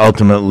who this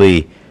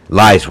ultimately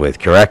lies with,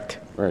 correct?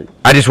 Right.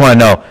 I just want to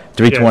know,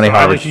 320 Yeah, so I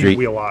Harvard like to use Street.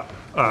 we a lot.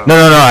 No,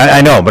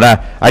 I know,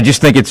 but I just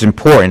think it's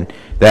important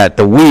that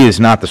the "we" is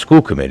not the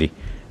school committee.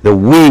 The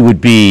 "we" would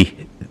be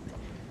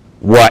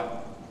what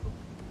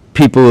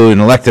people in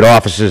elected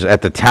offices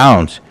at the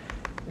towns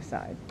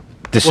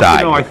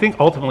decide. Well, no, I think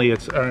ultimately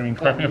it's, I mean,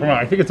 correct me if I'm wrong,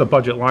 I think it's a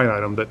budget line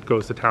item that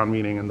goes to town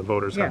meeting and the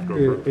voters have to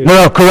approve.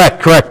 No,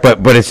 correct,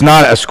 but it's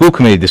not a school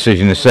committee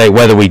decision to say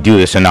whether we do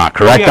this or not,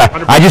 correct?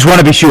 yeah, I just want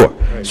to be sure,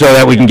 so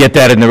that we can get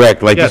that in the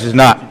rec, like, this Yes, is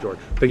not, thank you, George.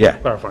 Thank you yeah.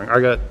 for clarifying. I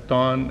got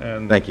Dawn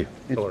and Thank you.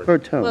 Hillary. per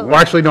town, Well,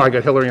 actually, no, I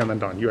got Hillary and then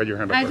Dawn. You had your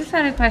hand up I first. just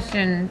had a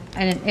question,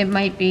 and it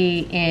might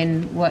be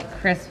in what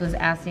Chris was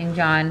asking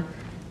John.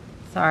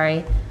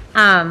 Sorry.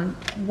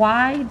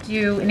 Why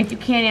do, and if you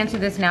can't answer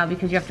this now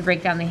because you have to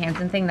break down the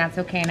Hanson thing, that's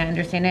okay, and I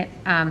understand it.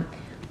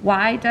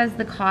 Why does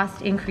the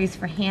cost increase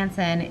for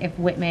Hanson if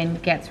Whitman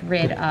gets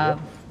rid of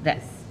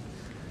this?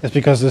 It's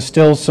because there's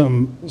still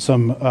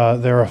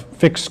there are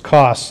fixed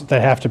costs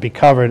that have to be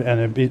covered,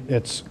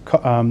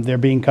 and they're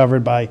being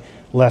covered by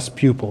less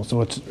pupils. So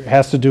it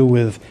has to do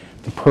with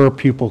the per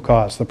pupil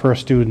cost, the per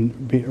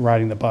student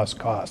riding the bus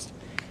cost.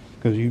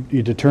 Because you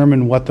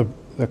determine what the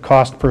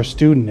cost per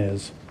student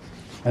is,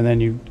 and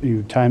then you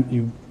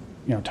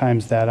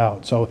times that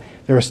out. So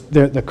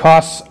the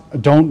costs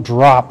don't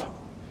drop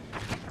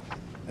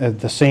at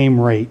the same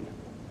rate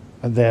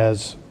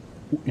as,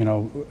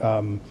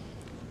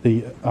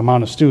 the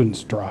amount of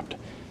students dropped.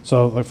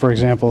 So, like, for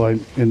example,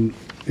 it's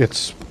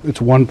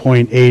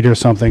 1.8 or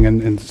something,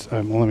 and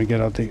let me get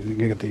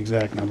the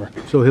exact number.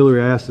 So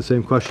Hillary, I asked the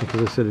same question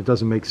because I said it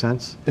doesn't make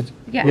sense.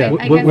 Yeah, Yeah,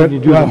 I when guess. you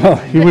do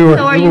that, we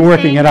were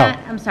working it out.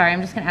 I'm sorry,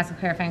 I'm just going to ask a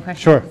clarifying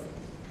question. Sure.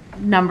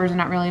 Numbers are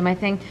not really my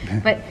thing,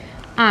 but,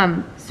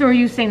 so are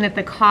you saying that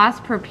the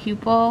cost per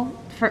pupil,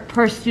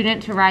 per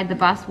student to ride the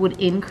bus would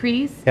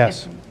increase?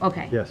 Yes.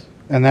 Okay. Yes.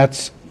 And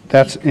that's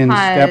in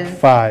step Because-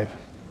 5,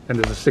 And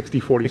there's a 60-40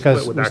 split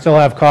because with we that. still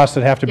have costs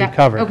that have to be Yeah,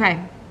 covered. okay.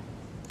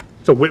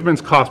 So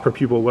Whitman's cost per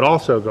pupil would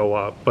also go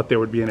up, but there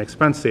would be an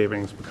expense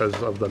savings because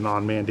of the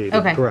non-mandated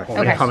Okay.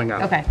 only Okay. coming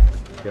out. Okay.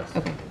 Yes.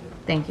 Okay.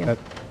 Thank you. That-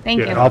 Thank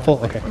you.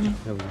 Helpful? Okay.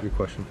 That was a good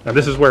question. And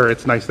this is where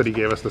it's nice that he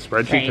gave us the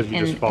spreadsheet Right, because you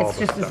and just follow it's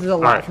the just- this steps. is a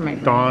lot All right, for my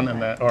brain, Dawn and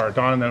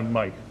then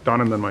Mike. Dawn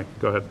and then Mike.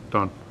 Go ahead,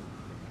 Dawn.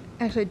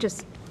 Actually,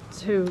 just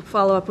to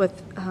follow up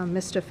with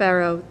Mr.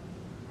 Farrow,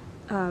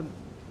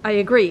 I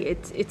agree,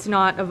 it's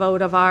not a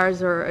vote of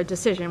ours or a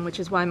decision, which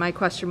is why my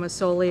question was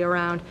solely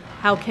around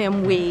how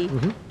can we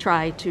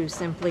try to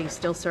simply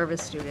still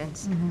service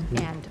students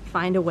and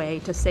find a way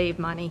to save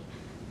money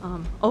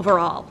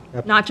overall,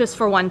 not just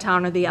for one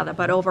town or the other,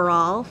 but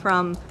overall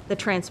from the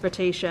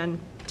transportation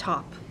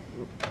top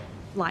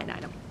line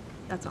item.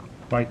 That's all.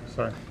 Mike,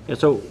 sorry. Yeah,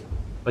 so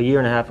a year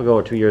and a half ago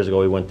or 2 years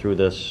ago, we went through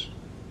this,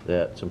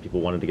 that some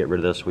people wanted to get rid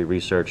of this. We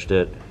researched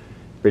it.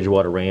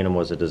 Bridgewater Raynham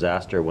was a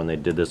disaster when they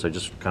did this. I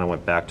just kind of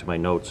went back to my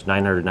notes.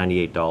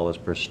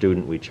 $998 per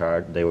student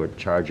they were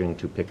charging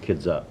to pick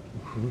kids up.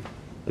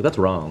 Like, that's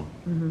wrong.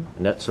 And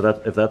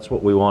if that's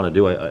what we want to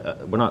do,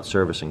 we're not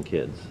servicing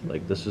kids.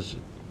 Like, this is,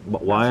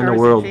 why in the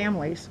Servicing world?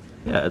 families.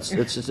 Yeah,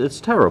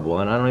 it's terrible,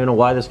 and I don't even know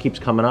why this keeps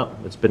coming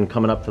up. It's been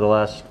coming up for the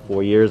last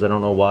 4 years. I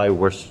don't know why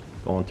we're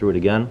going through it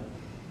again,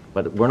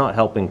 but we're not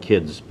helping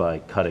kids by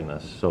cutting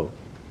this, so.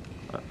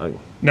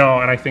 No,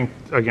 and I think,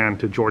 again,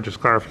 to George's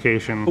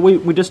clarification.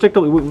 We've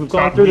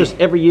gone through this me.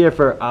 every year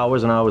for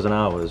hours and hours and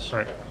hours.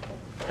 Right.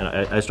 And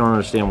I just don't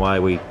understand why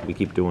we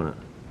keep doing it.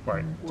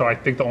 Right. So I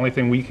think the only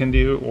thing we can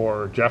do,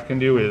 or Jeff can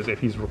do, is if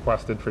he's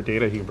requested for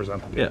data, he can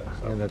present the data.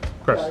 Yeah. So,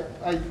 Chris.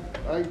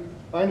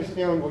 I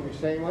understand what you're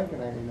saying, Mike,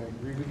 and I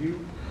agree with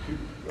you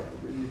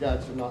in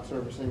regards to not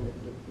servicing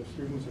the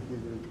students if we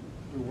were to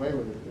do away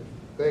with it, if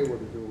they were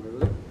to do away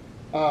with it.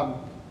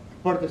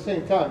 But at the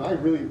same time, I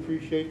really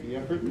appreciate the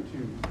effort to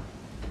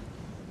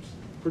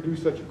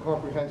produce such a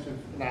comprehensive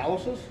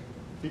analysis,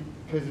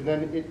 because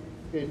then I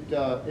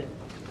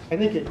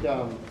think it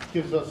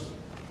gives us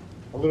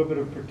a little bit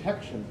of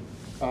protection,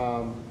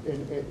 from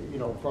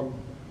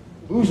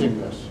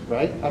losing this,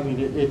 right? I mean,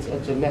 it's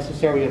a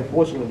necessary,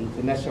 unfortunately, it's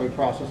a necessary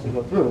process to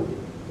go through,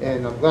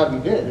 and I'm glad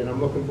we did, and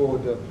I'm looking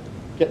forward to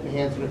getting the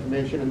hands-on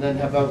information and then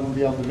have everyone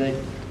be able to make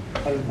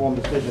an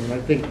informed decision.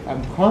 And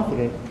I'm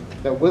confident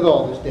that with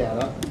all this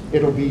data,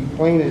 it'll be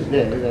plain as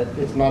day that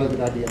it's not a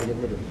good idea to get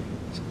rid of it.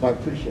 So I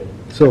appreciate it.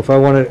 So if I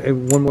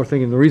wanted, one more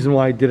thing, and the reason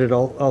why I did it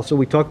also,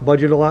 we talk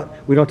budget a lot,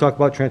 we don't talk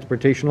about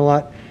transportation a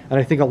lot, and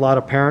I think a lot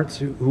of parents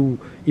who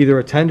either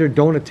attend or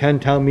don't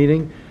attend town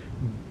meeting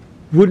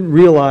wouldn't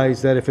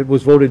realize that if it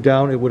was voted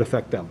down, it would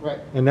affect them. Right.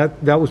 And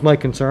that was my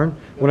concern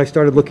when I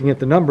started looking at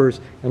the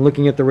numbers and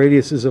looking at the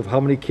radiuses of how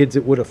many kids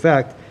it would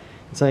affect,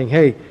 and saying,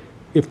 hey,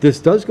 if this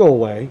does go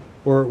away,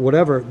 or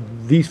whatever,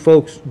 these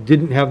folks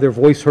didn't have their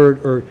voice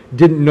heard or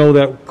didn't know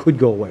that could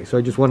go away. So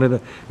I just wanted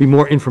to be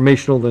more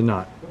informational than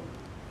not.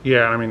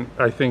 Yeah, I mean,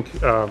 I think,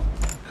 come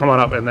on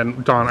up, and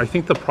then Don, I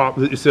think the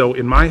problem, so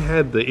in my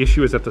head, the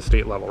issue is at the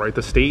state level, right?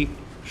 The state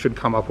should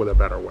come up with a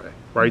better way,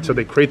 right? So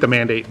they create the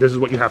mandate, this is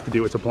what you have to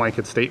do, it's a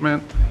blanket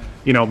statement.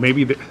 You know,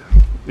 maybe,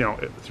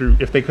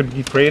 if they could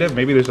be creative,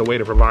 maybe there's a way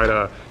to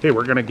provide hey,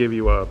 we're gonna give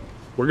you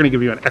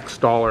an X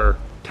dollar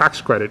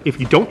tax credit if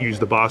you don't use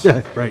the bus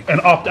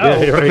and opt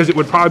out, because it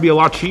would probably be a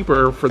lot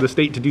cheaper for the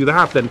state to do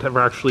that than to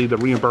actually the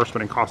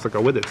reimbursement and costs that go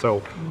with it.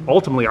 So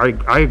ultimately,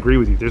 I agree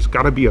with you. There's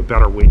got to be a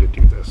better way to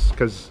do this,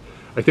 because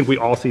I think we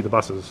all see the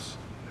buses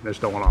and they're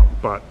still on,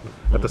 but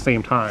at the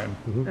same time,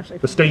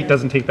 the state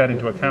doesn't take that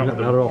into account with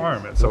the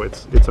requirement, so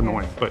it's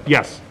annoying. But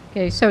yes.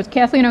 Okay, so it's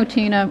Kathleen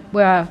Otina,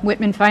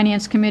 Whitman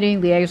Finance Committee,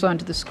 liaison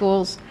to the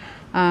schools.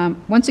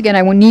 Once again,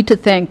 I will need to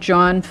thank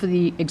John for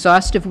the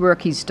exhaustive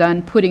work he's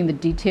done putting the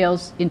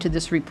details into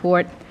this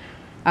report.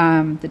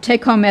 The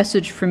take-home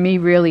message for me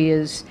really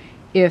is,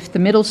 if the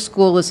middle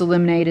school is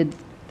eliminated,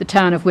 the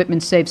town of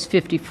Whitman saves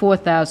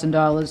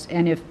 $54,000,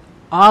 and if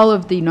all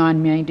of the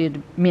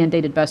non-mandated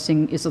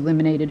busing is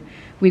eliminated,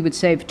 we would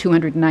save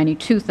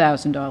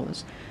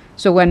 $292,000.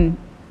 So when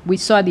we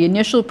saw the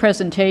initial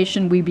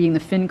presentation, we being the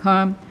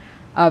FinCom,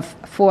 of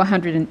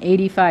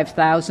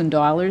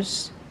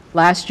 $485,000.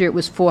 Last year it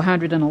was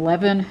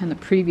 $411, and the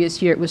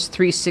previous year it was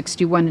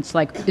 $361. It's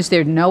like, is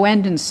there no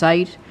end in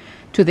sight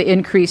to the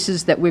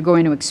increases that we're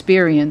going to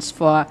experience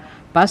for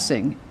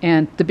busing?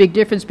 And the big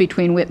difference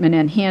between Whitman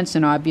and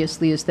Hanson,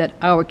 obviously, is that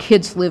our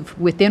kids live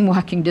within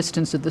walking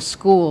distance of the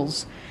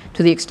schools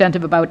to the extent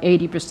of about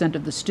 80%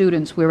 of the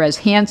students, whereas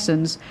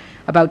Hanson's,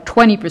 about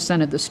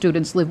 20% of the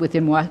students live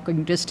within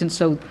walking distance,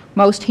 so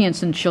most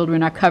Hanson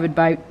children are covered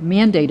by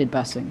mandated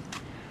busing.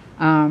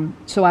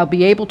 So I'll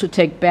be able to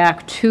take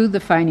back to the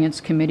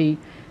Finance Committee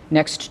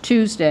next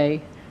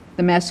Tuesday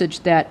the message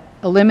that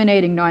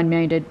eliminating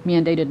non-mandated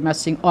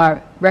busing,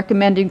 or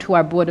recommending to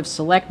our Board of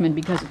Selectmen,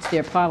 because it's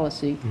their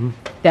policy,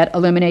 that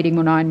eliminating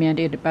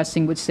non-mandated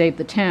busing would save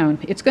the town.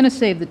 It's going to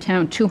save the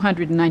town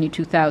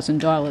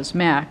 $292,000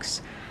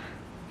 max.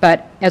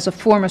 But as a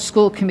former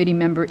school committee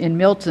member in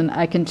Milton,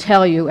 I can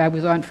tell you, I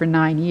was on for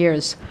 9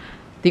 years,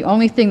 the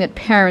only thing that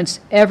parents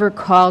ever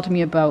called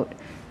me about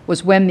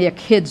was when their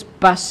kids'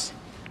 bus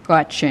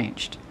got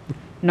changed.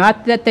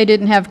 Not that they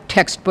didn't have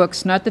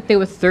textbooks, not that there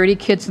were 30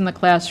 kids in the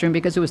classroom,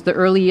 because it was the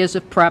early years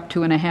of Prop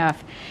 2.5.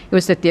 It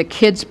was that their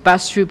kids'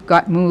 bus route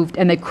got moved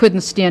and they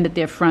couldn't stand at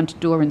their front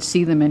door and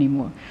see them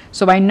anymore.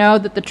 So I know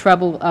that the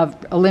trouble of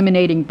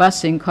eliminating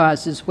busing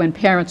causes when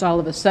parents all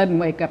of a sudden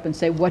wake up and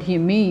say, what do you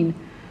mean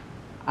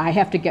I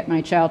have to get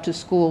my child to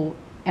school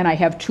and I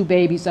have 2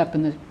 babies up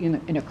in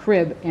a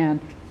crib and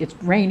it's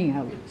raining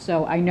out?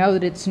 So I know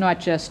that it's not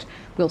just,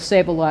 we'll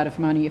save a lot of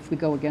money if we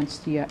go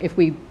against the, if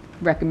we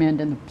recommend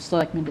and the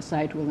selectmen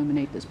decide to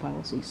eliminate this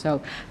policy.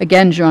 So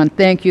again, John,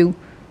 thank you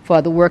for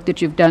the work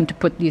that you've done to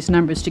put these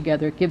numbers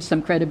together. It gives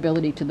some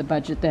credibility to the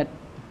budget that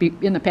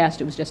in the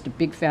past it was just a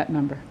big fat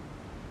number.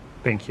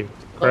 Thank you.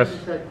 Chris? I'll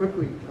just say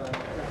quickly,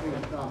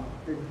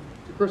 to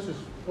Chris's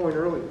point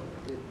earlier,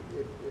 if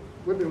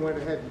Whitman went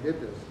ahead and did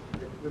this,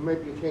 there may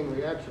be a chain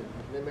reaction.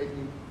 There may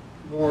be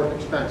more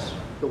expense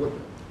to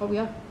Whitman. Oh,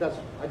 yeah?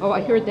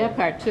 I heard that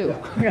part, too.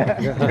 Yeah.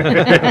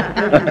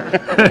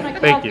 My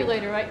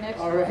calculator right next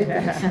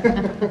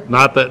to it.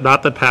 Not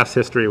that past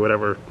history would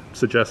ever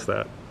suggest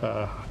that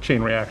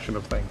chain reaction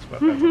of things, but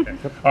that's okay.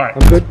 All right.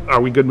 I'm good.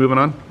 Are we good moving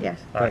on? Yes.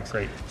 All right,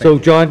 great. So,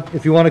 John,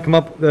 if you want to come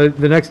up,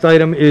 the next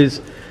item is,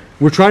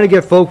 we're trying to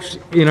get folks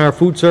in our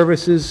food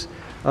services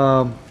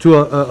to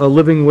a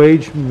living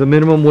wage, the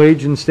minimum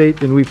wage in the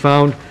state, and we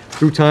found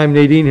through time,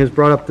 Nadine has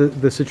brought up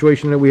the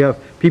situation that we have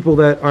people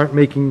that aren't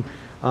making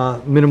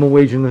minimum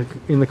wage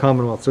in the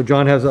Commonwealth. So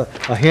John has a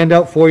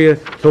handout for you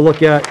to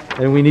look at,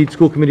 and we need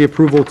school committee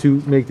approval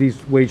to make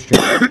these wage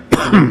changes.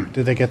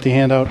 Did they get the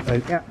handout?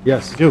 Yeah.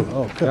 Yes. Do?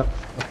 Oh, good.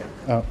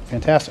 Okay.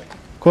 Fantastic.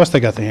 Of course they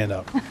got the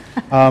handout.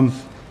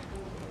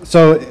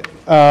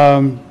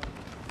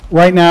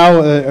 Right now,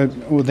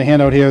 with the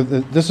handout here,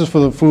 this is for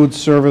the food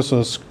service,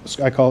 or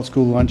I call it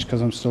school lunch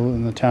because I'm still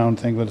in the town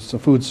thing, but it's a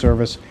food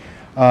service.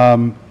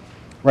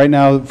 Right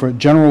now, for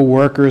general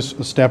workers,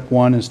 step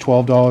 1 is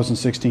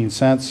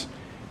 $12.16,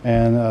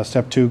 and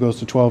step 2 goes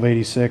to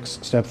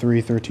 $12.86, step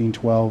 3,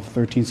 $13.12,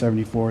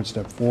 $13.74 at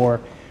step 4,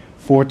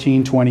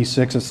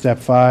 $14.26 at step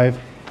 5,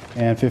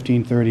 and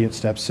 $15.30 at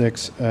step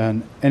 6.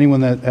 And anyone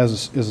that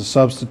is a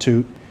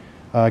substitute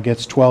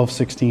gets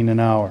 $12.16 an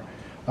hour.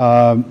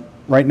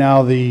 Right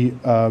now, the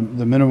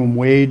minimum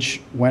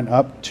wage went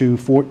up to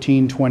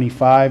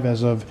 $14.25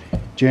 as of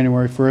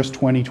January 1st,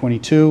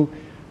 2022.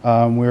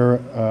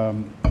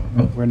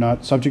 We're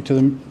not subject to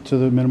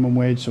the minimum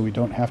wage, so we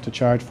don't have to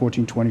charge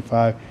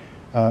 $14.25.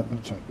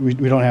 We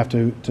don't have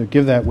to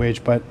give that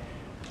wage, but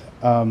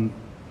I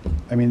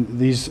mean,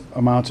 these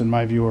amounts, in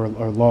my view, are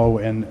low,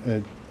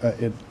 and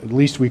at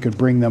least we could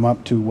bring them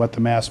up to what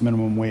the mass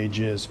minimum wage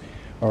is,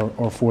 or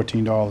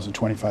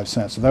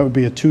 $14.25. So that would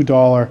be a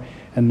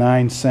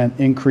 $2.09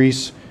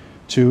 increase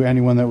to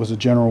anyone that was a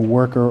general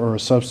worker or a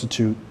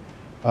substitute.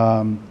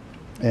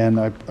 And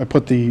I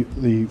put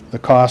the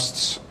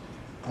costs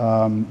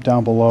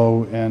down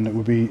below, and it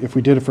would be, if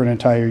we did it for an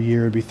entire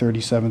year, it'd be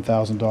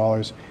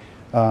 $37,000.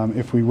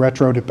 If we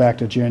retroed it back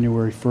to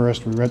January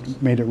 1st, we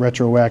made it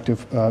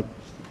retroactive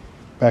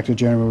back to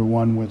January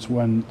 1, was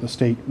when the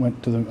state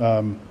went to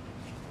the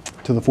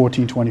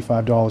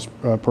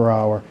 $14.25 per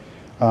hour.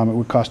 It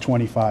would cost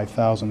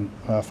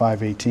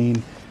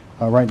 $25,518.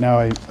 Right now,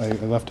 I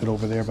left it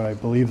over there, but I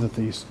believe that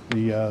the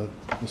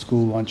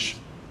school lunch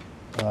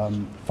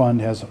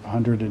fund has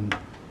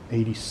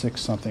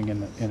 186 something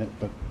in it,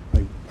 but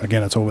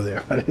again, it's over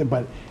there.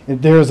 But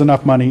there is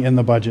enough money in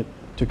the budget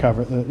to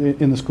cover,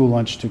 in the school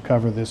lunch to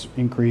cover this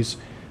increase.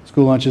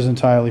 School lunch is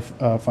entirely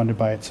funded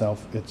by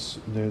itself.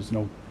 There's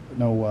no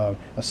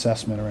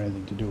assessment or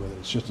anything to do with it.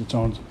 It's just its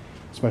own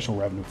special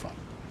revenue fund.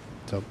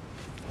 So,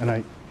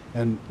 and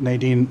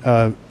Nadine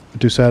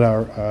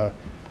Doucette,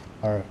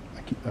 our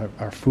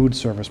food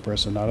service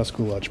person, not a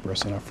school lunch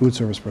person, our food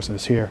service person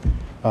is here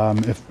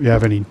if you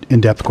have any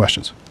in-depth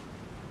questions.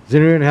 Does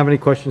anyone have any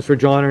questions for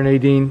John or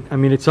Nadine? I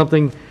mean, it's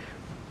something,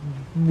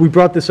 we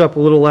brought this up a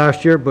little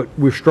last year, but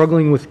we're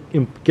struggling with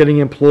getting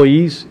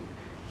employees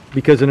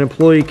because an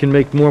employee can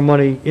make more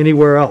money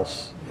anywhere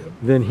else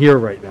than here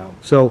right now.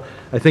 So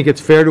I think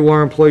it's fair to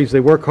our employees. They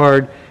work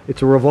hard.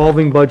 It's a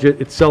revolving budget.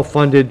 It's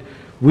self-funded.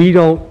 We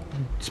don't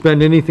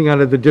spend anything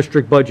out of the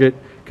district budget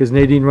because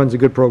Nadine runs a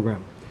good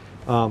program.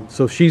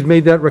 So she's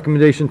made that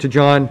recommendation to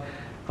John.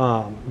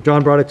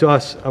 John brought it to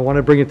us. I want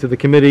to bring it to the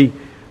committee.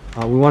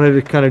 We wanted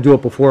to kind of do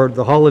it before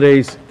the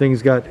holidays.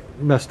 Things got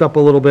messed up a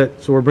little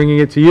bit, so we're bringing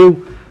it to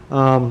you,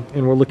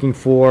 and we're looking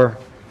for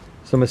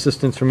some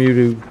assistance from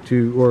you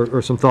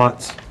or some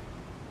thoughts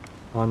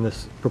on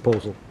this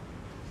proposal.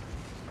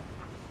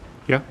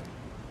 Yeah?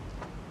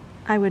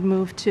 I would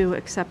move to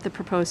accept the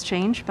proposed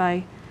change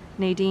by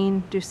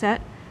Nadine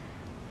Doucette.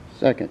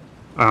 Second.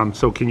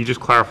 So can you just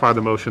clarify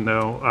the motion,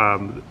 though?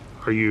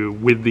 Are you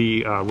with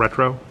the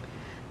retro?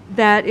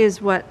 That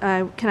is what,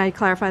 can I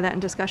clarify that in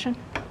discussion?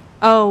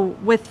 Oh,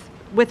 with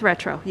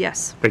retro,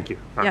 yes. Thank you.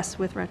 All right. Yes,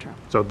 with retro.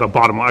 So the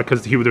bottom line,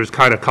 because there's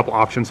kind of a couple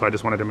options, so I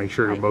just wanted to make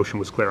sure your motion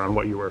was clear on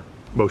what you were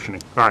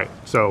motioning. All right,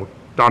 so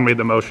Don made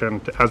the motion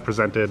as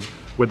presented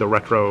with the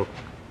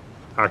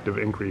retroactive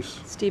increase.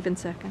 Stephen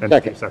second. And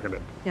Steve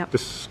seconded. Yep.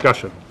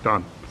 Discussion,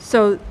 Don.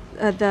 So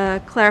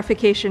the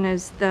clarification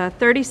is the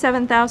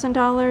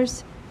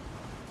 $37,000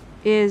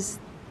 is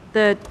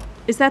that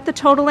the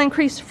total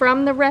increase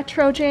from the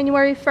retro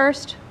January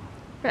 1st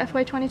for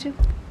FY22?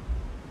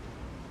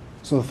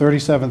 So the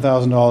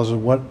 $37,000 is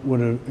what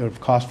would it have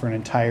cost for an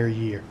entire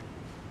year.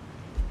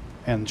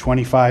 And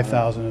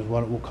 $25,000 is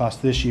what it will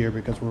cost this year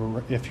because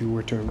if you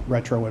were to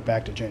retro it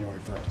back to January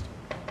 1st.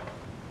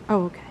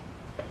 Oh, okay.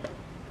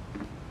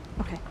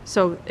 Okay,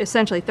 so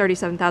essentially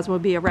 $37,000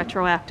 would be a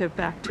retroactive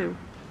back to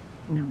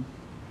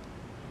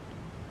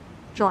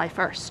July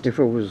 1st. If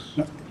it was,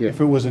 yeah.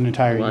 If it was an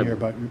entire year,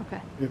 but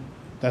Okay.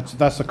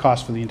 that's the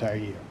cost for the entire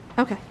year.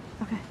 Okay,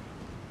 okay.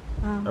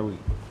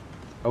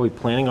 Are we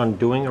planning on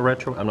doing a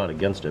retro? I'm not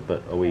against it,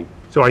 but are we?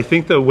 So I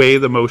think the way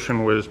the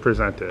motion was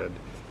presented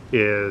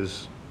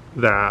is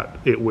that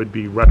it would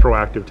be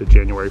retroactive to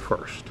January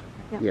 1st.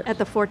 Yep, yes. At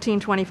the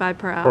 $14.25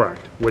 per hour.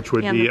 Correct, which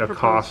would And be the a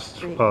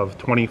cost rate. of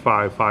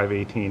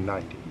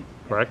 $25,518.90,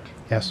 correct?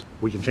 Yes.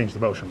 We can change the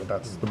motion, but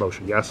that's the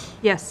motion, yes?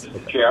 Yes.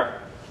 Mr.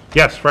 Chair,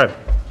 Yes, Fred?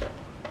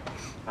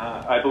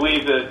 I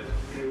believe that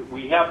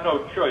we have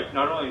no choice.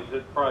 Not only is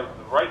it probably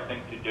the right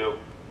thing to do,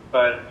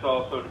 but it's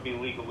also to be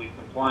legally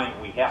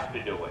compliant. We have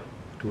to do it.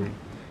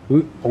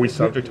 Are we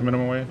subject to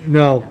minimum wage?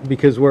 No,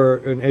 because we're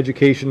an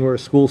education, we're a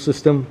school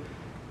system.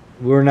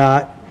 We're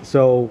not.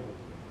 So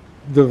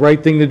the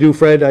right thing to do,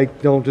 Fred, I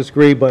don't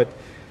disagree, but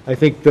I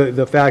think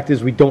the fact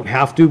is we don't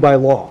have to by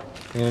law.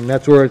 And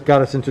that's where it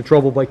got us into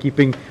trouble by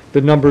keeping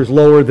the numbers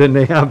lower than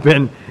they have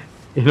been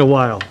in a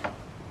while.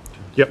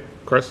 Yep,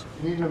 Chris?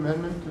 You need an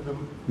amendment to the?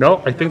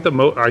 No, I think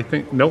I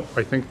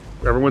think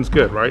everyone's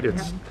good, right?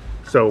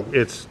 So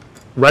it's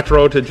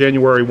retro to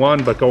January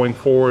 1, but going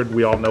forward,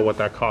 we all know what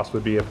that cost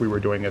would be if we were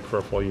doing it for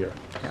a full year.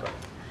 So.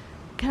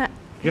 Can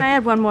I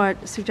add one more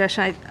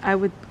suggestion? I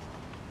would,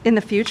 in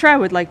the future, I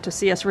would like to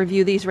see us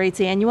review these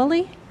rates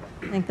annually.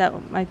 I think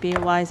that might be a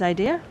wise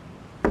idea.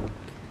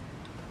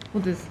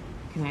 Well, does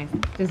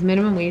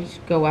minimum wage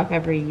go up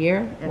every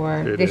year?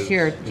 Or this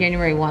year,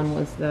 January 1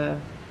 was the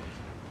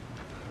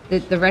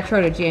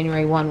retro to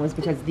January 1 was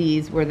because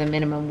these were the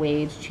minimum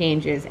wage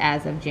changes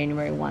as of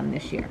January 1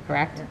 this year,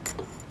 correct?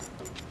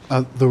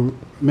 The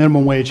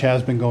minimum wage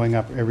has been going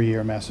up every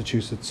year in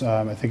Massachusetts.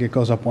 I think it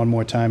goes up one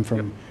more time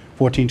from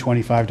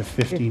 $14.25 to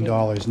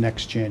 $15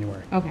 next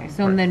January. Okay,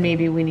 so then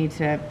maybe we need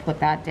to put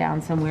that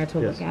down somewhere to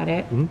look at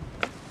it. Mm-hmm.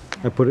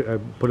 I put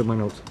it in my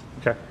notes.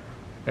 Okay.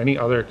 Any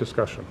other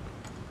discussion?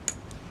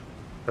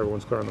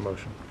 Everyone's clear on the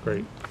motion.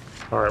 Great.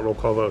 All right, roll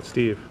call vote.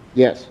 Steve?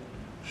 Yes.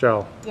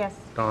 Shell? Yes.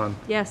 Don?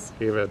 Yes.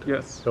 David?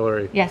 Yes.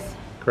 Hillary? Yes.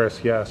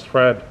 Chris? Yes.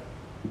 Fred?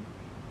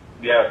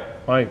 Yes.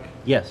 Mike?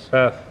 Yes.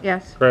 Beth?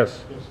 Yes.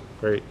 Chris? Yes.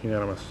 Great,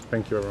 unanimous.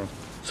 Thank you, everyone.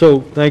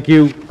 So, thank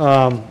you.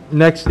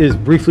 Next is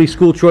briefly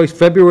school choice.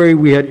 February,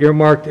 we had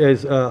earmarked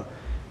as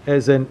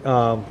an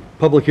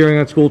public hearing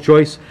on school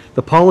choice.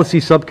 The policy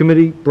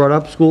subcommittee brought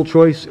up school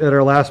choice at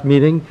our last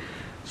meeting,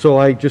 so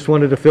I just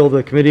wanted to fill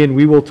the committee, and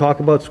we will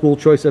talk about school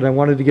choice, and I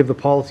wanted to give the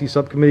policy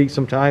subcommittee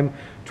some time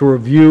to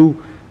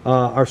review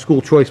our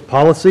school choice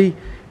policy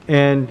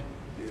and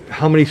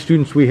how many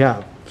students we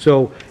have.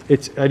 So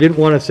I didn't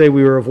want to say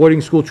we were avoiding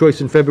school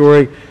choice in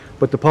February,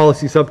 but the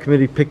policy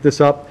subcommittee picked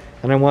this up,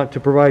 and I want to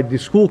provide the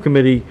school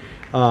committee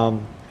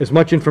as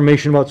much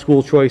information about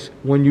school choice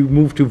when you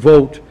move to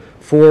vote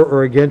for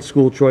or against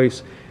school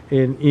choice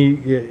in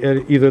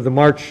either the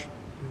March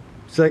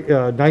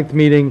 9th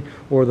meeting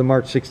or the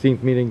March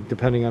 16th meeting,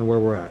 depending on where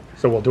we're at.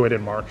 So we'll do it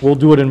in March? We'll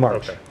do it in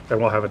March. Okay, then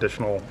we'll have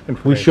additional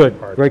information. We should,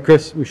 part. right,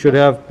 Chris? We should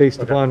have, based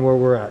upon where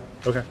we're at.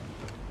 Okay.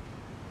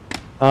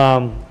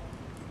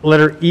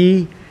 Letter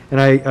E, and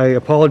I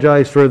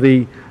apologize for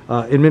the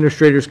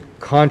administrator's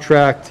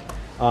contract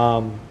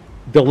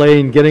delay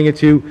in getting it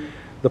to.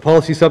 The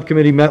policy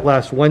subcommittee met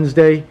last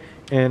Wednesday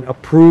and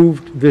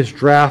approved this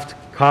draft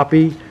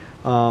copy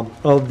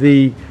of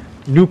the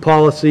new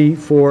policy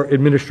for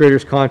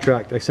administrator's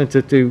contract. I sent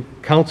it to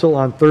council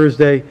on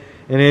Thursday,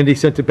 and Andy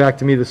sent it back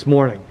to me this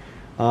morning.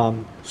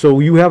 So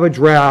you have a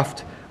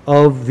draft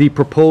of the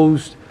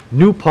proposed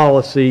new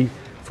policy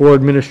for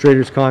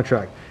administrator's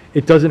contract.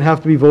 It doesn't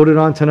have to be voted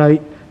on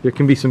tonight. There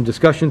can be some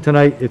discussion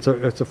tonight. It's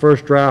a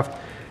first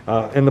draft,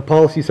 and the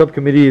policy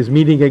subcommittee is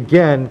meeting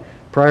again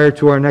prior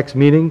to our next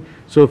meeting.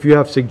 So if you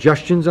have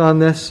suggestions on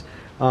this,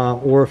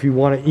 or if you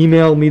want to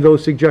email me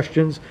those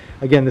suggestions,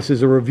 again, this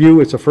is a review.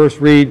 It's a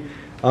first read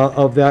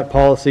of that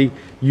policy.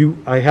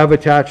 I have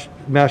attached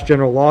Mass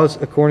General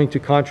laws according to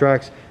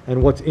contracts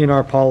and what's in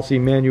our policy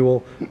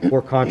manual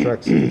for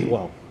contracts as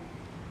well.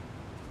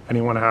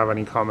 Anyone have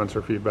any comments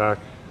or feedback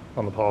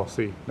on the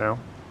policy now?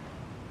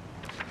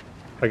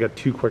 I got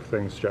two quick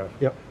things, Jeff.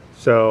 Yep.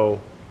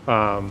 So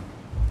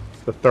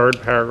the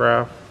third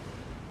paragraph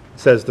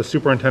says the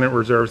superintendent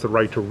reserves the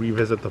right to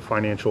revisit the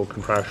financial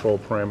contractual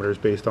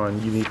parameters based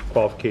on unique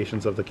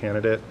qualifications of the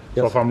candidate.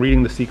 So if I'm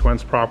reading the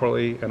sequence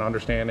properly and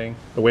understanding,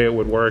 the way it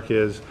would work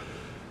is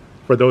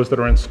for those that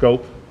are in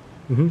scope,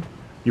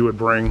 you would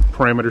bring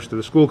parameters to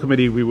the school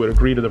committee, we would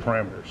agree to the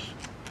parameters.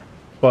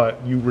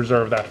 But you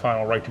reserve that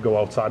final right to go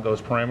outside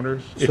those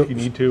parameters if you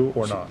need to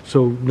or not.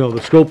 So no,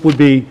 the scope would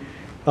be,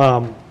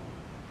 I'm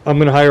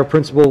going to hire a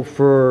principal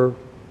for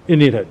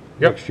Indian Head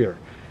next year.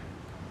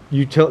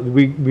 We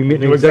meet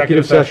in an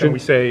executive session. We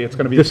say it's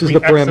going to be this is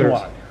the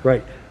parameters.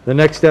 Right. The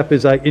next step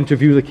is I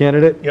interview the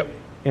candidate. Yep.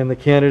 And the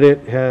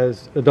candidate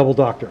has a double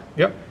doctor.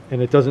 Yep.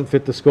 And it doesn't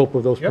fit the scope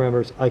of those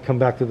parameters. I come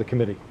back to the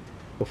committee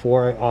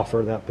before I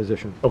offer that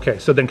position. Okay,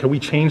 so then can we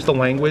change the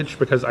language?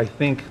 Because I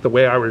think the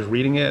way I was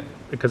reading it,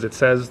 because it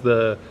says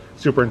the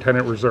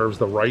superintendent reserves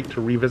the right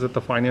to revisit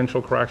the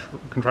financial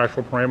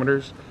contractual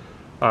parameters.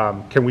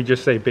 Can we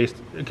just say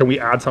can we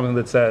add something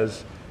that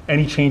says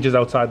any changes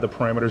outside the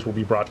parameters will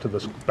be brought to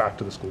back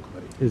to the school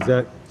committee? Is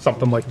that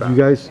something like that? You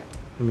guys,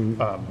 I mean,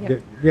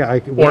 yeah.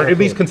 Or at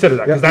least consider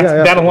that, because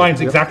that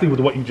aligns exactly with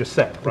what you just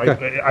said, right?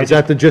 Okay. Is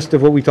that the gist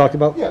of what we talked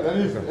about? Yeah, that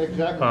is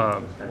exactly.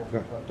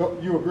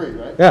 You agree,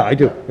 right? Yeah, I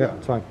do. Yeah,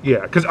 it's fine.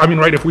 Yeah, because I mean,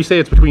 right, if we say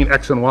it's between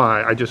X and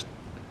Y, it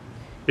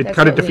That's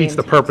kind of what we defeats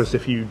the intend. purpose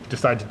if you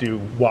decide to do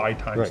Y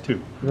times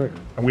 2. Right.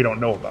 And we don't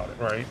know about it,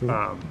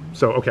 right?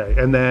 So, okay,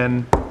 and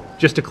then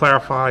just to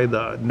clarify,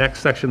 the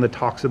next section that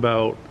talks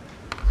about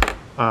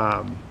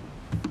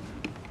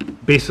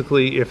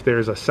basically if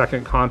there's a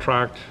second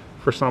contract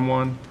for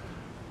someone,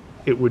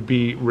 it would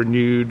be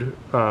renewed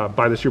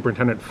by the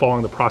superintendent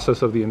following the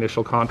process of the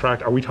initial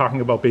contract. Are we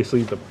talking about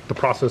basically the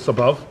process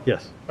above?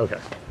 Yes. Okay.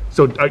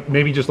 So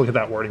maybe just look at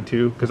that wording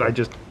too, because I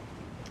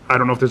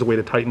don't know if there's a way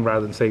to tighten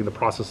rather than saying the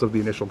process of the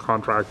initial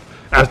contract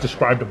as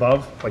described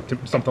above, like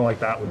something like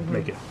that would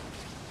make it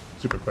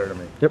super clear to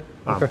me. Yep.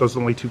 Okay. Those are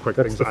the only two quick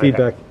That's things the I had.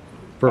 feedback.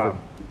 Perfect.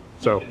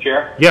 So, Mr.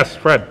 Chair? Yes,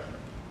 Fred.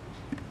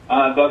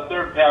 The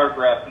third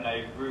paragraph, and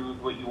I agree with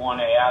what you want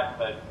to add,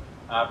 but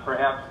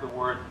perhaps the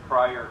word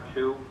prior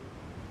to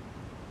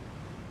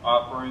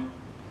offering.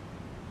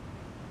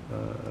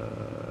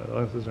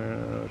 There's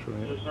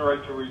the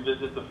right to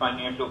revisit the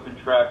financial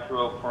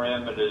contractual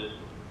parameters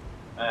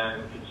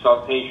and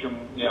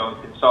consultation,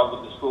 consult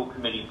with the school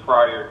committee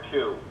prior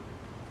to.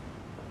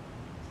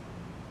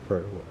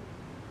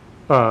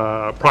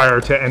 Prior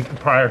to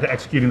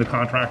executing the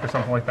contract or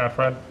something like that,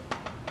 Fred?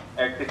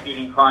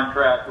 Executing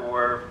contract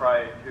or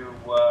prior to,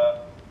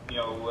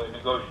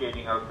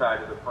 negotiating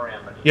outside of the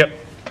parameters. Yep.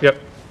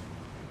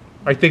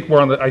 I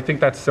think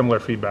that's similar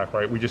feedback,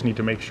 right? We just need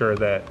to make sure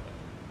that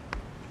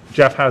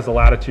Jeff has the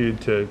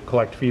latitude to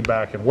collect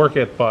feedback and work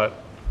it, but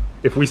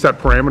if we set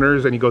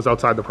parameters and he goes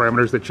outside the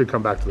parameters, that should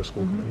come back to the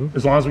school committee.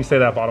 As long as we say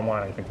that bottom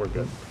line, I think we're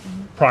good.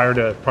 Prior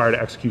to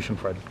execution,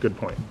 Fred. Good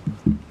point.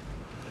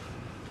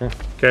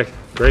 Okay,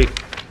 great.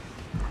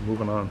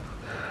 Moving on.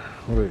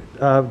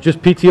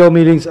 Just PTO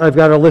meetings. I've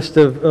got a list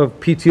of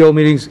PTO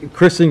meetings.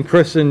 Chris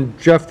and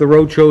Jeff, the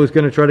roadshow is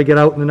going to try to get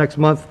out in the next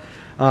month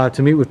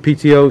to meet with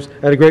PTOs.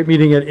 I had a great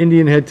meeting at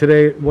Indian Head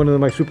today, one of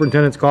my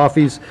superintendent's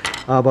coffees.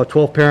 about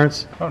 12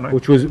 parents, Oh, nice.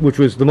 which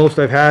was the most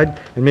I've had,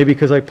 and maybe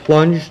because I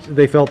plunged,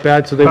 they felt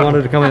bad, so they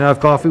wanted to come and have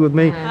coffee with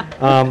me.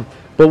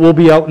 But we'll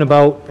be out and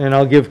about, and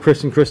I'll give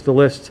Chris and Chris the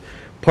list.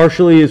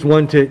 Partially is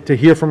one, to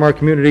hear from our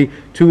community.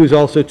 Two is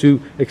also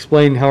to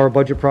explain how our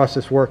budget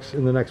process works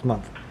in the next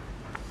month.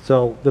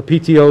 So the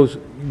PTOs,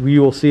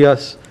 you will see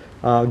us,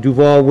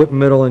 Duval, Whitman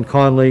Middle, and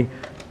Conley,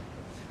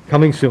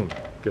 coming soon.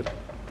 Good.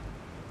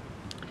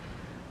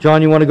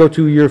 John, you want to go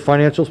to your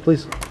financials,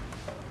 please?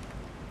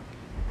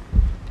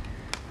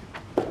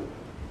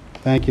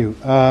 Thank you.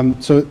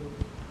 So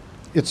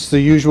it's the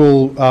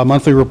usual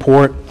monthly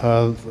report.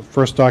 The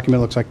first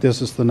document looks like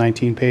this. It's the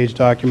 19-page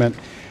document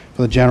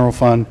for the general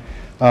fund.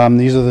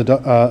 These are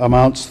the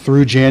amounts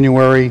through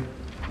January.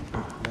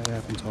 That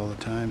happens all the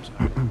time. So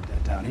I'll put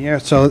that down here.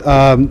 So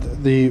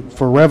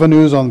for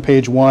revenues on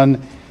page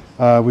 1,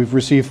 we've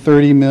received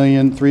 30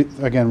 million.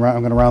 Again,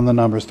 I'm going to round the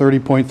numbers.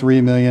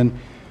 30.3 million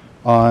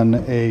on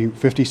a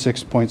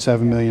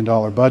 $56.7 million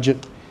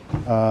budget,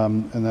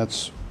 and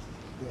that's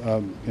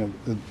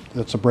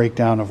that's a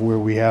breakdown of where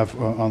we have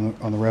on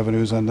the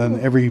revenues, and then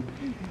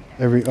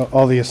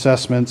all the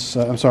assessments.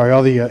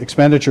 All the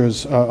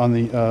expenditures on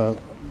the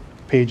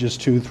pages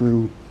 2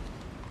 through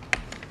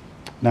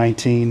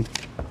 19,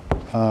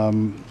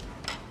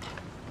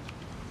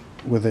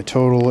 with a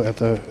total at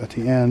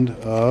the end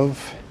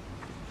of,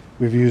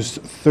 we've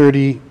used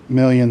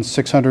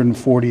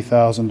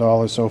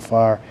 $30,640,000 so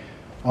far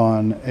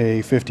on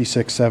a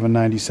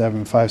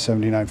 $56,797,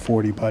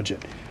 $579.40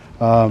 budget.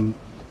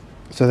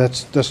 So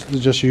that's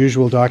just a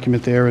usual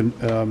document there. And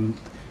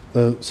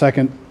the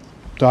second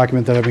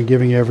document that I've been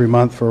giving you every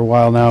month for a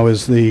while now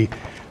is the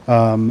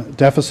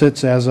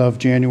deficits as of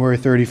January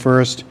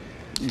 31st.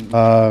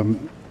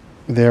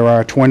 There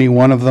are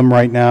 21 of them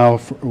right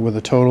now with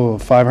a total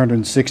of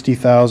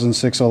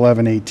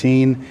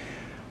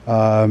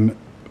 $560,611.18.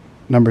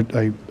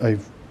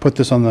 I've put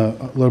this on a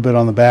little bit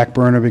on the back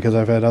burner because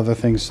I've had other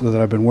things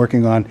that I've been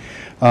working on.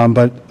 I'm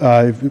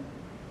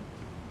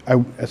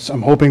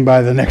hoping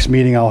by the next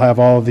meeting I'll have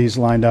all of these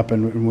lined up,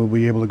 and we'll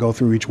be able to go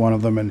through each one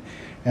of them and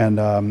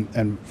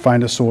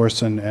find a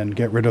source and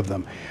get rid of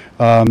them.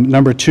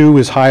 Number 2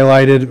 is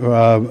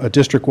highlighted, a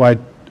district-wide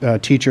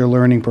teacher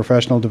learning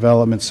professional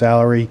development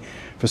salary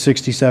for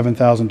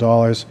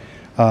 $67,000.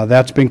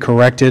 That's been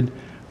corrected,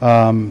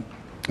 so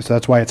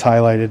that's why it's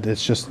highlighted.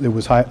 It's just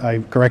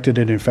I corrected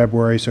it in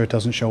February, so it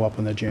doesn't show up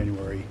on the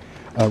January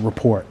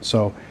report.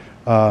 So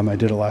I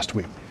did it last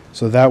week.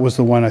 So that was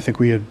the one I think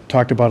we had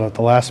talked about at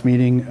the last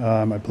meeting.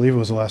 I believe it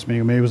was the last meeting,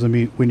 or maybe it was the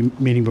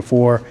meeting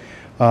before.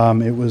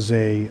 It was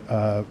a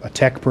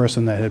tech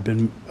person that had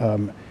been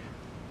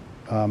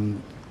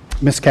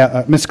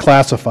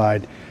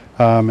misclassified,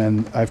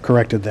 and I've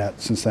corrected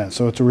that since then.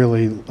 So it's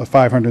really a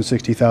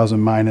 560,000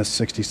 minus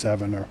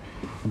 67, or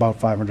about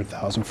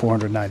 500,000,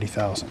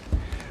 490,000.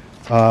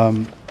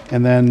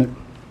 And then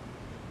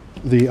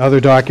the other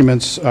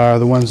documents are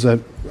the ones that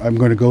I'm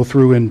going to go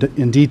through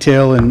in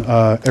detail in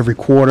every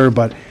quarter,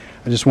 but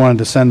I just wanted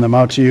to send them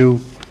out to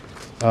you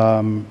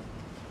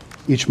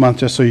each month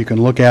just so you can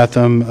look at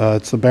them.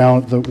 It's the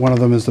balance. One of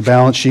them is the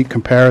balance sheet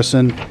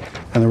comparison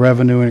and the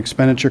revenue and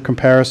expenditure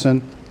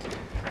comparison,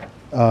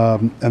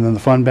 and then the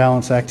fund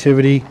balance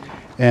activity.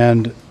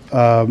 And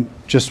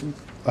just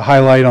a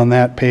highlight on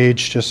that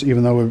page, just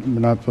even though we're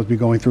not supposed to be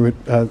going through it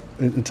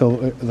until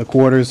the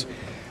quarters.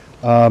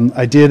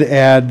 I did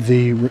add at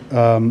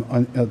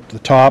the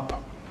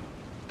top,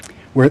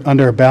 where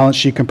under a balance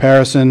sheet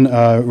comparison,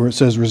 where it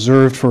says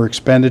reserved for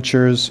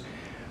expenditures,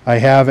 I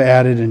have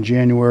added in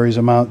January's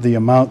amount, the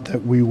amount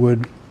that we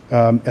would,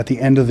 at the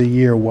end of the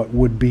year, what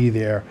would be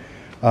there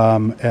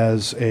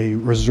as a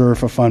reserve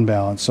for fund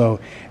balance.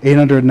 So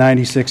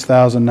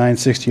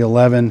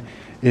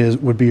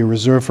 $896,960.11 would be a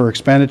reserve for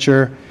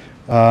expenditure.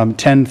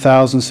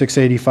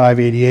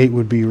 $10,685.88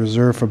 would be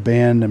reserve for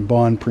band and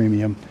bond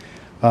premium.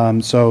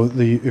 So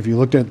if you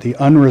looked at the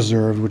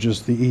unreserved, which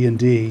is the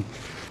E&D,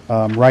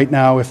 right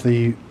now, if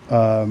the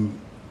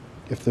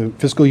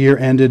fiscal year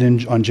ended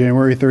on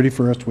January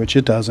 31st, which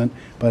it doesn't,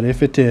 but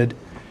if it did,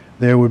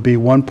 there would be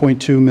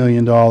 $1.2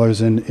 million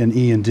in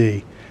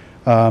E&D.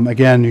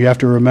 Again, you have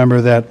to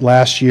remember that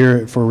last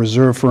year for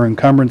reserve for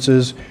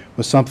encumbrances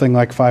was something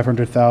like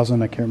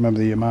 $500,000. I can't remember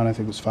the amount. I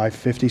think it was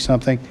 $550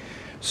 something.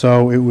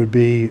 So it would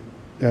be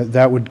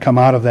that would come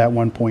out of that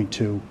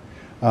 1.2.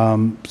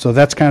 So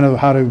that's kind of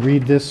how to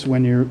read this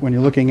when you're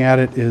looking at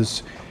it.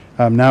 Is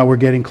now we're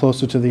getting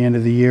closer to the end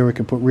of the year. We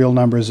can put real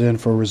numbers in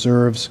for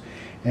reserves,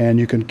 and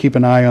you can keep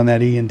an eye on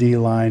that E&D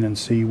line and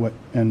see what.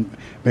 And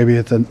maybe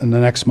in the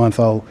next month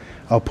I'll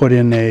put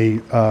in a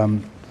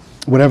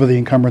whatever the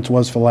encumbrance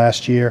was for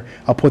last year.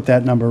 I'll put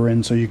that number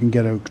in so you can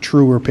get a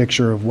truer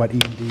picture of what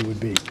E&D would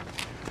be.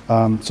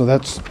 So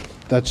that's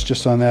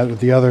just on that.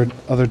 The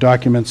other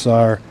documents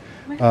are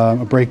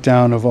a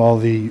breakdown of all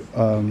the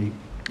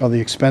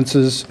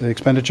expenses, the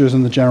expenditures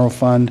in the general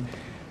fund,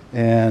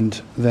 and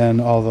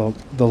then all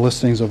the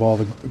listings of all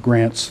the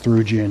grants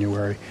through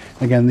January.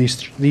 Again,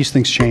 these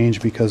things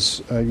change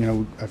because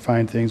I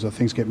find things, or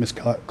things get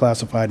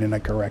misclassified and I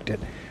correct it.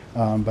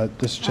 But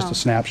this is just Oh. a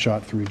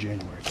snapshot through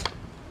January.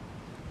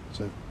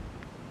 So,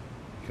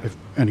 if,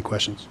 any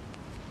questions?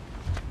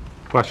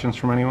 Questions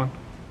from anyone?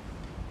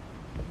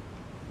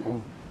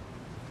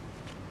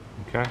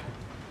 Okay,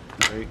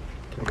 great.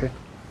 Okay.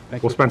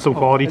 Thank We'll you. spend some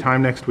quality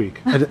time next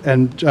week.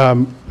 And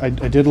I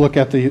did look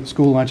at the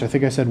school lunch. I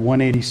think I said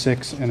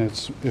 186, and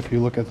it's, if you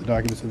look at the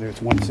documents in there,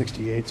 it's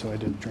 168, so I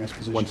did the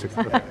transposition.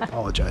 168. I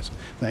apologize.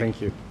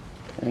 Thank you.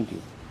 Thank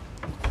you.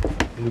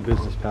 New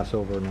business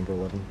passover, number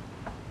 11.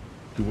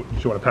 Do you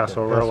want to pass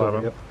over Passover,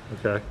 11? yep.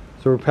 Okay.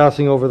 So we're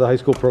passing over the high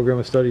school program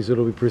of studies.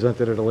 It'll be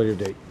presented at a later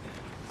date.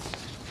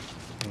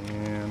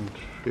 And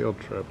field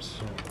trips.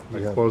 I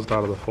Yeah. closed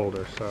out of the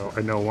folder, so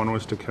I know one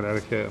was to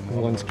Connecticut and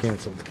one One's was,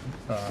 canceled.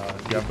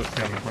 yeah, but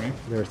Penny.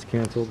 There's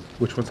canceled.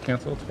 Which one's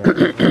canceled?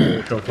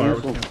 Joe Flower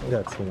was canceled?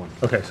 That's the one.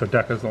 Okay, so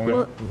DECA's the only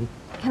Well, one?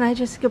 Can I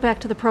just go back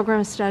to the program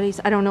of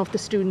studies? I don't know if the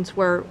students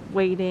were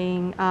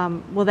waiting.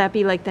 Will that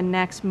be like the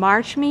next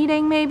March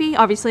meeting, maybe?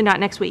 Obviously not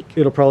next week.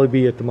 It'll probably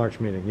be at the March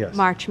meeting, yes.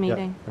 March Yeah.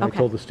 meeting, And I okay.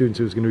 told the students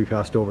it was going to be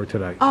passed over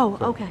today. Oh,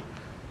 So- okay,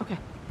 okay.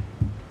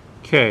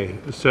 Okay,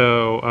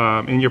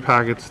 so in your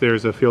packets,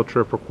 there's a field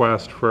trip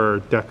request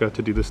for DECA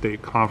to do the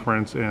state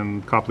conference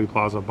in Copley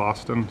Plaza,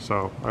 Boston.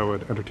 So I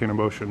would entertain a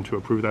motion to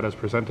approve that as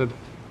presented.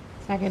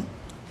 Second.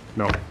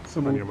 No,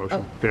 on your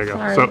motion. There you go.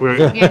 sorry.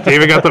 So Yeah.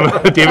 David got the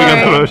David got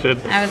the Sorry.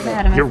 motion. I was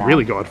ahead of You're myself.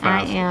 really going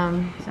fast. I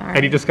am, sorry.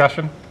 Any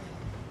discussion?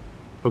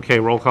 Okay,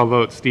 roll call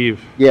vote. Steve?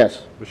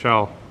 Yes.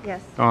 Michelle?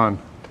 Yes. Don?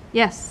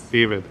 Yes.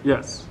 David?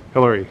 Yes.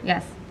 Hillary?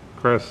 Yes.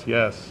 Chris?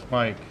 Yes.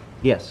 Mike?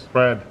 Yes.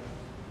 Fred?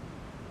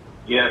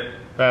 Yes.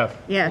 Beth?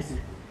 Yes.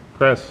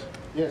 Chris?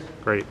 Yes.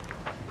 Great.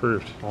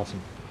 Approved. Awesome.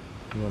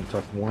 You want to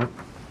talk warrant?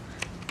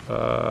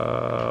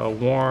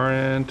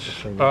 Warrant,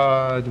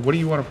 what do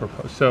you want to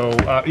propose? So,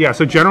 yeah,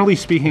 so generally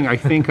speaking, I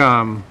think,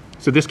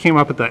 so this came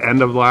up at the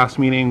end of the last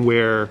meeting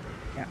where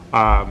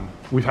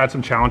we've had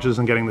some challenges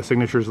in getting the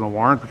signatures in the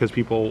warrant because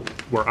people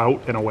were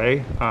out and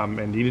away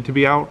and needed to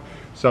be out.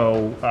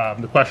 So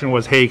the question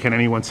was, hey, can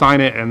anyone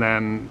sign it? And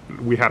then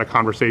we had a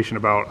conversation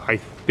about, I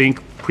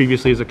think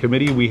previously as a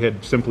committee, we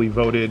had simply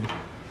voted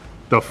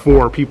the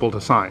 4 people to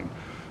sign.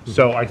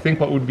 So I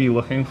think what we'd be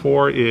looking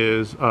for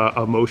is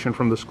a motion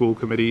from the school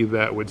committee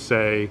that would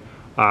say,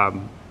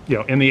 you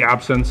know, in the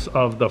absence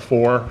of the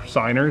 4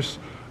 signers,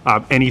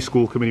 any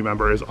school committee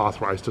member is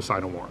authorized to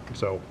sign a warrant.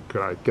 So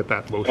could I get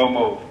that motion? So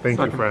moved. Thank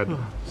you, Fred.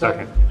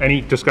 Second.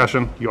 Any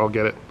discussion? You all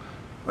get it?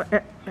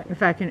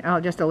 If I can,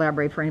 I'll just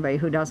elaborate for anybody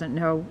who doesn't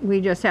know. We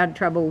just had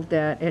trouble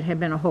that it had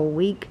been a whole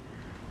week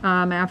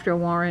after a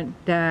warrant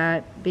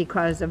that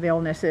because of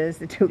illnesses,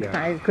 the 2 Yeah.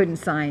 guys couldn't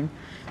sign.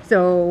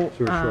 So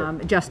Sure.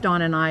 just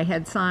Dawn and I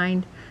had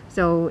signed,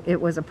 so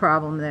it was a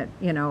problem that,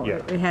 you know, Yeah.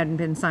 it hadn't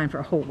been signed for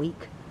a whole week.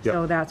 Yeah.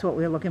 So that's what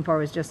we were looking for,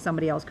 was just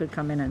somebody else could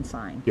come in and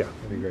sign. Yeah.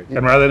 That'd be great.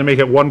 And rather than make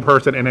it one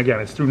person, and again,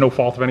 it's through no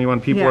fault of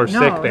anyone, people Yeah, are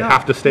sick, no, they no.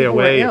 have to stay People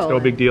are away, it's ill no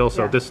big and- deal.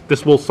 So yeah.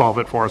 this will solve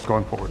it for us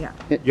going forward. Yeah.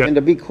 Yeah. And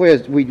to be clear,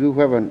 we do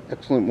have an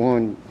excellent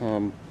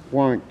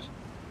warrant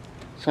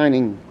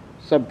signing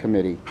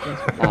subcommittee.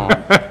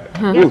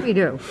 Yes, we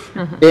do.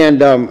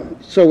 And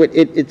so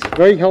it's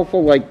very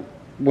helpful, like,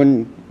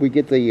 when we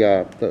get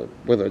the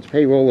whether it's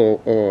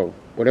payroll or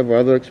whatever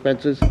other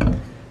expenses,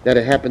 that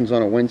it happens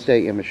on a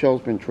Wednesday, and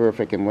Michelle's been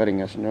terrific in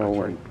letting us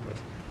know. And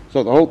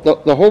so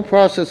the whole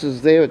process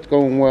is there, it's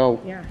going well.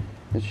 Yeah.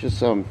 It's just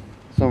some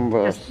of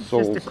our Just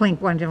souls. a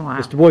clink once in a while.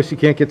 Mr. Boyce, you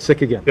can't get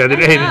sick again. Yeah,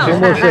 hey,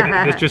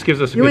 know. this just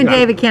gives us a You good and back-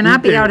 David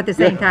cannot be out at the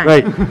same time.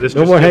 Right. This No just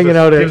more gives hanging us-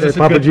 out gives at us a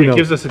good- Papagino's. It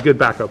gives us a good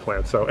backup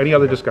plan. So any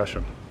other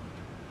discussion?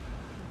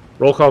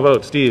 Roll call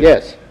vote. Steve?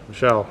 Yes.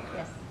 Michelle?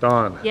 Yes.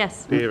 Don?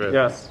 Yes. David?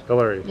 Yes.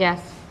 Hillary? Yes.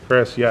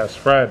 Chris? Yes.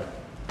 Fred?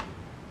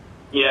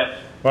 Yes.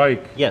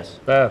 Mike? Yes.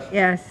 Beth?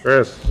 Yes.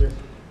 Chris?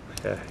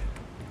 Okay.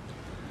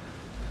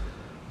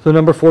 So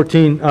number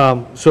 14,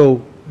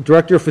 so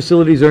Director of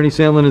Facilities Ernie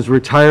Sandlin is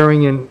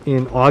retiring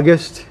in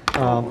August.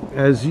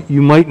 As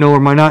you might know or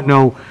might not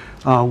know,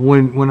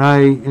 when I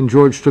and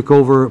George took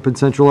over Penn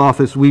Central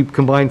office, we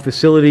combined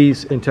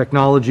facilities and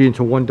technology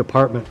into one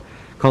department,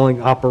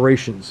 calling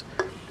operations.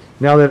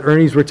 Now that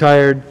Ernie's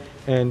retired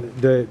and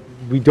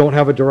we don't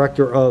have a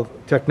director of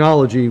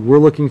technology, we're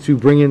looking to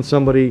bring in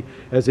somebody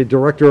as a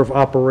director of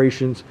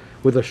operations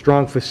with a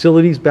strong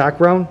facilities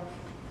background.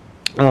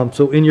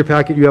 So in your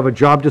packet, you have a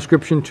job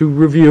description to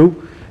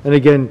review. And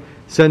again,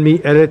 send me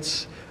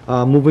edits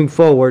moving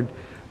forward.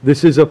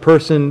 This is a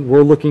person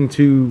we're looking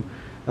to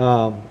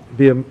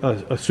be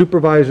a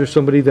supervisor,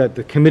 somebody that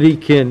the committee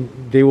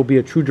they will be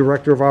a true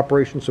director of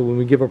operations. So when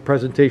we give a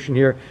presentation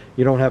here,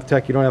 you don't have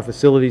tech, you don't have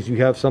facilities, you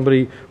have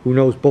somebody who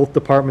knows both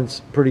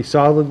departments pretty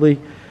solidly.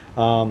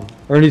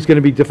 Ernie's going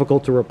to be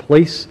difficult to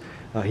replace.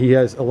 He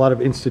has a lot of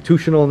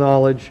institutional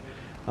knowledge.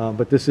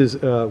 But this is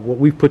what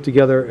we've put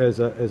together as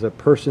a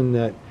person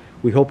that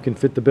we hope can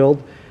fit the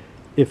bill.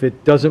 If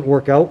it doesn't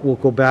work out, we'll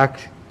go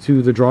back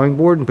to the drawing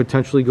board and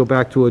potentially go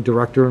back to a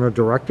director and a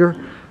director.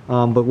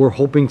 But we're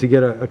hoping to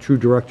get a true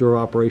director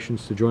of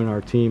operations to join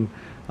our team.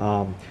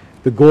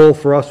 The goal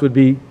for us would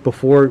be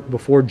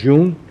before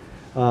June,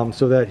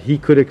 so that he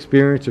could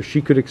experience or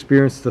she could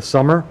experience the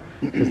summer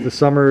because the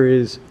summer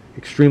is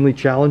extremely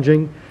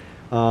challenging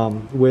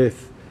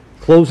with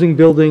closing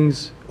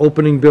buildings,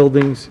 opening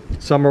buildings,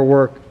 summer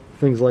work,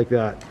 things like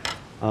that.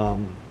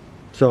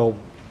 So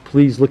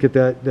please look at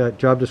that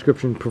job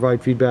description,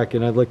 provide feedback,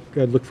 and I'd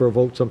look for a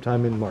vote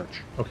sometime in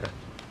March. Okay.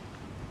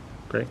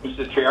 Great.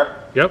 Mr.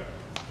 Chair? Yep.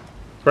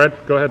 Fred,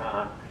 go ahead.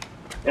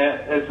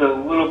 As a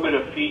little bit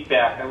of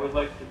feedback, I would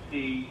like to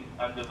see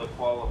under the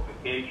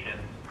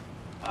qualifications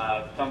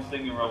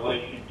something in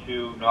relation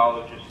to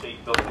knowledge of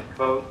state building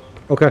codes,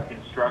 Okay.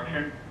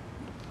 construction.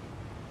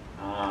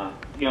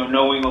 You know,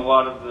 knowing a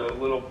lot of the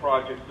little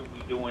projects that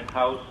we do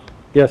in-house.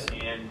 Yes.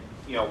 And,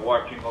 you know,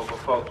 watching over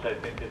folks, I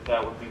think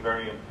that would be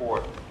very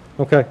important.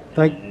 Okay,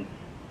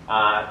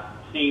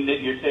 Seeing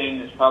that you're saying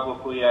this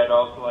publicly, I'd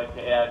also like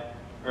to add,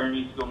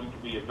 Ernie's going to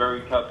be a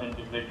very tough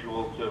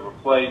individual to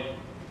replace.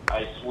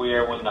 I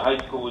swear, when the high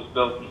school was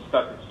built, he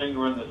stuck his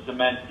finger in the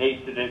cement,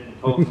 tasted it, and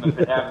told them if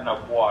it had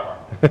enough water.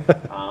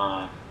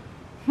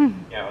 You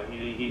know,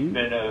 he's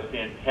been a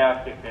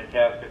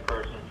fantastic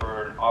person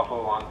for an awful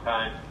long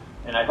time.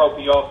 And I hope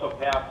he also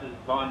passes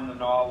on the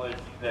knowledge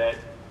that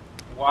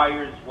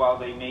wires, while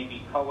they may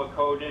be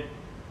color-coded,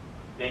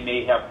 they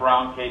may have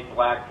brown tape,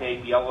 black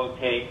tape, yellow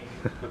tape,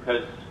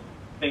 because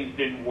things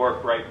didn't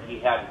work right and he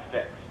had it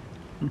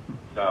fixed.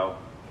 So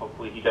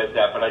hopefully he does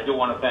that. But I do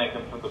want to thank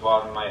him from the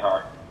bottom of my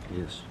heart.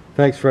 Yes.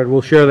 Thanks, Fred.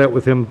 We'll share that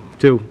with him,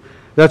 too.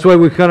 That's why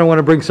we kind of want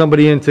to bring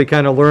somebody in to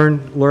kind of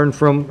learn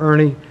from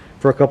Ernie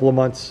for a couple of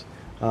months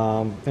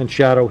and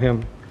shadow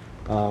him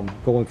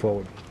going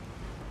forward.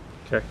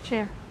 Okay.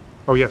 Chair.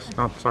 Oh, yes.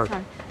 Oh, sorry.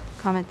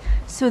 Comment.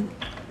 So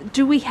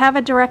do we have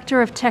a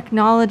director of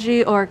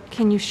technology, or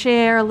can you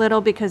share a little,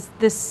 because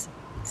this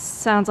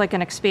sounds like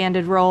an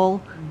expanded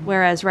role,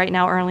 whereas right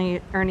now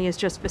Ernie is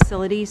just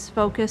facilities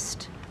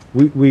focused?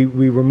 We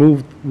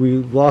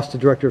lost the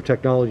director of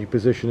technology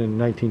position in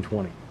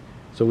 1920,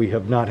 so we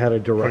have not had a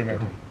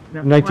director.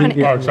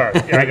 19. Oh, sorry.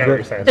 Yeah, I got what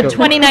you're saying. The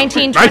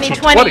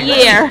 2019-2020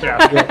 year.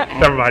 Yeah.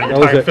 Never mind. That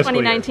was Entire it. fiscal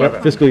year.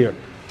 2019. Fiscal year.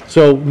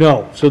 So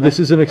no, so this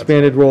is an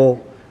expanded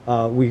role.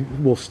 We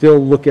will still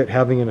look at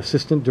having an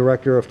assistant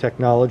director of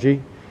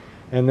technology,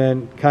 and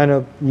then kind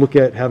of look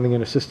at having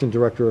an assistant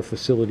director of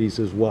facilities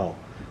as well,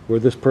 where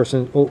this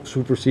person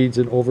supersedes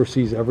and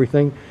oversees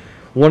everything.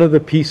 One of the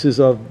pieces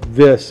of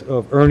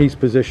Ernie's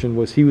position,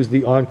 was he was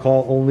the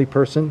on-call only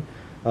person,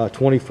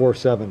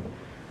 24/7.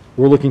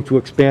 We're looking to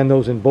expand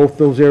those in both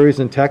those areas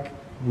in tech.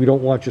 We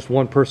don't want just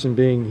one person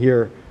being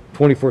here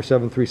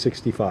 24/7,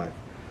 365.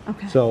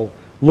 Okay. So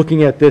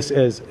looking at this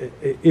as,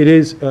 it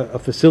is a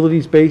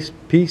facilities-based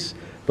piece,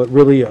 but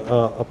really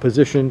a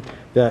position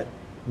that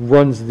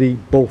runs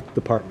both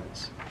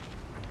departments.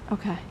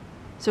 Okay.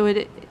 So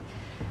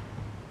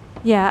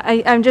yeah,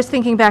 I'm just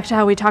thinking back to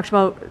how we talked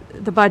about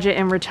the budget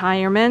and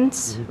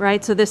retirements,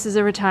 right? So this is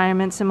a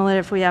retirement, similar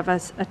if we have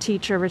a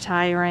teacher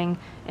retiring,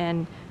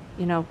 and,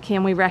 you know,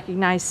 can we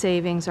recognize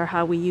savings or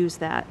how we use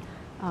that?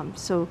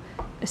 So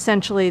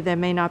essentially, there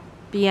may not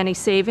be any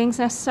savings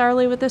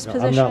necessarily with this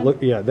position?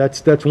 Yeah,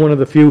 that's one of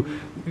the few.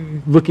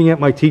 Looking at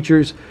my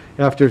teachers,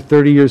 after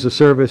 30 years of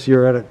service,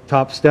 you're at a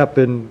top step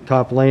in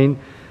top lane.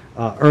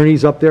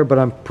 Ernie's up there, but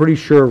I'm pretty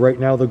sure right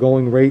now the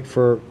going rate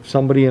for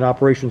somebody in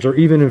operations or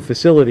even in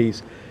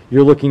facilities,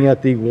 you're looking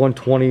at the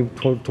 120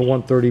 to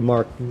 130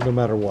 mark, no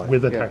matter what.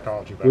 With a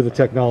technology background. With a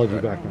technology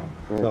background.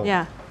 So.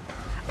 Yeah.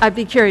 I'd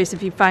be curious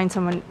if you find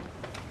someone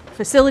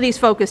facilities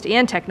focused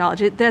and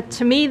technology. That,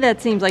 to me,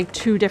 that seems like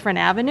two different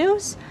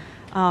avenues.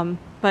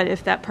 But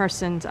if that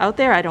person's out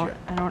there, I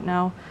don't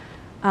know.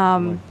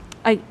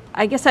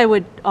 I guess I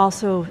would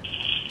also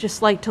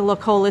just like to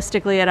look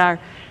holistically at our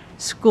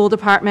school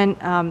department.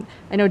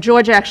 I know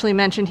George actually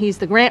mentioned he's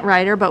the grant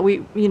writer, but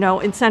we, you know,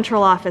 in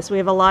central office, we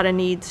have a lot of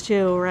needs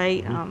too,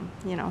 right?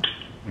 You know,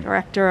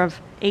 director of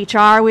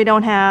HR we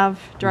don't have,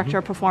 director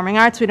of performing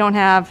arts we don't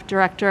have,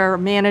 director,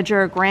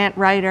 manager, grant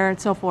writer, and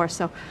so forth.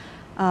 So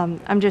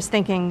I'm just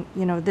thinking,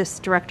 you know, this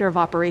director of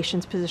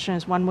operations position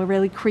is one we're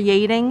really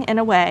creating in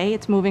a way.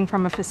 It's moving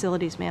from a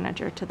facilities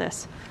manager to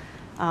this.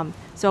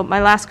 So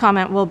my last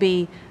comment will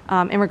be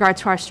in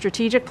regards to our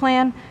strategic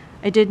plan.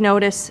 I did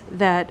notice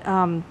that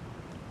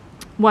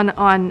one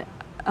on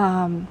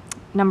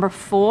number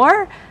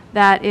 4,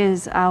 that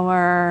is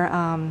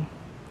our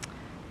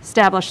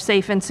establish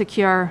safe and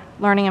secure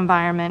learning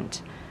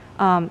environment,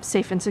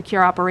 safe and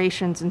secure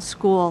operations in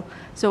school.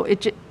 So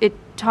it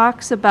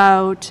talks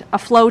about a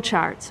flow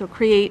chart. So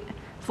create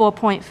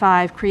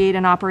 4.5, create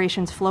an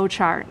operations flow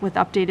chart with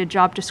updated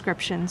job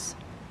descriptions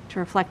to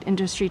reflect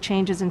industry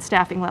changes in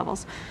staffing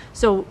levels.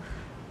 So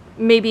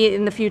maybe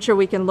in the future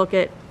we can look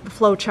at the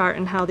flow chart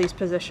and how these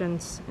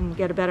positions, and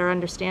get a better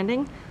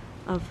understanding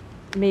of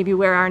maybe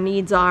where our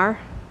needs are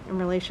in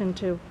relation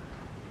to,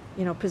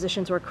 you know,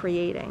 positions we're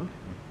creating,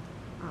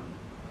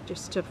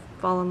 just to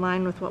fall in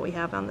line with what we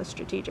have on the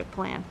strategic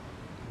plan.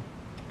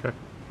 Okay.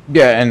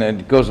 Yeah, and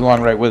it goes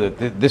along right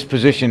with it. This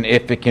position,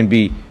 if it can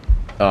be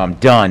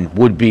done,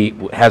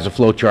 has a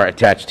flow chart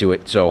attached to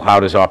it. So how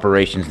does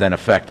operations then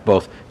affect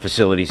both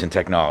facilities and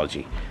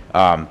technology?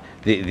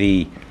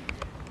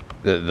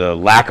 the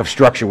lack of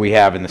structure we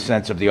have in the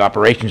sense of the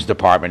operations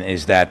department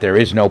is that there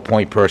is no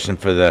point person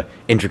for the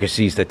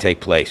intricacies that take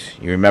place.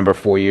 You remember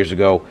 4 years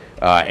ago,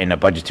 in a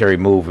budgetary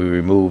move, we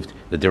removed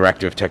the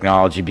director of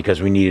technology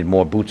because we needed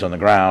more boots on the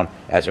ground,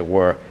 as it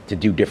were, to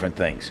do different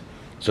things.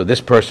 So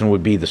this person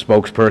would be the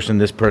spokesperson,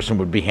 this person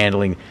would be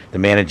handling the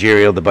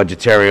managerial, the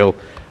budgetarial,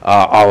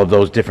 all of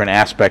those different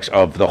aspects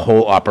of the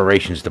whole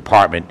operations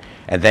department.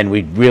 And then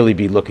we'd really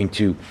be looking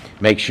to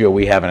make sure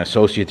we have an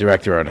associate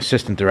director or an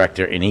assistant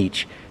director in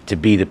each to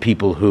be the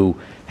people who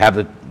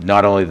have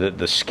not only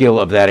the skill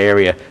of that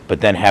area,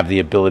 but then have the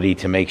ability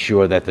to make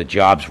sure that the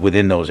jobs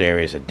within those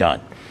areas are done.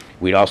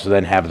 We'd also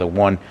then have the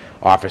one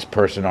office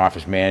person,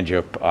 office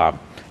manager,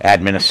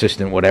 admin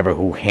assistant, whatever,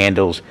 who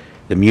handles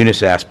the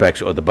munis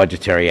aspects or the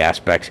budgetary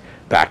aspects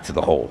back to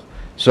the whole.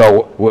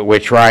 So we're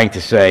trying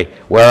to say,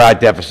 where are our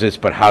deficits,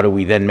 but how do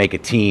we then make a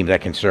team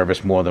that can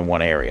service more than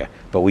one area?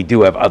 But we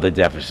do have other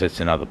deficits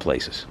in other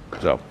places.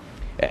 So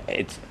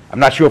I'm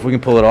not sure if we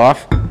can pull it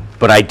off,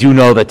 but I do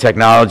know that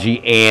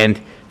technology and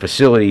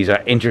facilities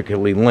are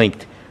intricately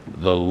linked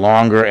the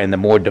longer and the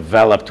more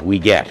developed we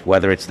get,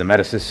 whether it's the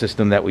medicine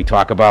system that we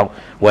talk about,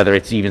 whether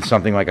it's even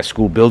something like a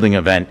school building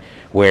event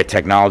where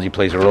technology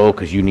plays a role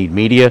because you need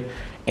media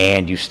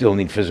and you still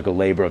need physical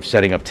labor of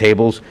setting up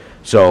tables.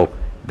 So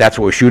that's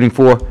what we're shooting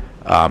for.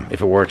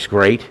 If it works,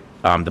 great.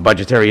 The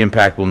budgetary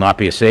impact will not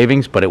be a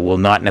savings, but it will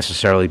not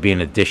necessarily be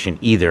an addition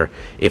either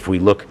if we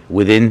look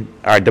within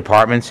our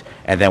departments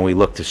and then we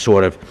look to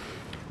sort of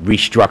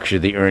restructure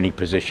the earning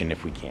position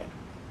if we can.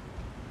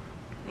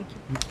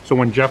 So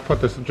when Jeff put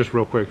this, just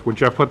real quick, when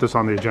Jeff put this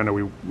on the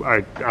agenda,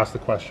 I asked the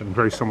question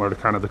very similar to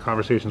kind of the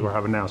conversations we're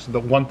having now. So the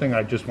one thing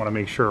I just want to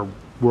make sure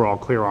we're all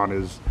clear on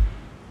is,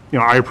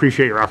 I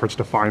appreciate your efforts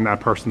to find that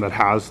person that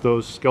has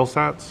those skill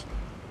sets.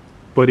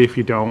 But if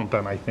you don't,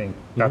 then I think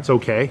that's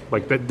okay.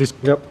 Like that, just,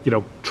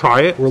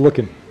 try it. We're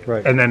looking,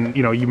 right. And then,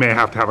 you may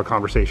have to have a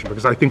conversation,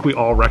 because I think we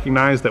all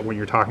recognize that when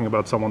you're talking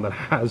about someone that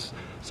has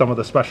some of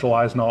the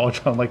specialized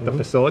knowledge on like the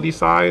facility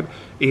side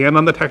and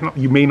on the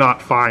technology, you may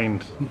not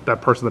find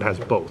that person that has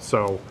both.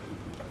 So,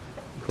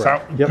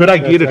 good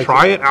idea to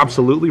try it,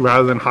 absolutely,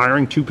 rather than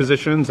hiring two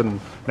positions and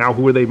now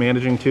who are they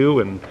managing to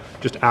and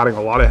just adding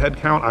a lot of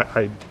headcount.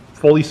 I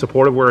fully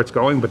support of where it's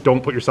going, but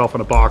don't put yourself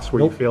in a box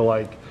where you feel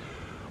like,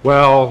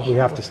 well, we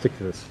have to stick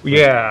to this.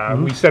 Yeah,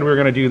 we said we were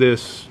going to do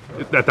this.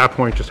 At that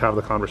point, just have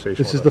the conversation.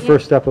 This is the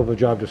first step of a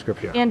job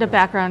description. And a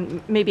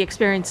background, maybe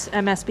experience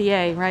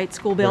MSBA, right?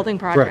 School building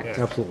project. Correct,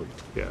 absolutely.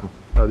 Yeah,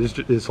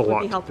 there's a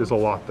lot. There's a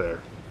lot there.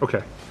 Okay,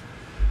 where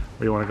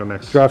do you want to go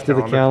next? Draft of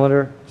the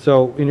calendar.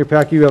 So in your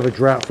packet, you have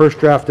a first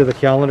draft of the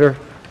calendar.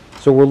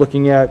 So we're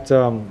looking at,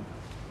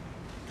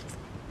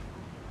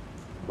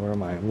 where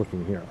am I? I'm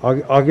looking here.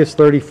 August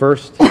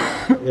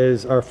 31st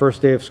is our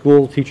first day of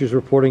school. Teachers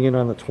reporting in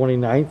on the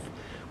 29th.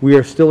 We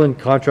are still in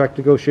contract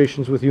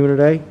negotiations with Unit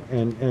A,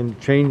 and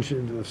change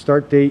the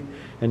start date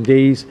and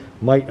days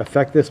might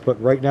affect this,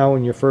 but right now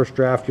in your first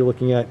draft, you're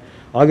looking at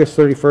August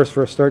 31st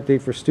for a start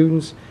date for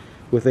students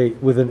with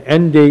an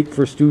end date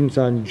for students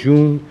on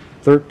June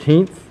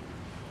 13th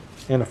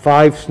and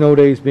 5 snow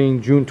days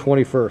being June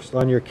 21st.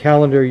 On your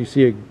calendar, you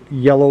see a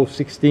yellow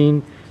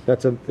 16.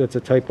 That's a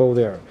typo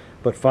there.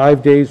 But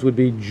 5 days would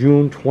be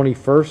June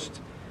 21st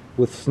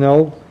with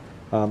snow.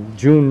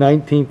 June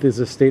 19th is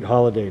a state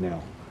holiday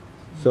now.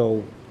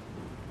 So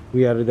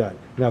we added that.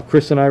 Now,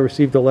 Chris and I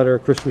received a letter.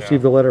 Chris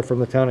received a letter from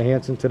the town of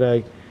Hanson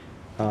today.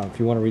 If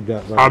you want to read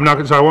that letter. I'm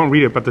not, so I won't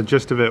read it, but the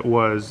gist of it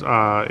was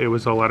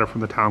a letter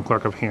from the town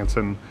clerk of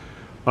Hanson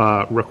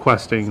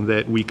requesting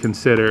that we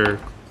consider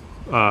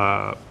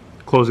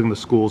closing the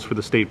schools for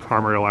the state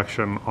primary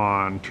election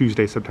on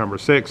Tuesday, September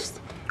 6th,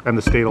 and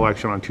the state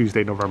election on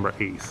Tuesday, November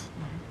 8th.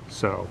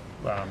 So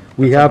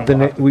we have the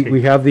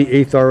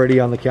 8th already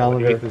on the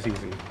calendar. The 8th is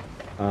easy.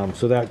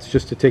 So that's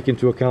just to take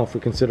into account for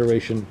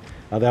consideration.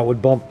 That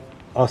would bump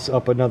us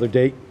up another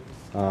date,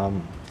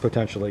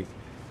 potentially.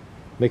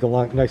 Make a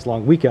nice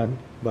long weekend,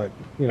 but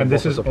and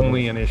this is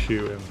only an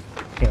issue in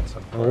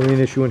Hanson. Only an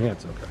issue in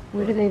Hanson. Okay.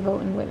 Where do they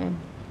vote in Whitman?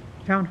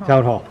 Town hall.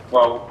 Town hall.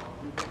 Well,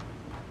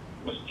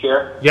 Mr.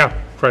 Chair? Yeah,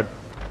 Fred.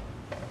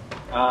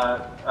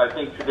 I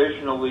think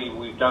traditionally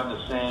we've done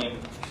the same,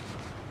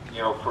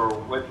 for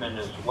Whitman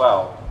as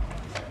well.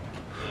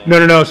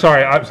 No,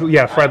 sorry.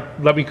 Yeah, Fred,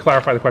 let me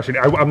clarify the question.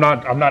 I'm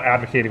not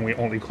advocating we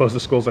only close the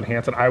schools in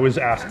Hanson. I was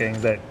asking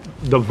that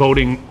the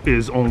voting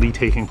is only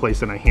taking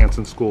place in a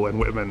Hanson school in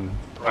Whitman.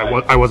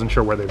 Right. I wasn't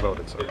sure where they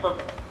voted. So.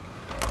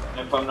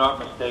 If I'm not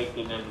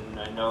mistaken, and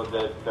I know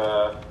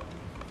that,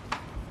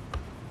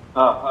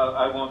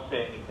 I won't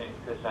say anything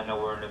because I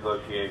know we're in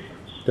negotiations.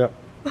 Yep.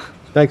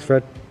 Thanks,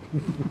 Fred.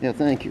 Yeah,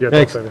 thank you. Yeah,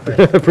 thanks.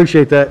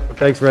 Appreciate that.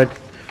 Thanks, Fred.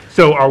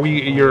 So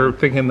you're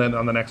thinking that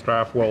on the next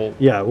draft we'll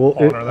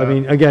honor that? I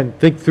mean, again,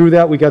 think through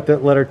that. We got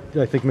that letter,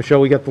 I think, Michelle,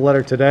 we got the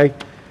letter today,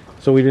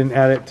 so we didn't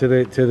add it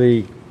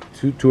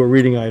to a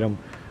reading item.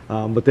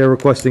 But they're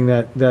requesting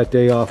that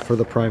day off for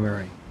the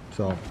primary.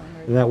 So,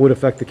 and that would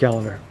affect the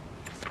calendar.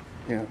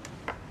 Yeah.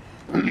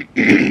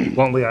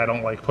 bluntly, I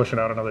don't like pushing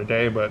out another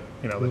day, but,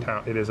 you know, the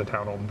town, it is a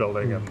town-owned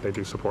building, and they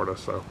do support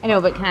us, so. I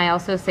know, but can I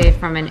also say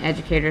from an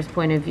educator's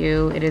point of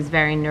view, it is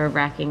very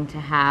nerve-wracking to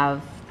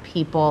have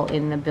people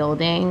in the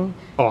building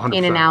Oh, 100%.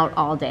 in and out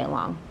all day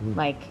long.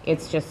 Like,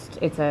 it's just,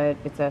 it's a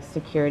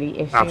security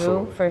issue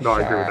Absolutely. for No,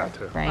 sure. I agree with that,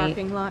 too. Right?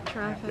 Parking lot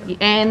traffic.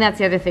 And that's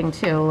the other thing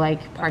too,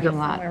 like parking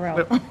lot. Somewhere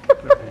else.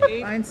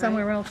 Find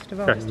somewhere else to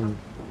vote.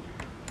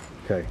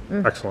 Okay.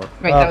 Excellent.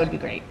 Right, that would be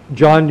great.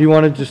 John, do you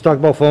want to just talk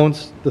about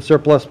phones, the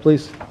surplus,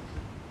 please?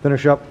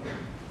 Finish up.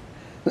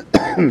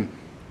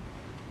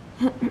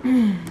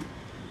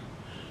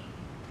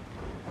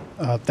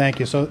 Thank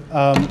you. So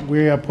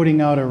we are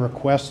putting out a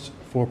request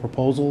for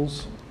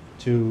proposals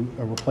to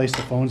replace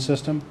the phone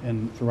system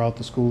throughout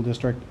the school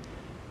district.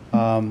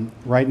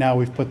 Right now,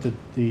 we've put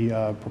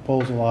the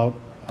proposal out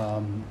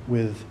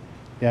with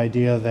the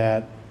idea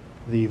that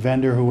the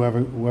vendor,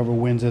 whoever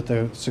wins it,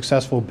 the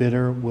successful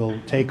bidder will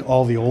take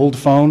all the old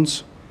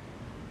phones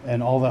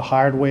and all the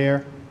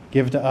hardware,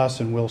 give it to us,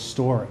 and we'll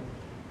store it.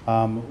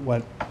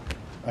 What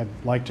I'd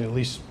like to at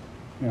least,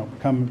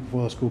 come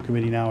before the school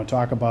committee now and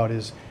talk about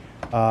is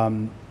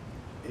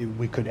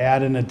we could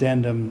add an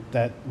addendum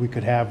that we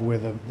could have where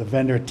the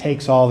vendor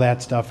takes all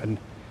that stuff and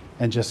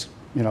just,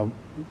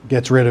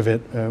 gets rid of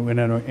it in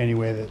any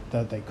way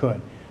that they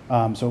could.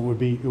 So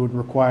it would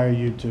require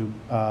you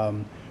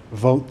to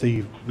vote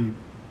the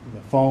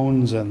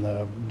phones and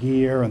the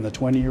gear and the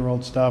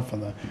 20-year-old stuff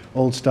and the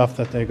old stuff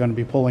that they're going to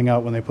be pulling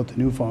out when they put the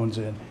new phones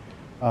in.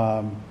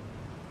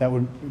 That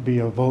would be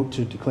a vote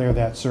to declare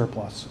that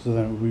surplus, so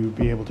then we would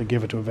be able to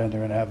give it to a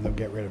vendor and have them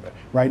get rid of it.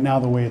 Right now,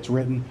 the way it's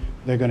written,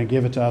 they're going to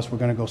give it to us, we're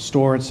going to go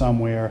store it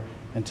somewhere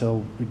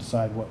until we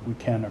decide what we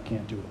can or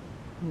can't do.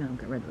 No,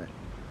 get rid of it.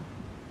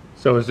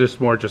 So is this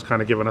more just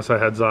kind of giving us a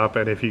heads up,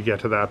 and if you get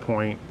to that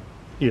point,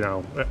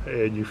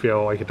 and you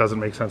feel like it doesn't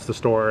make sense to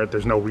store it,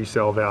 there's no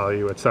resale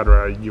value, et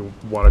cetera, you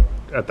want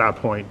to, at that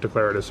point,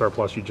 declare it as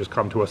surplus, you just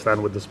come to us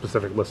then with the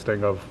specific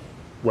listing of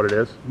what it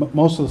is?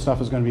 Most of the stuff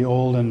is going to be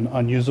old and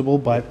unusable,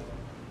 but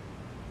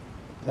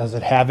does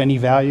it have any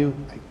value?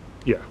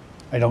 Yeah.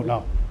 I don't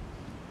know.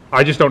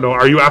 I just don't know.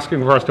 Are you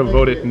asking for us to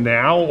vote it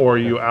now, or are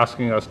you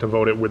asking us to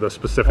vote it with a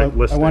specific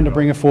listing? I wanted to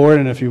bring it forward,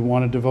 and if you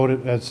wanted to vote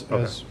it as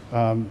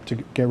to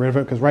get rid of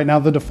it, because right now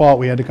the default,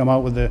 we had to come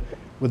out with the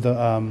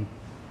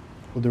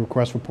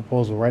request for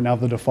proposal. Right now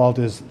the default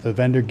is the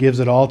vendor gives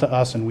it all to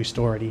us and we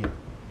store it here.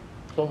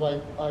 So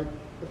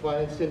if I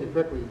understand you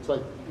correctly, it's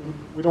like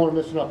we don't want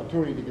to miss an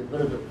opportunity to get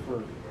rid of it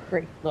for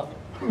Free. nothing.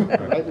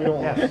 Right? We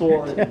don't want to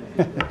store it.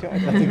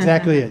 That's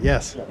exactly it,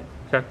 yes.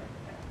 Okay.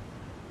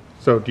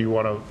 So do you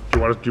want to?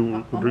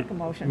 I'll make a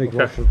motion. Make a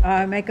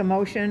motion. Make a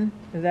motion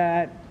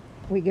that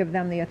we give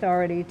them the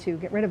authority to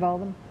get rid of all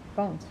the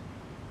phones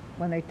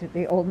when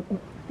the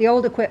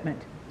old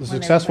equipment. The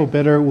successful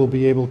bidder will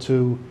be able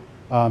to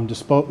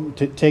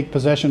take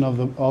possession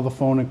of all the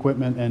phone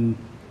equipment and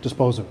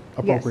dispose of it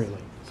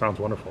appropriately. Sounds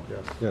wonderful,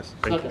 yes. Yes.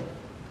 Thank you.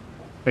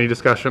 Any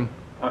discussion?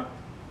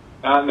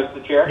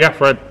 Mr. Chair? Yeah,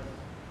 Fred.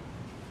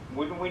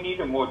 Wouldn't we need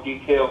a more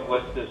detailed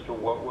list as to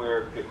what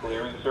we're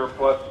declaring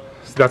surplus?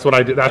 That's what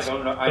I did. That's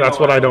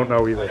what I don't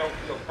know either. I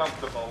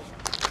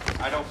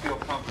don't feel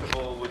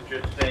comfortable with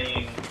just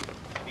saying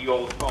the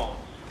old phones.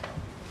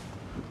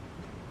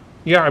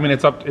 Yeah, I mean,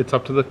 it's up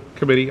to the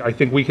committee. I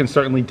think we can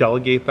certainly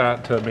delegate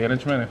that to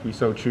management if we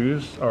so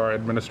choose, or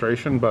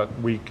administration, but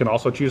we can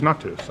also choose not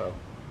to, so.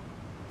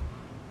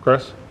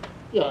 Chris?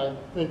 Yeah, I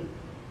think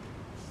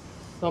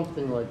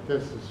something like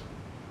this is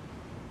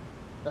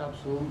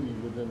absolutely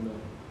within the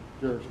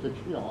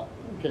jurisdiction.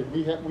 Okay,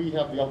 we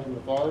have the ultimate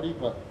authority,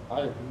 but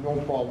I have no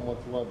problem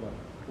whatsoever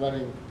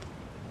letting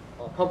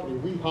a company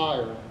we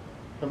hire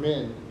come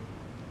in,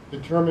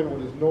 determine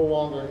what is no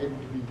longer able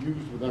to be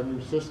used with our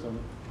new system,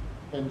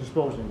 and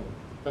disposing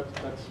of it.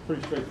 That's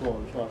pretty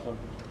straightforward as far as I'm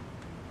concerned.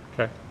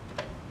 Okay.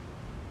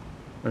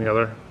 Any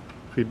other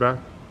feedback?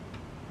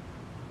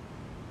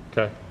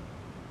 Okay.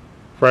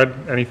 Fred,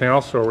 anything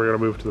else, or we're going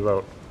to move to the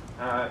vote?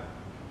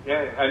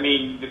 Yeah, I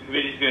mean, the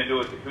committee's going to do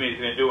what the committee's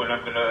going to do, and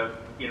I'm going to,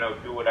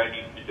 do what I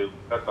need to do.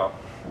 That's all.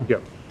 Yeah.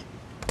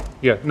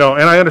 Yeah, no,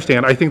 and I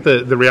understand. I think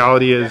the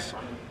reality is,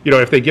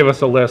 if they give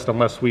us a list,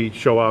 unless we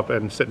show up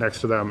and sit next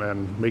to them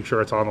and make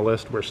sure it's on the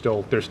list, there's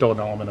still an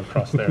element of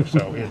trust there.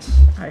 So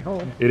I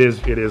hope. it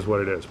is what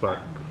it is, but.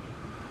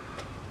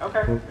 Okay.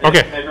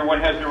 Okay. And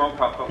everyone has their own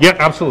custom. Yeah,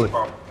 absolutely.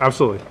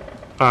 Absolutely.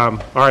 All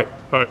right.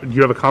 Do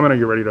you have a comment, or are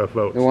you ready to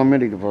vote? No, I'm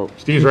ready to vote.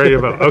 Steve's ready to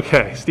vote.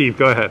 Okay, Steve,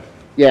 go ahead.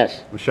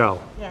 Yes.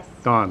 Michelle? Yes.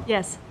 Don?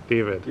 Yes.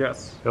 David?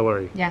 Yes.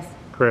 Hillary? Yes.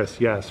 Chris?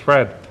 Yes.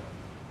 Fred?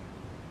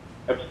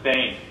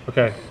 Abstain.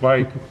 Okay.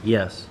 Mike?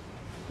 Yes.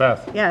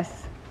 Beth?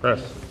 Yes.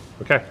 Chris?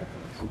 Okay.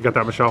 You got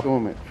that, Michelle?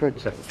 Fred.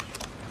 Okay.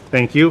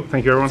 Thank you.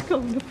 Thank you,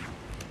 everyone.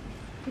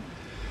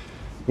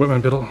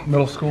 Whitman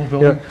Middle School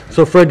building? Yeah.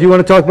 So Fred, do you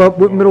want to talk about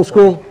Whitman Middle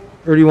School,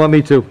 or do you want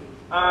me to?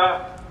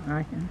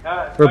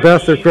 Or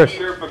Beth or Chris?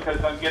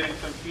 Because I'm getting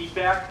some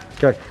feedback.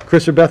 Okay.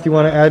 Chris or Beth, you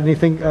want to add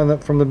anything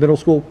from the middle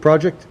school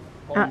project?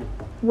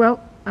 Well,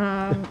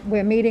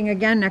 we're meeting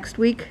again next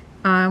week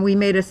We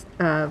made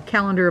a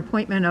calendar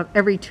appointment of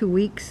every 2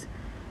 weeks,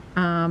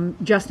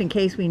 just in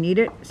case we need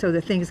it, so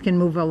that things can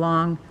move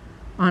along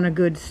on a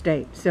good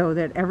state. So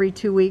that every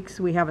 2 weeks,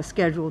 we have a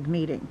scheduled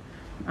meeting,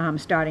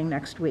 starting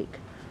next week.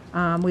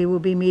 We will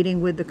be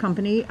meeting with the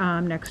company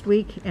next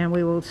week, and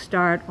we will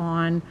start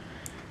on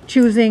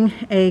choosing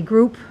a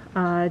group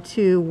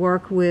to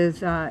work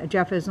with.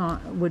 Jeff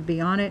would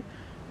be on it,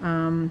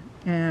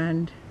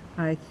 and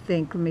I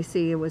think, let me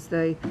see, it was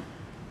the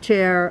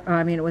chair,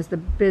 it was the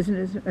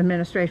business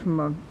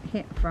administration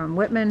from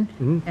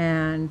Whitman,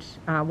 and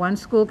one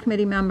school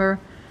committee member,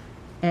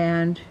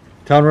 and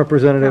Town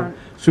representative,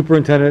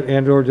 superintendent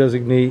and/or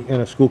designee,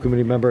 and a school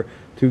committee member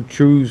to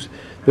choose.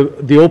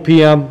 The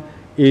OPM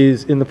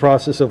is in the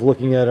process of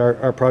looking at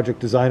our project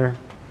designer.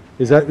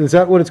 Is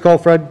that what it's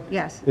called, Fred?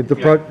 Yes. And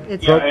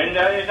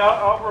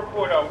I'll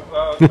report out.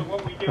 So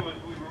what we did was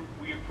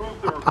we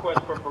approved the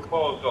request for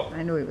proposal.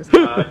 I knew it was.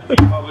 To be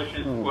published,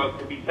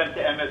 to be sent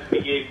to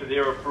MSBA for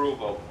their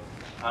approval.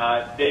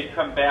 They've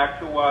come back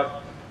to us.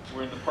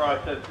 We're in the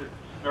process. It's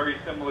very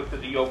similar to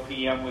the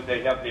OPM where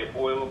they have their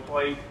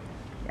boilerplate.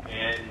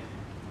 And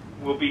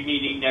we'll be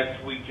meeting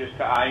next week just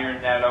to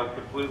iron that out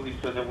completely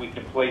so that we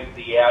can place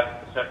the ad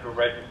at the Central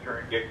Register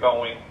and get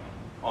going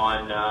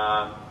on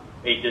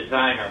a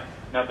designer.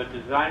 Now, the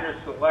designer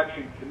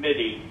selection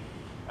committee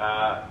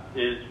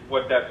is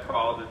what that's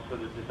called. It's for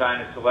the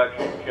designer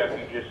selection. Jeff,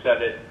 you just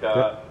said it.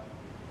 The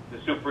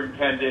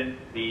superintendent,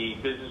 the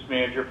business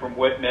manager from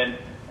Whitman,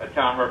 a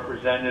town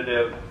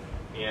representative,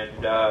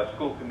 and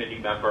school committee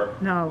member.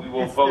 No, we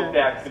will it's vote the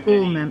that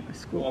committee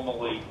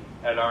formally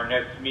at our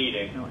next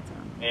meeting,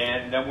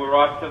 and then we're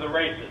off to the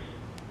races.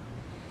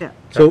 Yeah.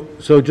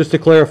 So just to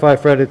clarify,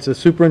 Fred, it's a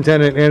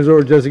superintendent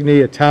and/or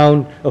designee, a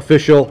town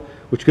official,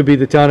 which could be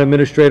the town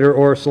administrator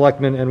or a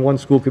selectman, and one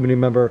school committee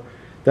member.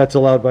 That's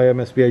allowed by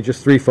MSBA,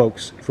 just 3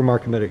 folks from our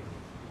committee.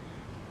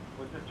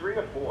 Was it 3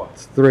 or 4?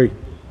 It's 3.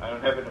 I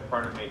don't have it in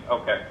front of me.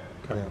 Okay.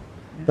 Yeah.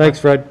 Thanks,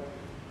 Fred.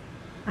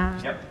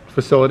 Yep.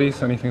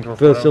 Facilities, anything to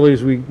report on?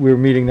 Facilities, we're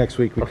meeting next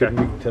week. We couldn't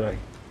meet today.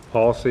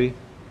 Policy,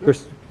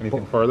 Chris,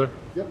 anything further?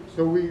 Yep,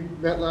 so we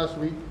met last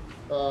week.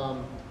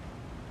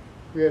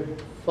 We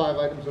had 5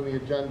 items on the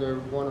agenda,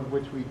 one of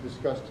which we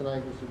discussed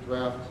tonight was the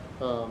draft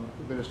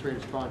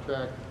administrator's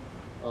contract.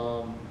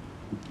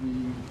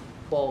 We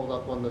followed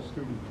up on the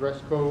student dress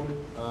code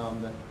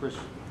that Chris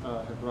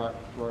had brought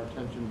to our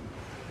attention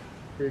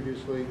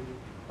previously.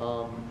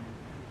 Well,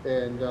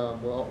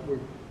 we're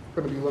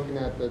going to be looking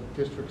at the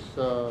district's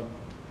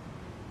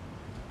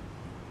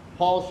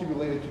policy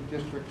related to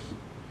districts'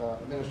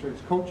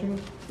 administrators coaching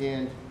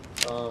and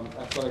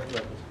athletic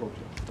directors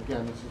coaching.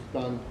 Again, this is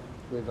done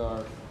with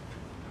our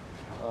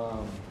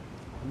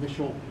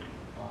initial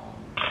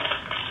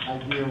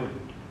idea of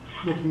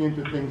looking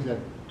into things that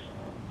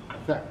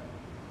affect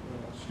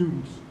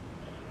students,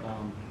 you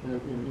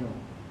know,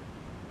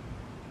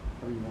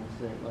 how do you want to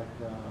say it, like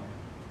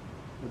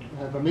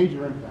have a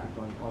major impact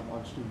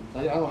on students.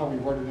 I don't know how we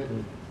worded it.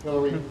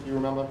 Hillary, do you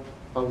remember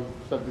how we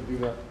said to do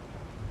that?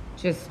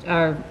 Just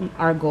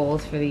our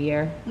goals for the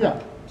year.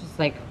 Yeah. Just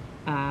like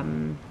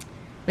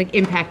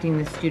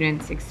impacting the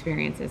students'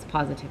 experiences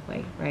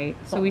positively, right?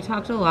 So we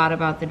talked a lot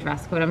about the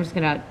dress code. I'm just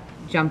gonna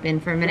jump in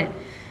for a minute.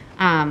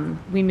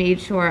 We made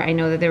sure, I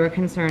know that there were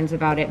concerns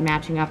about it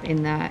matching up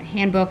in the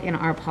handbook and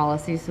our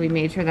policies, so we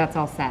made sure that's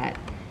all set.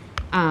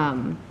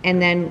 And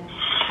then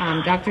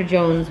Dr.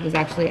 Jones was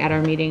actually at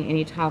our meeting, and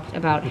he talked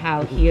about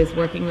how he is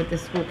working with the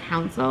school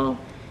council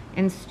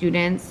and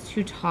students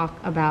to talk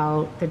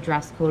about the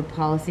dress code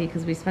policy,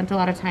 because we spent a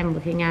lot of time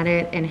looking at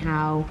it and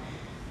how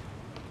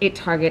it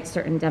targets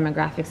certain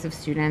demographics of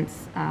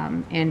students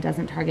and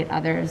doesn't target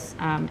others.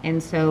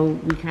 And so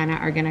we kind of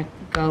are going to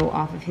go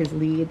off of his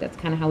lead. That's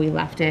kind of how we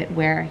left it,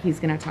 where he's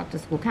going to talk to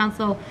school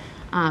council.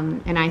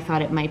 And I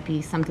thought it might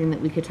be something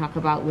that we could talk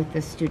about with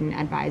the student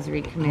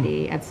advisory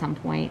committee at some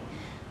point,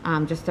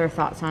 just their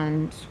thoughts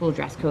on school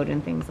dress code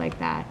and things like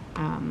that.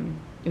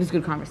 It was a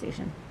good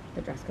conversation.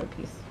 The dress code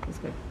piece was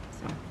good.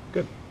 So.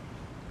 Good.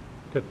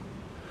 Good.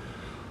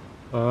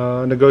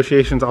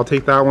 Negotiations, I'll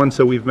take that one.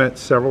 So we've met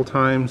several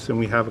times and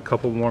we have a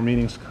couple more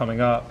meetings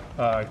coming up.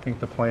 I think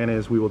the plan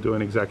is we will do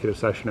an executive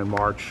session in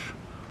March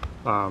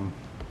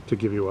to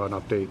give you an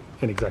update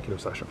in executive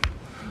session.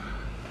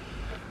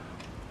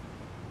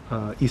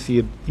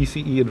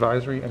 ECE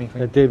advisory,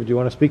 anything? David, do you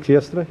want to speak to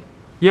yesterday?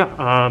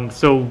 Yeah,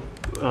 so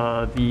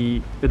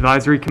the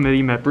advisory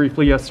committee met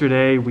briefly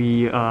yesterday.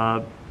 We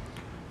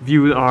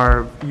viewed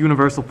our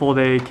universal full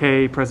day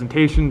K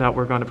presentation that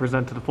we're going to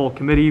present to the full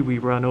committee. We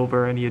run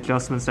over any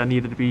adjustments that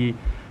needed to be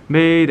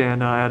made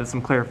and added some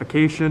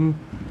clarification.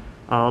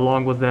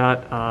 Along with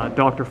that,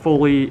 Dr.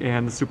 Foley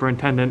and the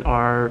superintendent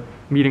are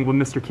meeting with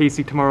Mr.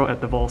 Casey tomorrow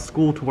at the Vol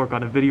School to work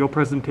on a video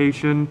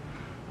presentation.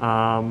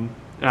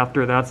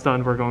 After that's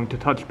done, we're going to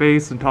touch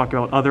base and talk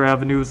about other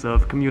avenues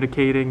of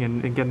communicating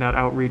and getting that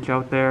outreach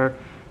out there,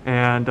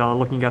 and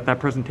looking at that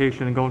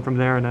presentation and going from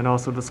there, and then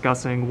also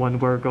discussing when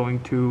we're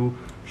going to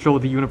show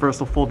the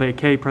universal full day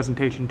K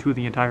presentation to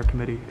the entire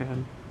committee.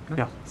 And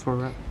yeah, that's where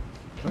we're at.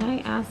 Can I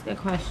ask a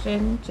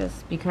question,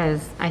 just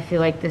because I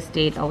feel like this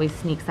date always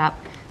sneaks up?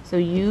 So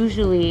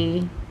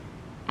usually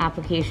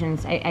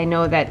applications, I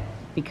know that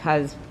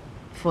because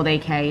full day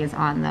K is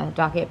on the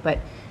docket, but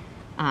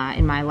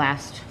in my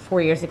last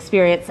 4 years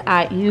experience,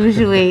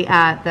 usually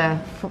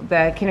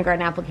the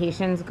kindergarten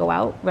applications go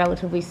out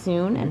relatively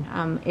soon,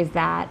 and is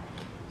that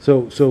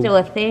So still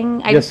a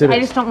thing? I yes,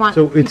 just don't want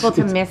people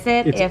to miss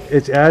it if.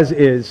 It's as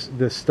is,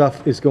 the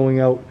stuff is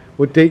going out.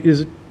 What date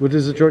is it? What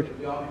is it, George?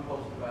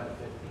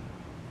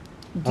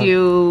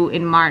 Due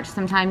in March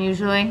sometime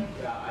usually?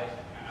 Yeah,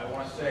 I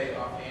want to say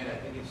offhand, I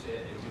think it's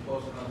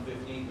posted on the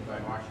 15th, and by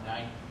March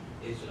 9th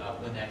is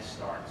when that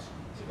starts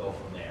to go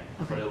from there.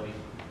 But it'll be.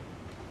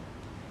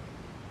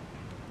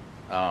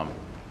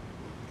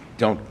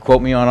 Don't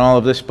quote me on all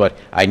of this, but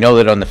I know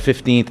that on the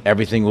 15th,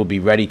 everything will be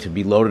ready to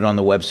be loaded on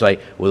the website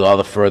with all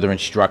the further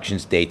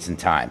instructions, dates, and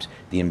times.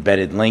 The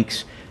embedded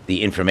links,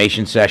 the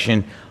information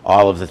session,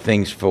 all of the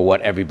things for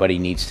what everybody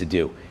needs to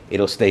do.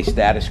 It'll stay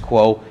status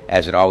quo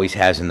as it always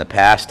has in the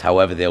past.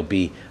 However, there'll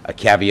be a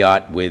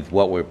caveat with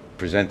what we're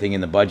presenting in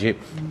the budget,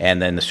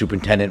 and then the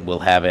superintendent will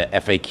have a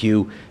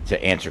FAQ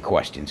to answer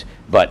questions.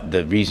 But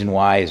the reason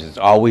why is it's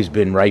always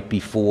been right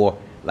before,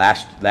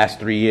 last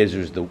 3 years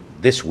was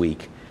this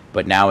week,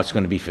 but now it's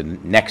going to be for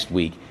next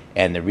week.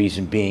 And the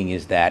reason being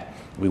is that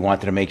we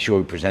wanted to make sure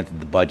we presented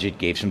the budget,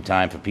 gave some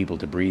time for people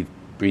to breathe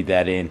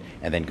that in,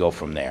 and then go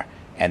from there.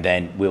 And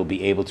then we'll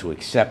be able to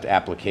accept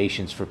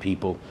applications for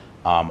people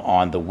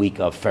on the week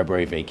of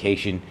February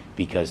vacation,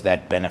 because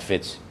that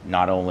benefits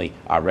not only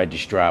our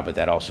registrar, but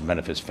that also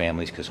benefits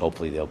families, because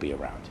hopefully they'll be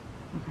around.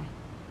 Okay.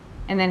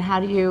 And then how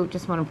do you,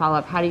 just want to follow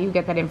up, how do you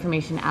get that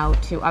information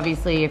out to,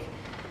 obviously if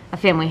a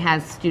family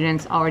has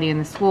students already in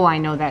the school, I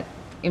know that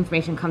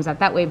information comes out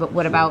that way, but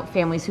what about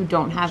families who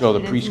don't have So the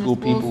students in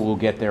preschool schools? people will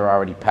get their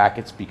already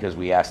packets, because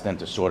we asked them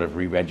to sort of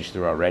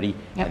re-register already.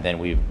 Yep. And then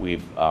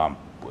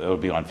it'll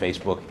be on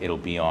Facebook, it'll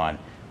be on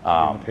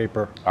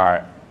paper,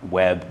 our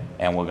web,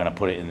 and we're going to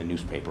put it in the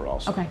newspaper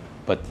also. Okay.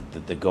 But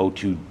the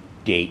go-to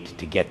date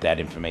to get that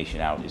information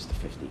out is the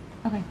 15th.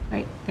 Okay,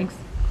 great, thanks.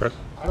 Chris?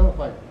 I don't know if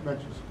I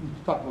mentioned, you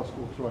talked about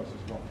school choice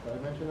as well. Did I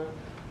mention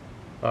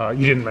that?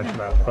 You didn't mention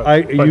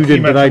that. You he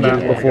did, but I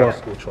mentioned did that before.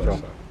 School choice,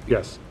 so.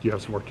 Yes, you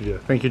have some work to do.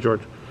 Thank you,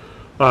 George.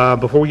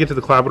 Before we get to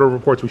the collaborative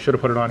reports, we should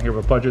have put it on here,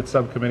 but budget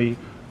subcommittee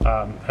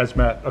has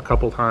met a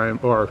couple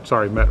times,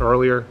 met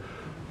earlier.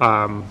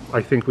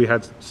 I think we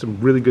had some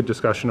really good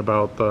discussion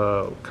about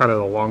the kind of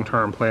the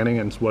long-term planning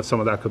and what some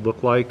of that could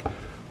look like.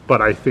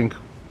 But I think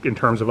in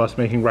terms of us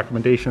making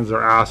recommendations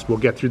or asked, we'll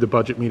get through the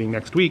budget meeting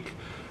next week,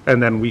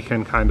 and then we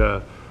can kind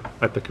of,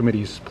 at the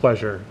committee's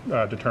pleasure,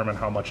 determine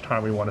how much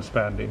time we want to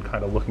spend in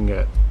kind of looking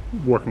at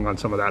working on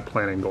some of that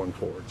planning going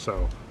forward.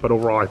 So, but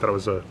overall, I thought it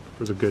was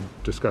a good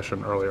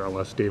discussion earlier.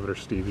 Unless David or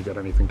Steve, you got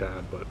anything to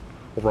add? But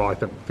overall, I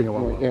think it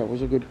went well. Yeah, it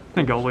was a good. I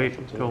think I'll wait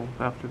until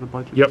after the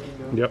budget. Yep.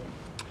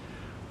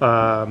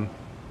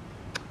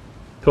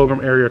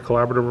 Pilgrim Area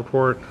Collaborative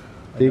Report.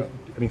 Steve?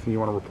 Anything you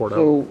want to report out?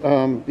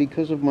 So,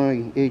 because of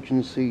my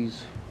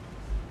agency's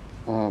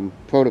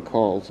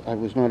protocols, I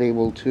was not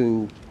able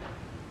to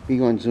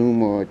be on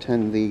Zoom or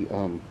attend the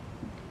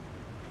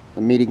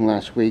meeting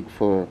last week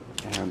for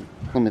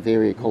Plymouth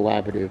Area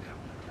Collaborative.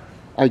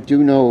 I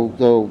do know,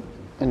 though,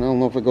 and I don't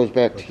know if it goes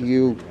back to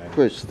you,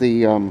 Chris,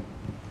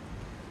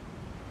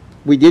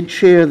 we did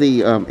share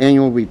the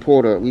annual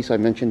report, or at least I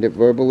mentioned it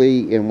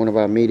verbally in one of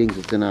our meetings.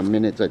 It's in our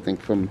minutes, I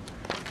think, from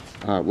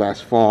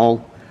last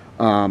fall.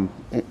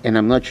 And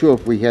I'm not sure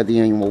if we had the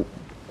annual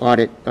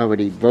audit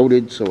already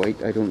voted, so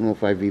I don't know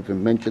if I've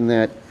even mentioned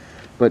that.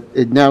 But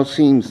it now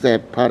seems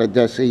that part of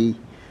DESE,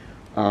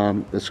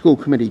 the school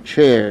committee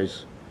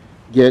chairs,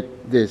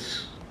 get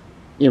this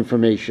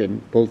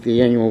information, both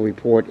the annual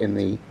report and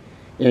the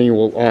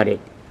annual audit.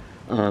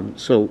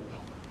 So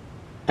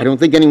I don't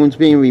think anyone's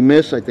being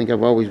remiss. I think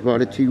I've always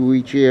brought it to you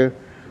each year.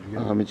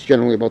 It's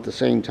generally about the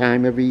same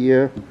time every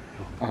year.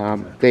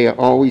 They are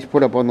always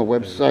put up on the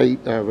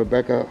website.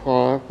 Rebecca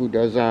Haw, who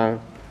does our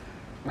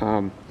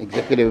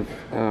executive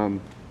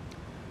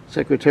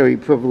secretary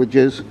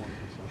privileges,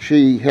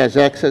 she has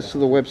access to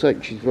the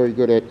website. She's very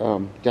good at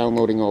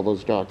downloading all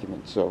those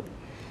documents. So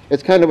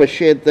it's kind of a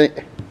shared thing,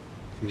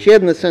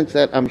 shared in the sense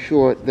that I'm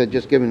sure they're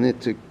just giving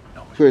it to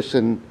Chris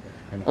and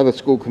other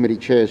school committee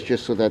chairs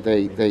just so that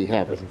they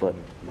have it. But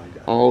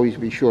I'll always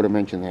be sure to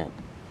mention that.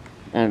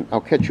 And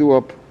I'll catch you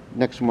up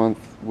next month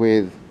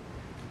with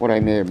what I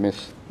may have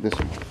missed this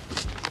month.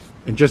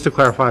 And just to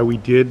clarify, we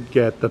did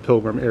get the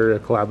Pilgrim Area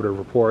Collaborative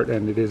Report,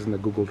 and it is in the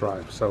Google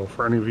Drive. So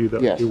for any of you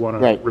that you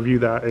want to review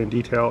that in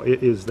detail,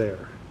 it is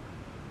there.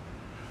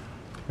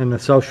 And the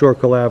South Shore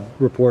Collab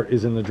report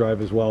is in the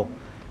drive as well.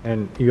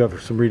 And you have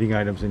some reading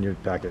items in your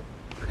packet.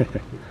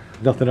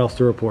 Nothing else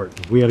to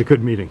report. We had a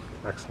good meeting.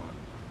 Excellent.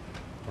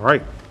 All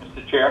right.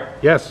 Mr. Chair?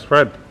 Yes,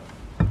 Fred.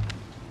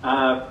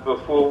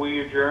 Before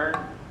we adjourn,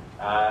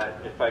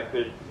 if I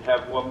could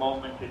have one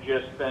moment to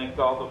just thank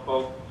all the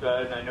folks,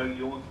 and I know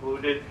you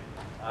included,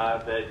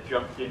 that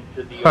jumped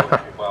into the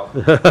ocean. Well,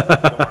 I don't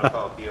want to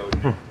call it the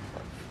ocean.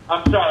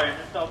 I'm sorry, I'm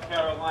in South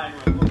Carolina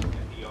and looking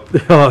at the ocean.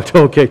 Oh,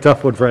 okay,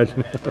 tough one, Fred.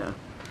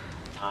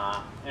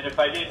 And if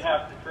I didn't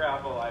have to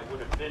travel, I would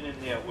have been in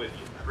there with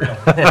you.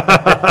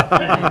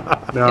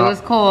 It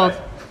was cold.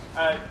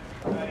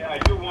 I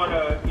do want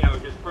to,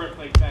 just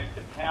personally thank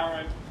the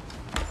parents,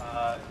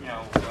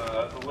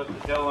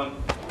 Alyssa Dillon,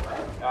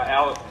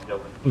 Allison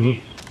Dillon,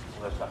 geez,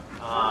 Alyssa,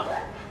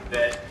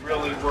 that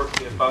really worked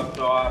their butts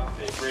off.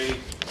 They raised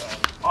an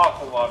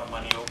awful lot of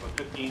money, over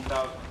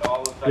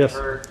 $15,000, I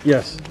heard.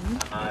 Yes.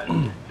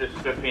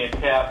 Just a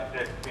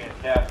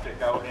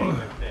fantastic outing,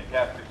 a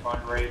fantastic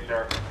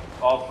fundraiser,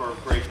 all for a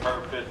great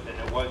purpose,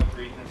 and it was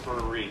reason for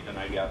a reason,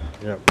 I guess.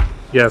 Yeah.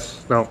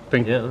 Yes, no,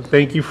 thank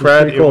you,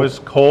 Fred. It was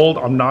cold.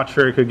 I'm not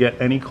sure it could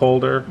get any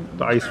colder.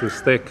 The ice was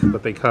thick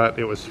that they cut.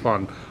 It was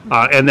fun.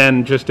 And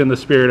then just in the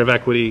spirit of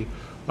equity,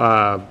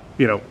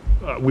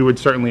 we would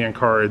certainly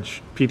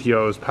encourage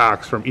PTOs,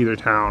 PACs from either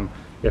town,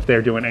 if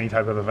they're doing any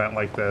type of event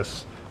like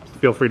this,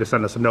 feel free to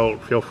send us a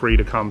note. Feel free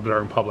to come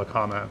during public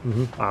comment.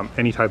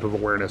 Any type of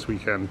awareness we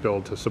can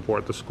build to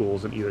support the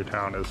schools in either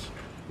town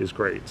is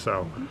great.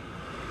 So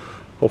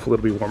hopefully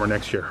it'll be warmer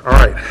next year. All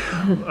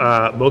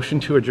right. Motion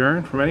to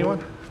adjourn from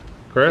anyone?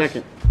 Chris?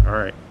 Second. All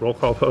right. Roll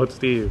call vote.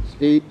 Steve?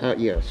 Steve,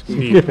 yes.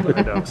 Steve.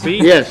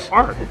 Steve? Yes.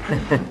 Art.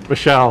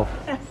 Michelle?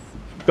 Yes.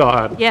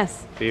 God?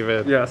 Yes.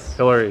 David? Yes.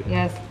 Hillary?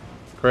 Yes.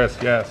 Chris?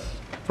 Yes.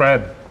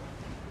 Fred?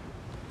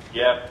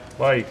 Yes.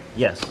 Mike?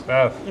 Yes.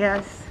 Beth?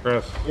 Yes.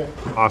 Chris?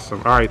 Awesome.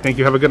 All right. Thank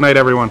you. Have a good night,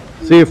 everyone.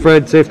 See you,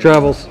 Fred. Safe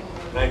travels.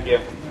 Thank you.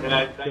 Good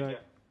night. Thank you.